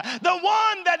everything, the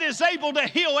one that is able to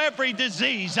heal every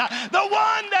disease, the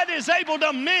one that is able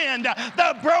to mend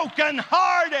the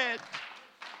brokenhearted.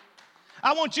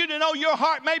 I want you to know your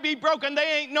heart may be broken.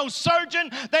 They ain't no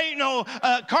surgeon. They ain't no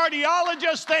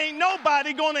cardiologist. They ain't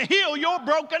nobody going to heal your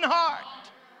broken heart.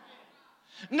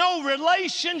 No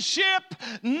relationship,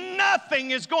 nothing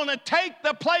is going to take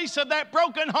the place of that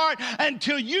broken heart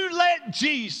until you let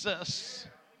Jesus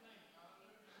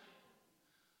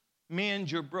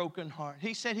mend your broken heart.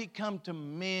 He said He'd come to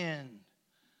mend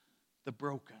the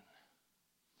broken,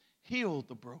 heal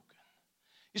the broken.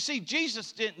 You see,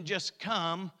 Jesus didn't just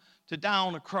come to die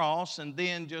on a cross and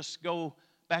then just go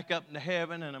back up into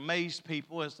heaven and amaze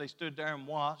people as they stood there and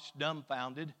watched,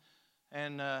 dumbfounded.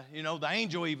 And, the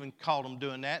angel even caught them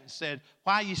doing that and said,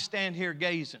 "Why you stand here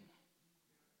gazing?"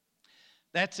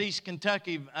 That's East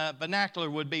Kentucky vernacular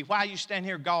would be, "Why you stand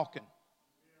here gawking?"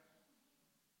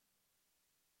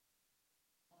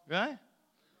 Right?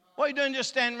 What are you doing just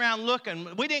standing around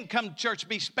looking? We didn't come to church to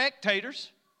be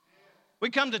spectators. We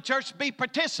come to church to be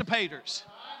participators.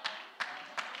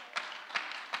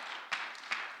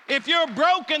 If you're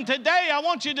broken today, I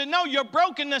want you to know your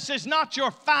brokenness is not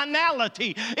your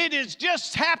finality. It has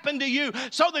just happened to you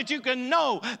so that you can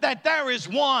know that there is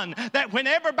one, that when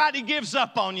everybody gives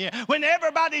up on you, when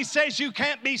everybody says you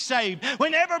can't be saved,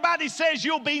 when everybody says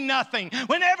you'll be nothing,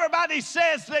 when everybody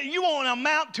says that you won't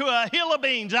amount to a hill of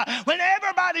beans, when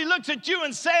everybody looks at you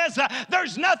and says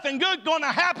there's nothing good going to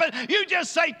happen, you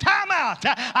just say, "Time out.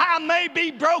 I may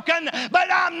be broken, but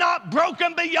I'm not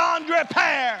broken beyond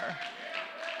repair."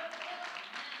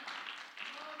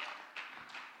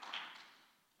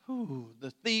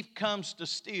 The thief comes to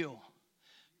steal,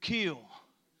 kill,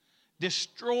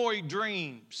 destroy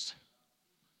dreams.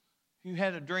 You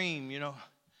had a dream,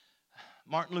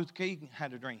 Martin Luther King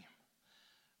had a dream.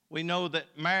 We know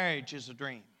that marriage is a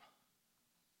dream.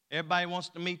 Everybody wants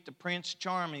to meet the Prince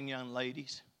Charming young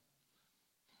ladies.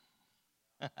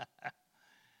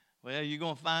 Well, you're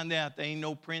going to find out there ain't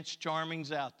no Prince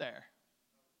Charmings out there.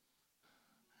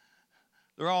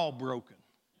 They're all broken.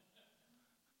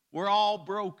 We're all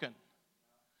broken.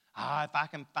 If I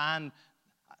can find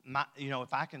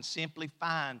if I can simply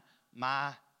find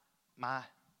my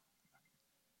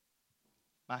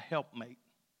helpmate.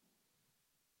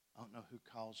 I don't know who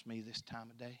calls me this time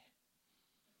of day.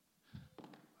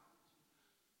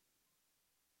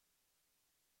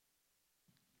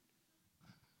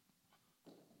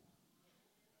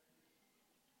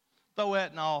 Throw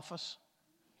that in the office.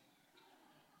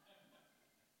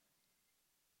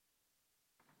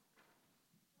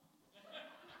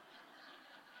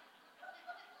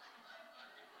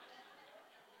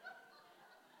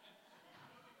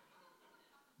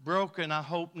 Broken, I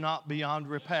hope not beyond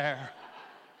repair.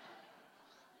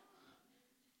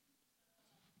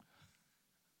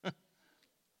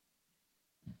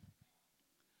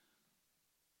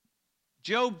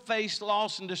 Job faced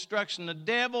loss and destruction. The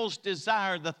devil's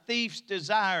desire, the thief's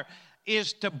desire,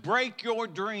 is to break your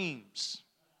dreams.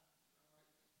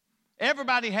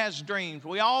 Everybody has dreams.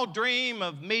 We all dream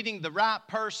of meeting the right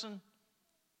person.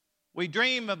 We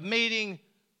dream of meeting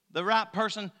the right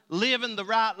person, living the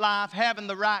right life, having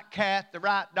the right cat, the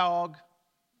right dog.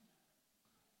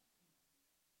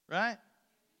 Right?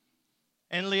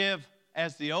 And live,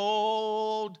 as the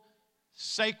old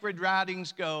sacred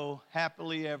writings go,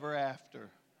 happily ever after.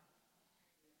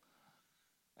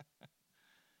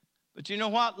 But you know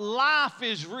what? Life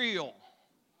is real.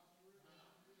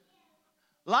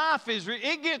 Life is real.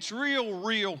 It gets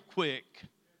real quick.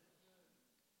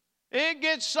 It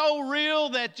gets so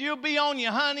real that you'll be on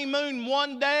your honeymoon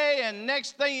one day and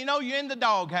next thing you know, you're in the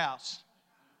doghouse.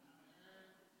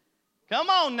 Come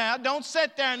on now, don't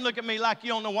sit there and look at me like you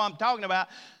don't know what I'm talking about.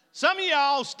 Some of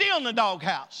y'all still in the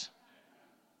doghouse.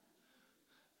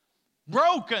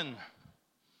 Broken.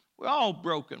 We're all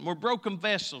broken. We're broken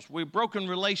vessels. We're broken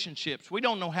relationships. We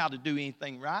don't know how to do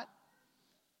anything right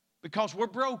because we're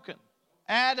broken.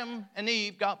 Adam and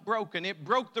Eve got broken. It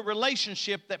broke the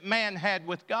relationship that man had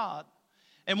with God.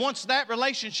 And once that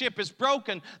relationship is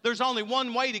broken, there's only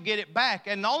one way to get it back.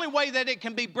 And the only way that it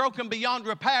can be broken beyond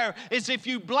repair is if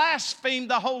you blaspheme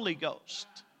the Holy Ghost.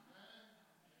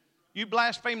 You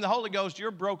blaspheme the Holy Ghost,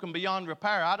 you're broken beyond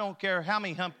repair. I don't care how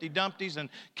many Humpty Dumptys and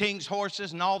king's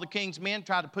horses and all the king's men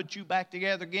try to put you back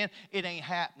together again. It ain't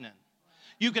happening.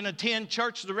 You can attend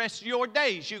church the rest of your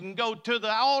days. You can go to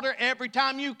the altar every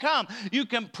time you come. You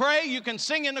can pray. You can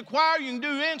sing in the choir. You can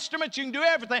do instruments. You can do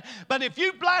everything. But if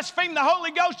you blaspheme the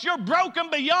Holy Ghost, you're broken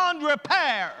beyond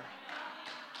repair.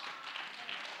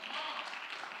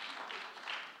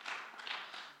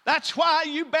 That's why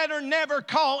you better never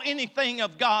call anything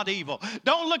of God evil.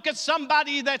 Don't look at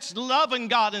somebody that's loving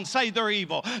God and say they're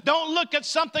evil. Don't look at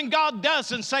something God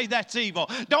does and say that's evil.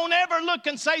 Don't ever look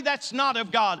and say that's not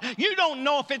of God. You don't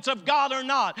know if it's of God or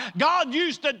not. God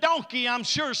used a donkey. I'm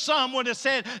sure some would have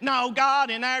said, no, God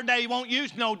in our day won't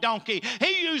use no donkey.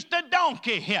 He used a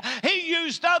donkey. He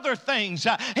used other things.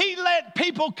 He let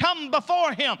people come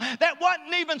before him that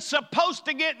wasn't even supposed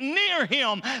to get near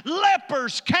him.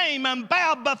 Lepers came and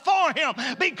bowed before him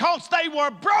because they were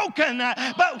broken.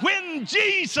 But when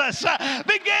Jesus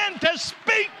began to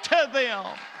speak to them,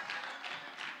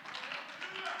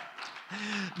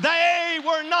 they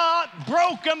were not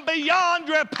broken beyond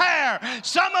repair.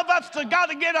 Some of us have got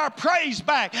to get our praise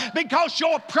back because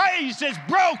your praise is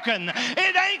broken.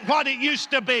 It ain't what it used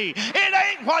to be. It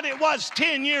ain't what it was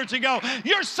 10 years ago.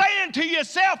 You're saying to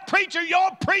yourself, preacher,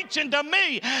 you're preaching to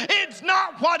me. It's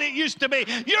not what it used to be.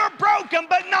 You're broken,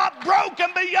 but not broken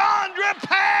beyond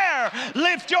repair.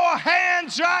 Lift your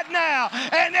hands right now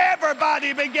and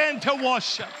everybody begin to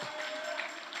worship.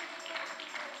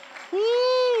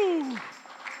 Woo!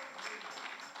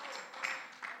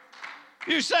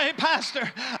 You say,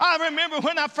 Pastor, I remember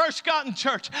when I first got in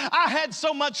church, I had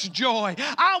so much joy.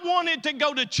 I wanted to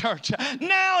go to church.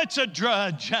 Now it's a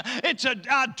drudge.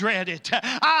 I dread it.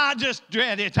 I just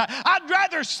dread it. I'd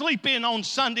rather sleep in on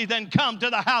Sunday than come to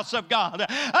the house of God.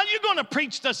 You're going to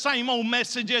preach the same old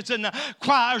messages and the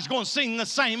choir's going to sing the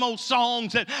same old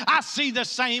songs and I see the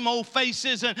same old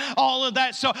faces and all of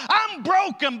that. So I'm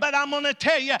broken, but I'm going to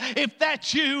tell you, if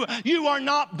that's you, you are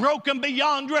not broken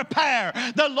beyond repair.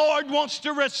 The Lord wants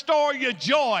to restore your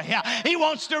joy. He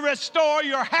wants to restore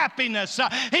your happiness.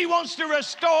 He wants to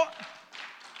restore.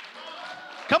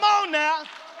 Come on now.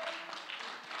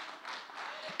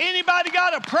 Anybody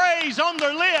got a praise on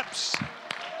their lips?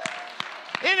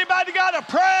 Anybody got a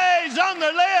praise on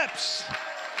their lips?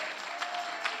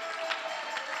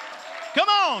 Come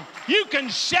on. You can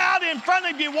shout in front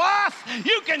of your wife.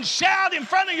 You can shout in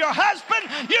front of your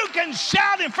husband. You can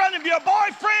shout in front of your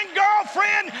boyfriend,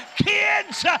 girlfriend,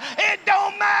 kids. It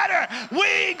don't matter.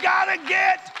 We got to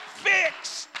get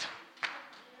fixed.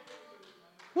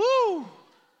 Woo.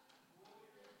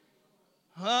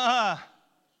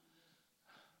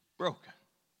 Broken.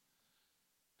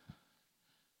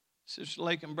 Sister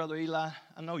Lake and Brother Eli,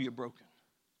 I know you're broken.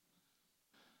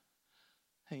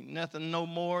 Ain't nothing no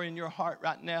more in your heart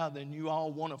right now than you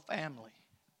all want a family.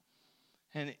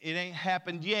 And it ain't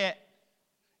happened yet.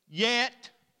 Yet.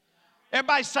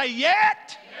 Everybody say yet.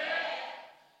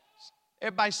 Yet.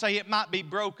 Everybody say it might be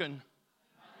broken,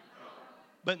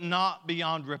 but not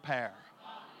beyond repair.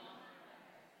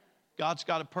 God's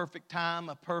got a perfect time,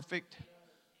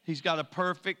 He's got a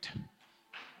perfect.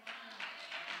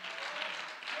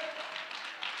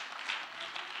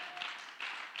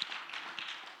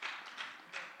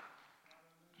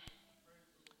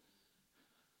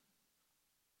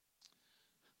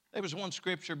 There was one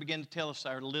scripture began to tell us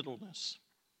our littleness.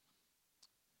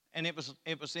 And it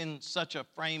was in such a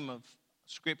frame of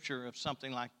scripture of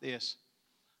something like this.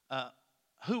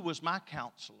 Who was my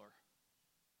counselor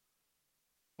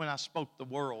when I spoke the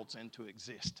worlds into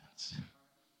existence?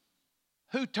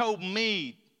 Who told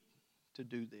me to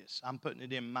do this? I'm putting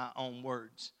it in my own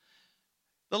words.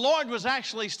 The Lord was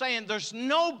actually saying, there's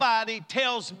nobody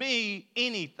tells me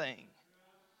anything.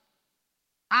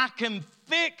 I can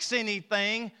fix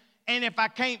anything, and if I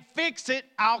can't fix it,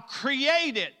 I'll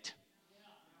create it.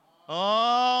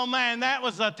 Oh, man, that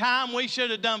was a time we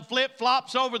should have done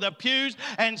flip-flops over the pews,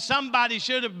 and somebody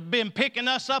should have been picking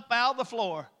us up out of the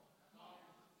floor.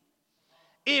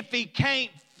 If He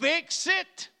can't fix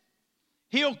it,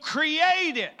 He'll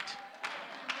create it.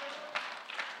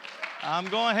 I'm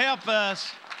going to help us.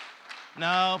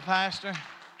 No, Pastor,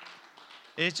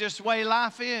 it's just the way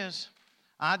life is.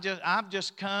 I've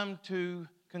just come to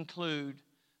conclude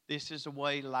this is the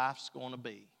way life's going to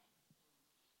be.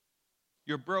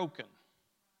 You're broken,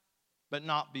 but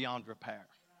not beyond repair.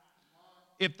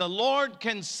 If the Lord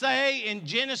can say in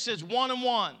Genesis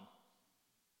 1:1,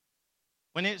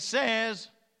 when it says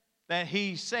that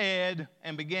He said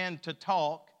and began to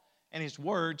talk, and His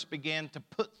words began to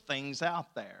put things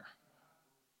out there.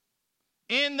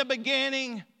 In the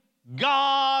beginning,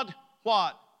 God,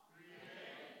 what?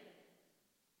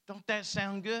 Don't that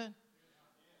sound good?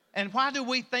 And why do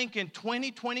we think in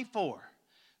 2024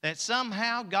 that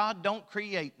somehow God don't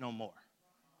create no more?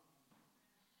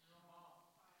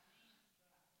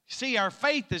 See, our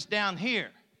faith is down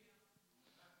here.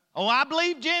 Oh, I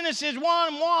believe Genesis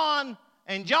 1:1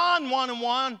 and John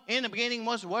 1:1. In the beginning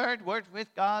was the Word, Word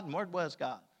with God, and Word was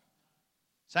God.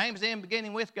 Same as in the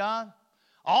beginning with God.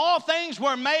 All things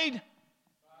were made,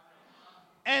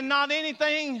 and not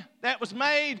anything that was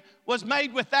made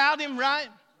without Him, right?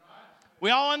 We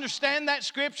all understand that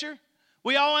scripture.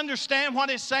 We all understand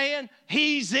what it's saying.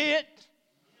 He's it.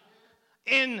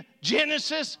 In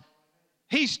Genesis,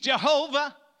 He's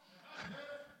Jehovah.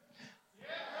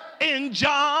 In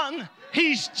John,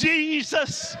 He's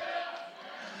Jesus.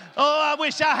 Oh, I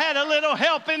wish I had a little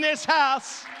help in this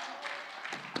house.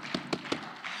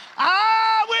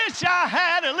 I wish I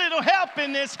had a little help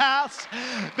in this house,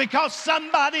 because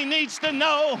somebody needs to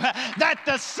know that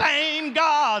the same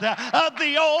God of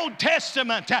the Old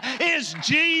Testament is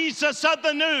Jesus of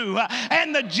the New,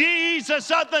 and the Jesus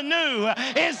of the New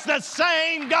is the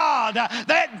same God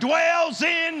that dwells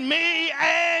in me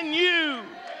and you.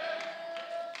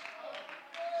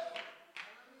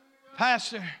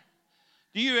 Pastor,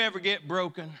 do you ever get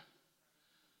broken?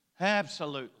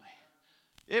 Absolutely.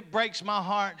 It breaks my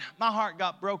heart. My heart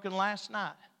got broken last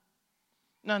night.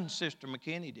 Nothing Sister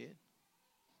McKinney did.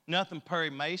 Nothing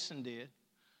Perry Mason did.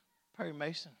 Perry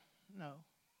Mason, no.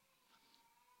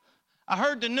 I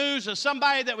heard the news of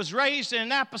somebody that was raised in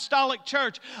an apostolic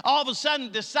church all of a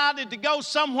sudden decided to go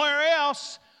somewhere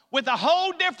else with a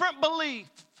whole different belief.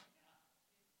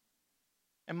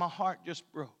 And my heart just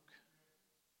broke.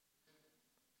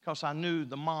 Because I knew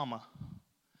the mama.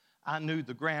 I knew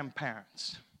the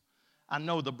grandparents. I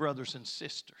know the brothers and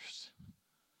sisters.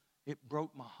 It broke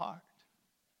my heart.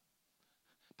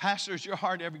 Pastors, your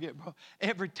heart ever get broke?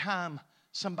 Every time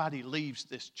somebody leaves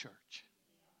this church.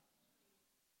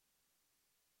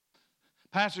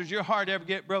 Pastors, your heart ever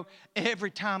get broke? Every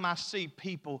time I see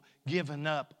people giving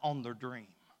up on their dream.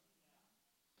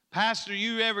 Pastor,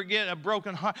 you ever get a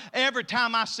broken heart? Every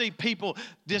time I see people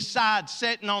decide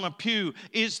sitting on a pew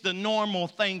is the normal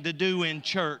thing to do in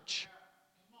church.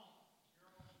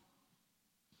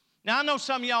 Now, I know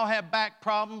some of y'all have back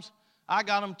problems. I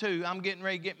got them too. I'm getting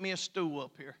ready to get me a stool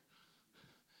up here.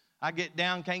 I get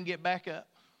down, can't get back up.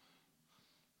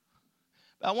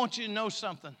 But I want you to know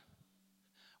something.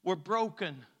 We're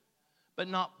broken, but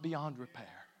not beyond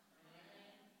repair.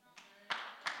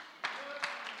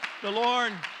 The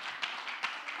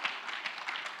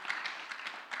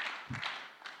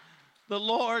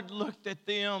Lord looked at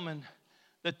them, and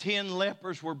the 10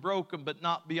 lepers were broken but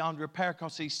not beyond repair,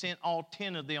 because He sent all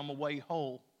 10 of them away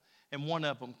whole. And one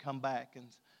of them come back and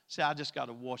say, I just got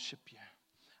to worship you.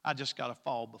 I just got to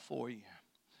fall before you.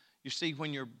 You see,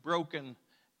 when you're broken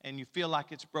and you feel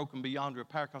like it's broken beyond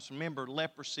repair, because remember,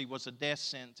 leprosy was a death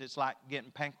sentence. It's like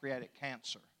getting pancreatic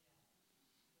cancer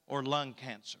or lung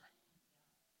cancer.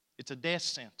 It's a death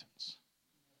sentence.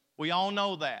 We all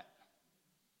know that.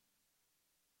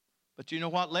 But you know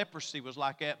what? Leprosy was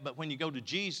like that. But when you go to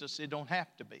Jesus, it don't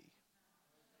have to be.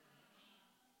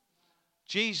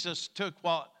 Jesus took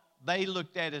what they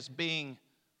looked at as being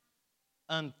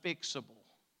unfixable,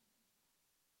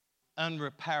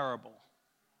 unrepairable.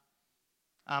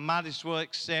 I might as well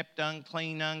accept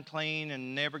unclean,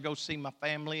 and never go see my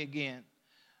family again.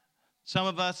 Some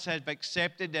of us have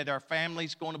accepted that our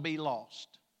family's going to be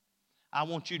lost. I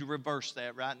want you to reverse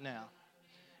that right now.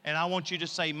 And I want you to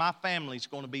say, my family's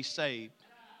going to be saved.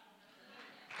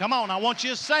 Come on, I want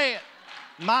you to say it.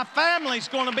 My family's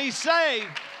going to be saved.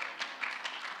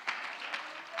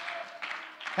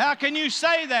 How can you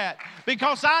say that?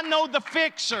 Because I know the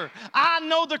fixer. I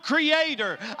know the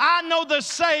creator. I know the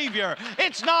Savior.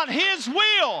 It's not His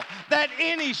will that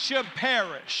any should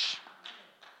perish.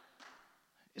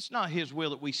 It's not His will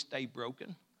that we stay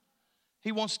broken.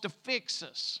 He wants to fix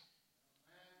us.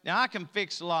 Now, I can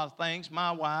fix a lot of things.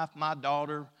 My wife, my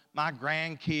daughter, my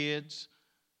grandkids.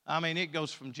 I mean, it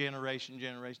goes from generation to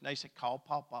generation. They say, call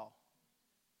Pawpaw.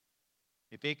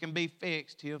 If it can be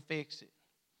fixed, he'll fix it.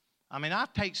 I mean, I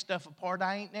take stuff apart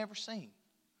I ain't never seen.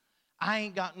 I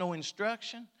ain't got no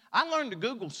instruction. I learned to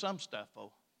Google some stuff,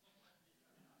 though.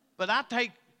 But I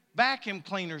take vacuum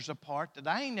cleaners apart that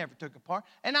I ain't never took apart,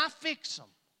 and I fix them.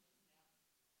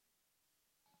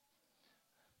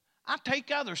 I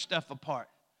take other stuff apart,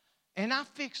 and I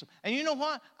fix them. And you know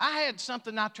what? I had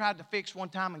something I tried to fix one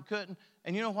time and couldn't.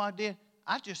 And you know what I did?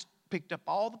 I just picked up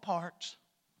all the parts,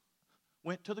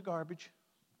 went to the garbage.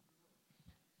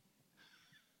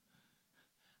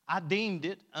 I deemed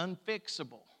it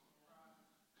unfixable.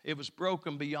 It was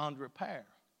broken beyond repair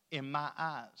in my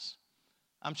eyes.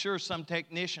 I'm sure some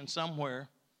technician somewhere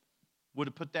would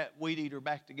have put that weed eater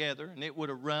back together, and it would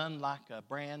have run like a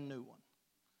brand new one.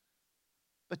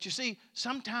 But you see,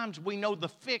 sometimes we know the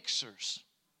fixers,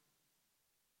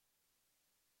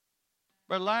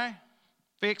 Brother Larry,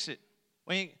 fix it.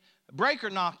 Breaker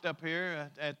knocked up here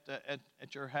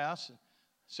at your house.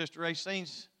 Sister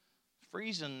Racine's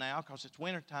freezing now because it's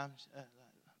wintertime.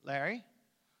 Larry?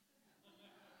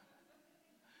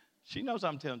 She knows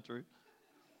I'm telling the truth.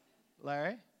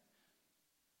 Larry?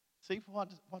 See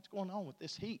what's going on with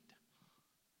this heat.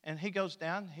 And he goes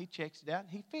down, he checks it out, and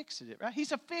he fixes it, right?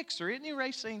 He's a fixer, isn't he,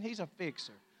 Racine? He's a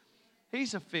fixer.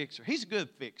 He's a fixer. He's a good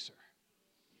fixer.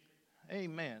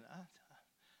 Amen.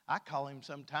 I call him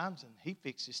sometimes, and he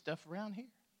fixes stuff around here.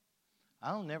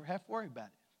 I don't never have to worry about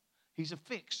it. He's a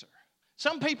fixer.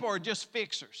 Some people are just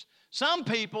fixers. Some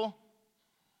people,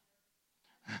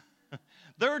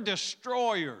 they're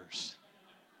destroyers.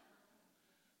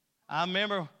 I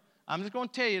remember, I'm just going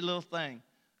to tell you a little thing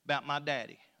about my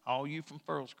daddy. All you from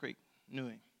Furls Creek knew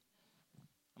him.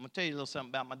 I'm going to tell you a little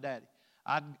something about my daddy.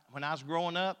 When I was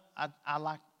growing up, I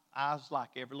was like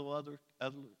every other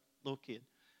little kid.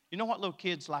 You know what little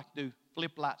kids like to do?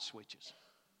 Flip light switches.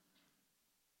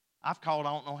 I've called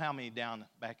I don't know how many down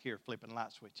back here flipping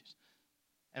light switches.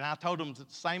 And I told them the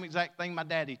same exact thing my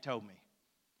daddy told me.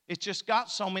 It's just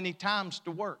got so many times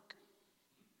to work.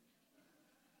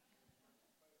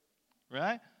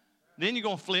 Right? Then you're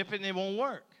going to flip it and it won't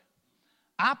work.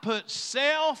 I put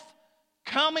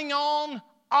coming on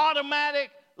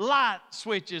automatic light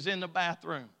switches in the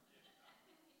bathroom.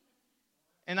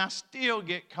 And I still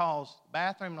get calls,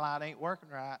 bathroom light ain't working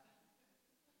right.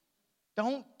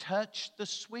 Don't touch the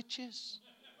switches.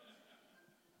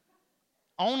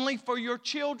 Only for your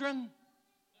children.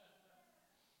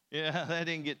 Yeah, that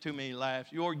didn't get too many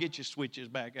laughs. You ought to get your switches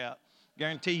back out.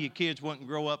 Guarantee your kids wouldn't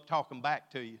grow up talking back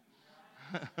to you.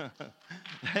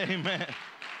 Amen.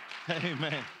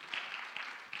 Amen.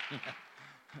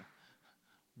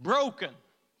 Broken.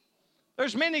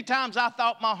 There's many times I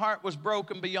thought my heart was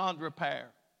broken beyond repair.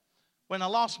 When I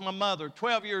lost my mother,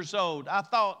 12 years old, I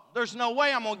thought, there's no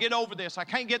way I'm going to get over this. I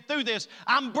can't get through this.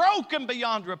 I'm broken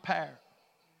beyond repair.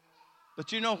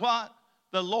 But you know what?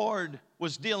 The Lord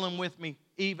was dealing with me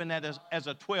even as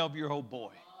a 12-year-old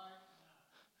boy.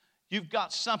 You've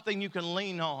got something you can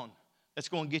lean on that's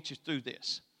going to get you through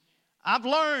this. I've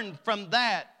learned from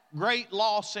that great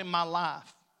loss in my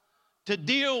life to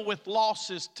deal with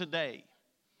losses today.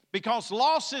 Because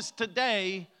losses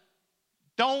today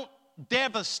don't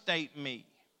devastate me.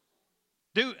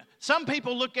 Some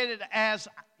people look at it as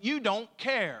you don't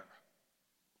care.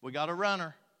 We got a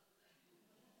runner.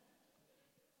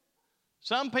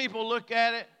 Some people look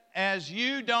at it as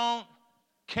you don't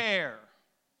care.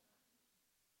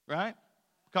 Right?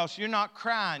 Because you're not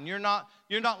crying. You're not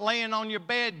laying on your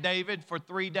bed, David, for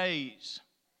 3 days.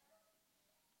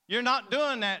 You're not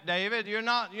doing that, David. You're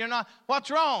not. What's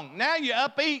wrong? Now you're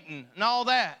up eating and all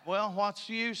that. Well, what's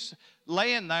the use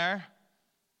laying there?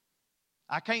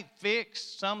 I can't fix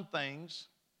some things.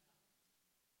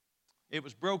 It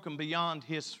was broken beyond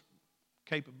his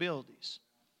capabilities.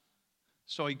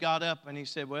 So he got up and he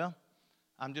said, well,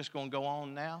 I'm just going to go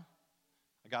on now.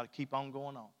 I got to keep on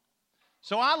going on.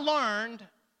 So I learned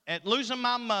at losing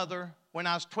my mother when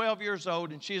I was 12 years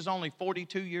old, and she is only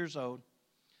 42 years old,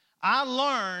 I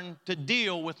learned to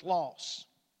deal with loss.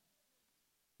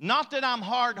 Not that I'm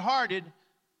hard-hearted,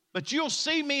 but you'll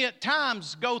see me at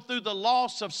times go through the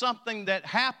loss of something that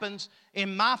happens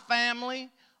in my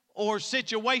family or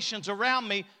situations around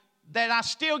me that I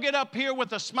still get up here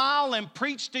with a smile and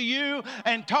preach to you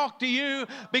and talk to you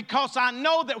because I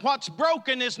know that what's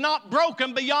broken is not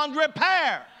broken beyond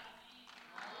repair.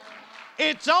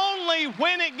 It's only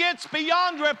when it gets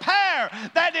beyond repair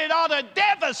that it ought to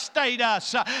devastate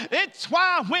us. It's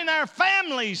why when our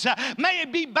families may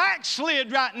be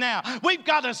backslid right now, we've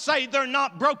got to say they're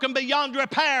not broken beyond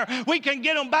repair. We can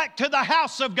get them back to the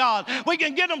house of God. We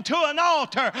can get them to an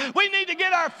altar. We need to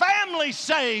get our families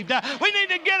saved. We need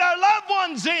to get our loved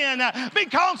ones in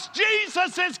because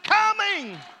Jesus is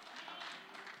coming.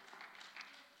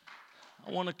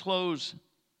 I want to close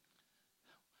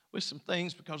with some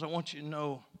things because I want you to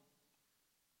know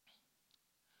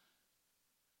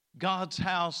God's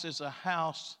house is a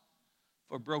house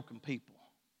for broken people.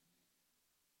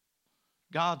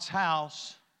 God's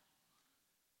house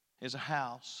is a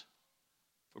house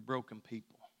for broken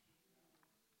people.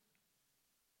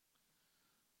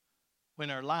 When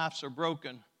our lives are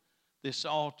broken, this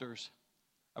altar's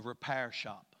a repair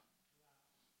shop.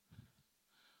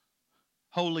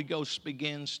 Holy Ghost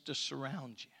begins to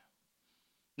surround you.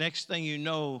 Next thing you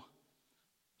know,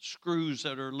 screws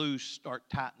that are loose start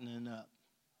tightening up.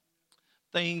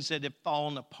 Things that have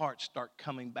fallen apart start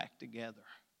coming back together.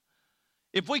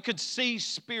 If we could see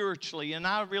spiritually, and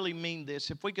I really mean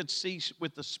this, if we could see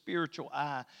with the spiritual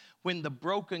eye, when the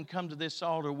broken come to this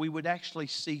altar, we would actually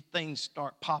see things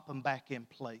start popping back in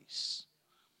place.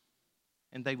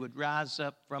 And they would rise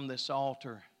up from this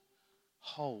altar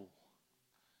whole,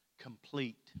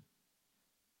 complete.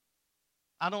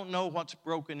 I don't know what's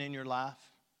broken in your life.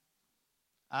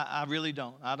 I really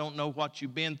don't. I don't know what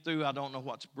you've been through. I don't know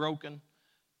what's broken.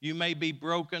 You may be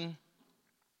broken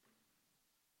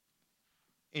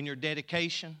in your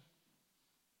dedication.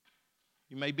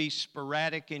 You may be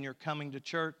sporadic in your coming to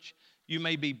church. You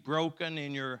may be broken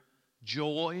in your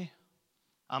joy.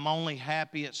 I'm only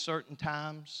happy at certain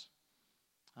times.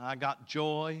 I got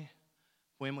joy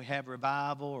when we have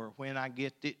revival or when I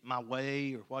get it my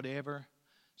way or whatever.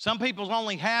 Some people's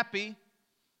only happy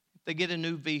if they get a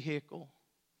new vehicle,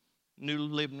 new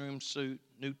living room suit,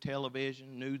 new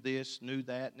television, new this, new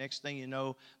that. Next thing you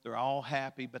know, they're all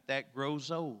happy, but that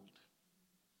grows old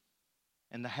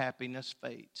and the happiness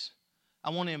fades. I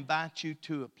want to invite you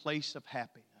to a place of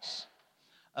happiness,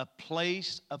 a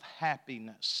place of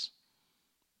happiness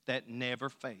that never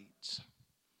fades.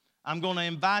 I'm going to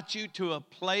invite you to a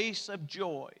place of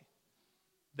joy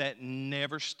that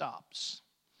never stops.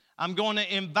 I'm going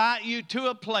to invite you to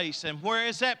a place, and where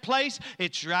is that place?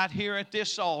 It's right here at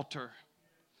this altar.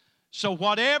 So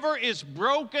whatever is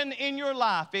broken in your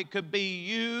life, it could be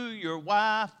you, your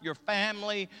wife, your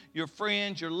family, your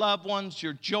friends, your loved ones,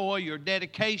 your joy, your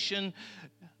dedication,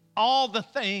 all the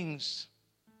things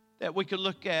that we could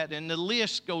look at, and the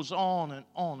list goes on and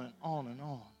on and on and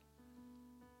on.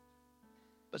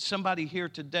 But somebody here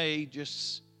today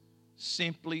just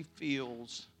simply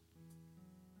feels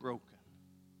broken.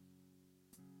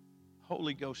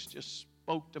 Holy Ghost just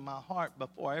spoke to my heart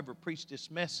before I ever preached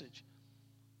this message.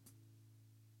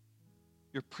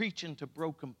 You're preaching to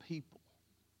broken people.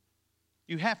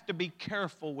 You have to be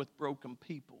careful with broken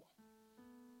people.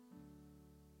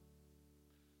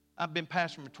 I've been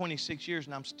pastoring for 26 years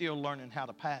and I'm still learning how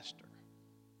to pastor.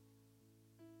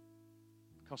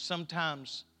 Because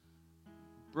sometimes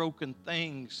broken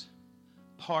things,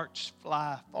 parts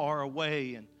fly far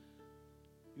away, and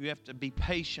you have to be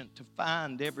patient to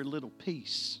find every little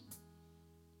piece.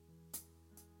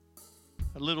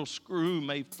 A little screw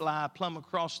may fly plumb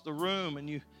across the room, and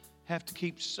you have to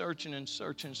keep searching and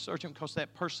searching and searching because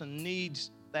that person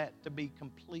needs that to be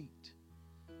complete.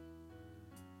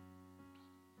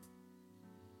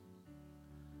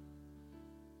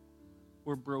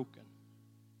 We're broken,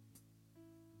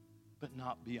 but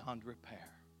not beyond repair.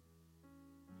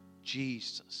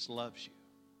 Jesus loves you.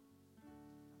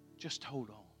 Just hold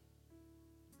on.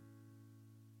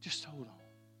 Just hold on.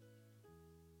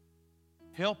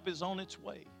 Help is on its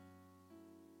way.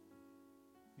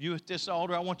 You at this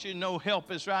altar, I want you to know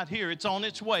help is right here. It's on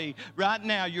its way. Right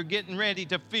now, you're getting ready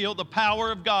to feel the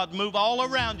power of God move all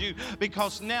around you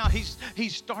because now He's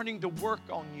starting to work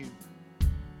on you.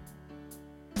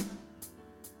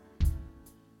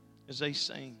 As they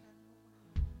sing,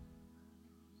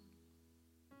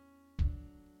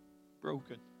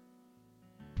 broken.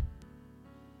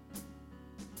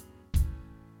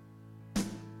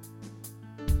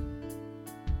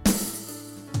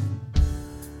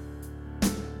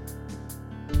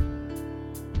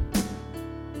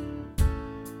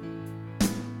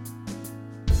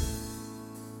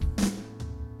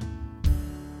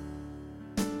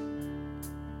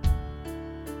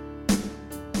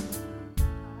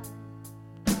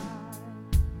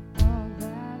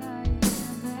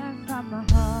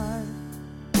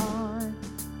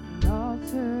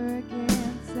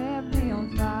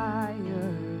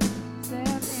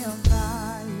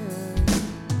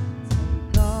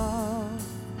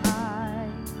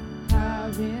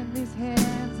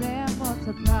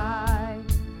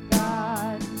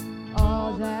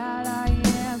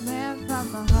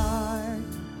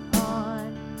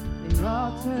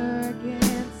 Altar again.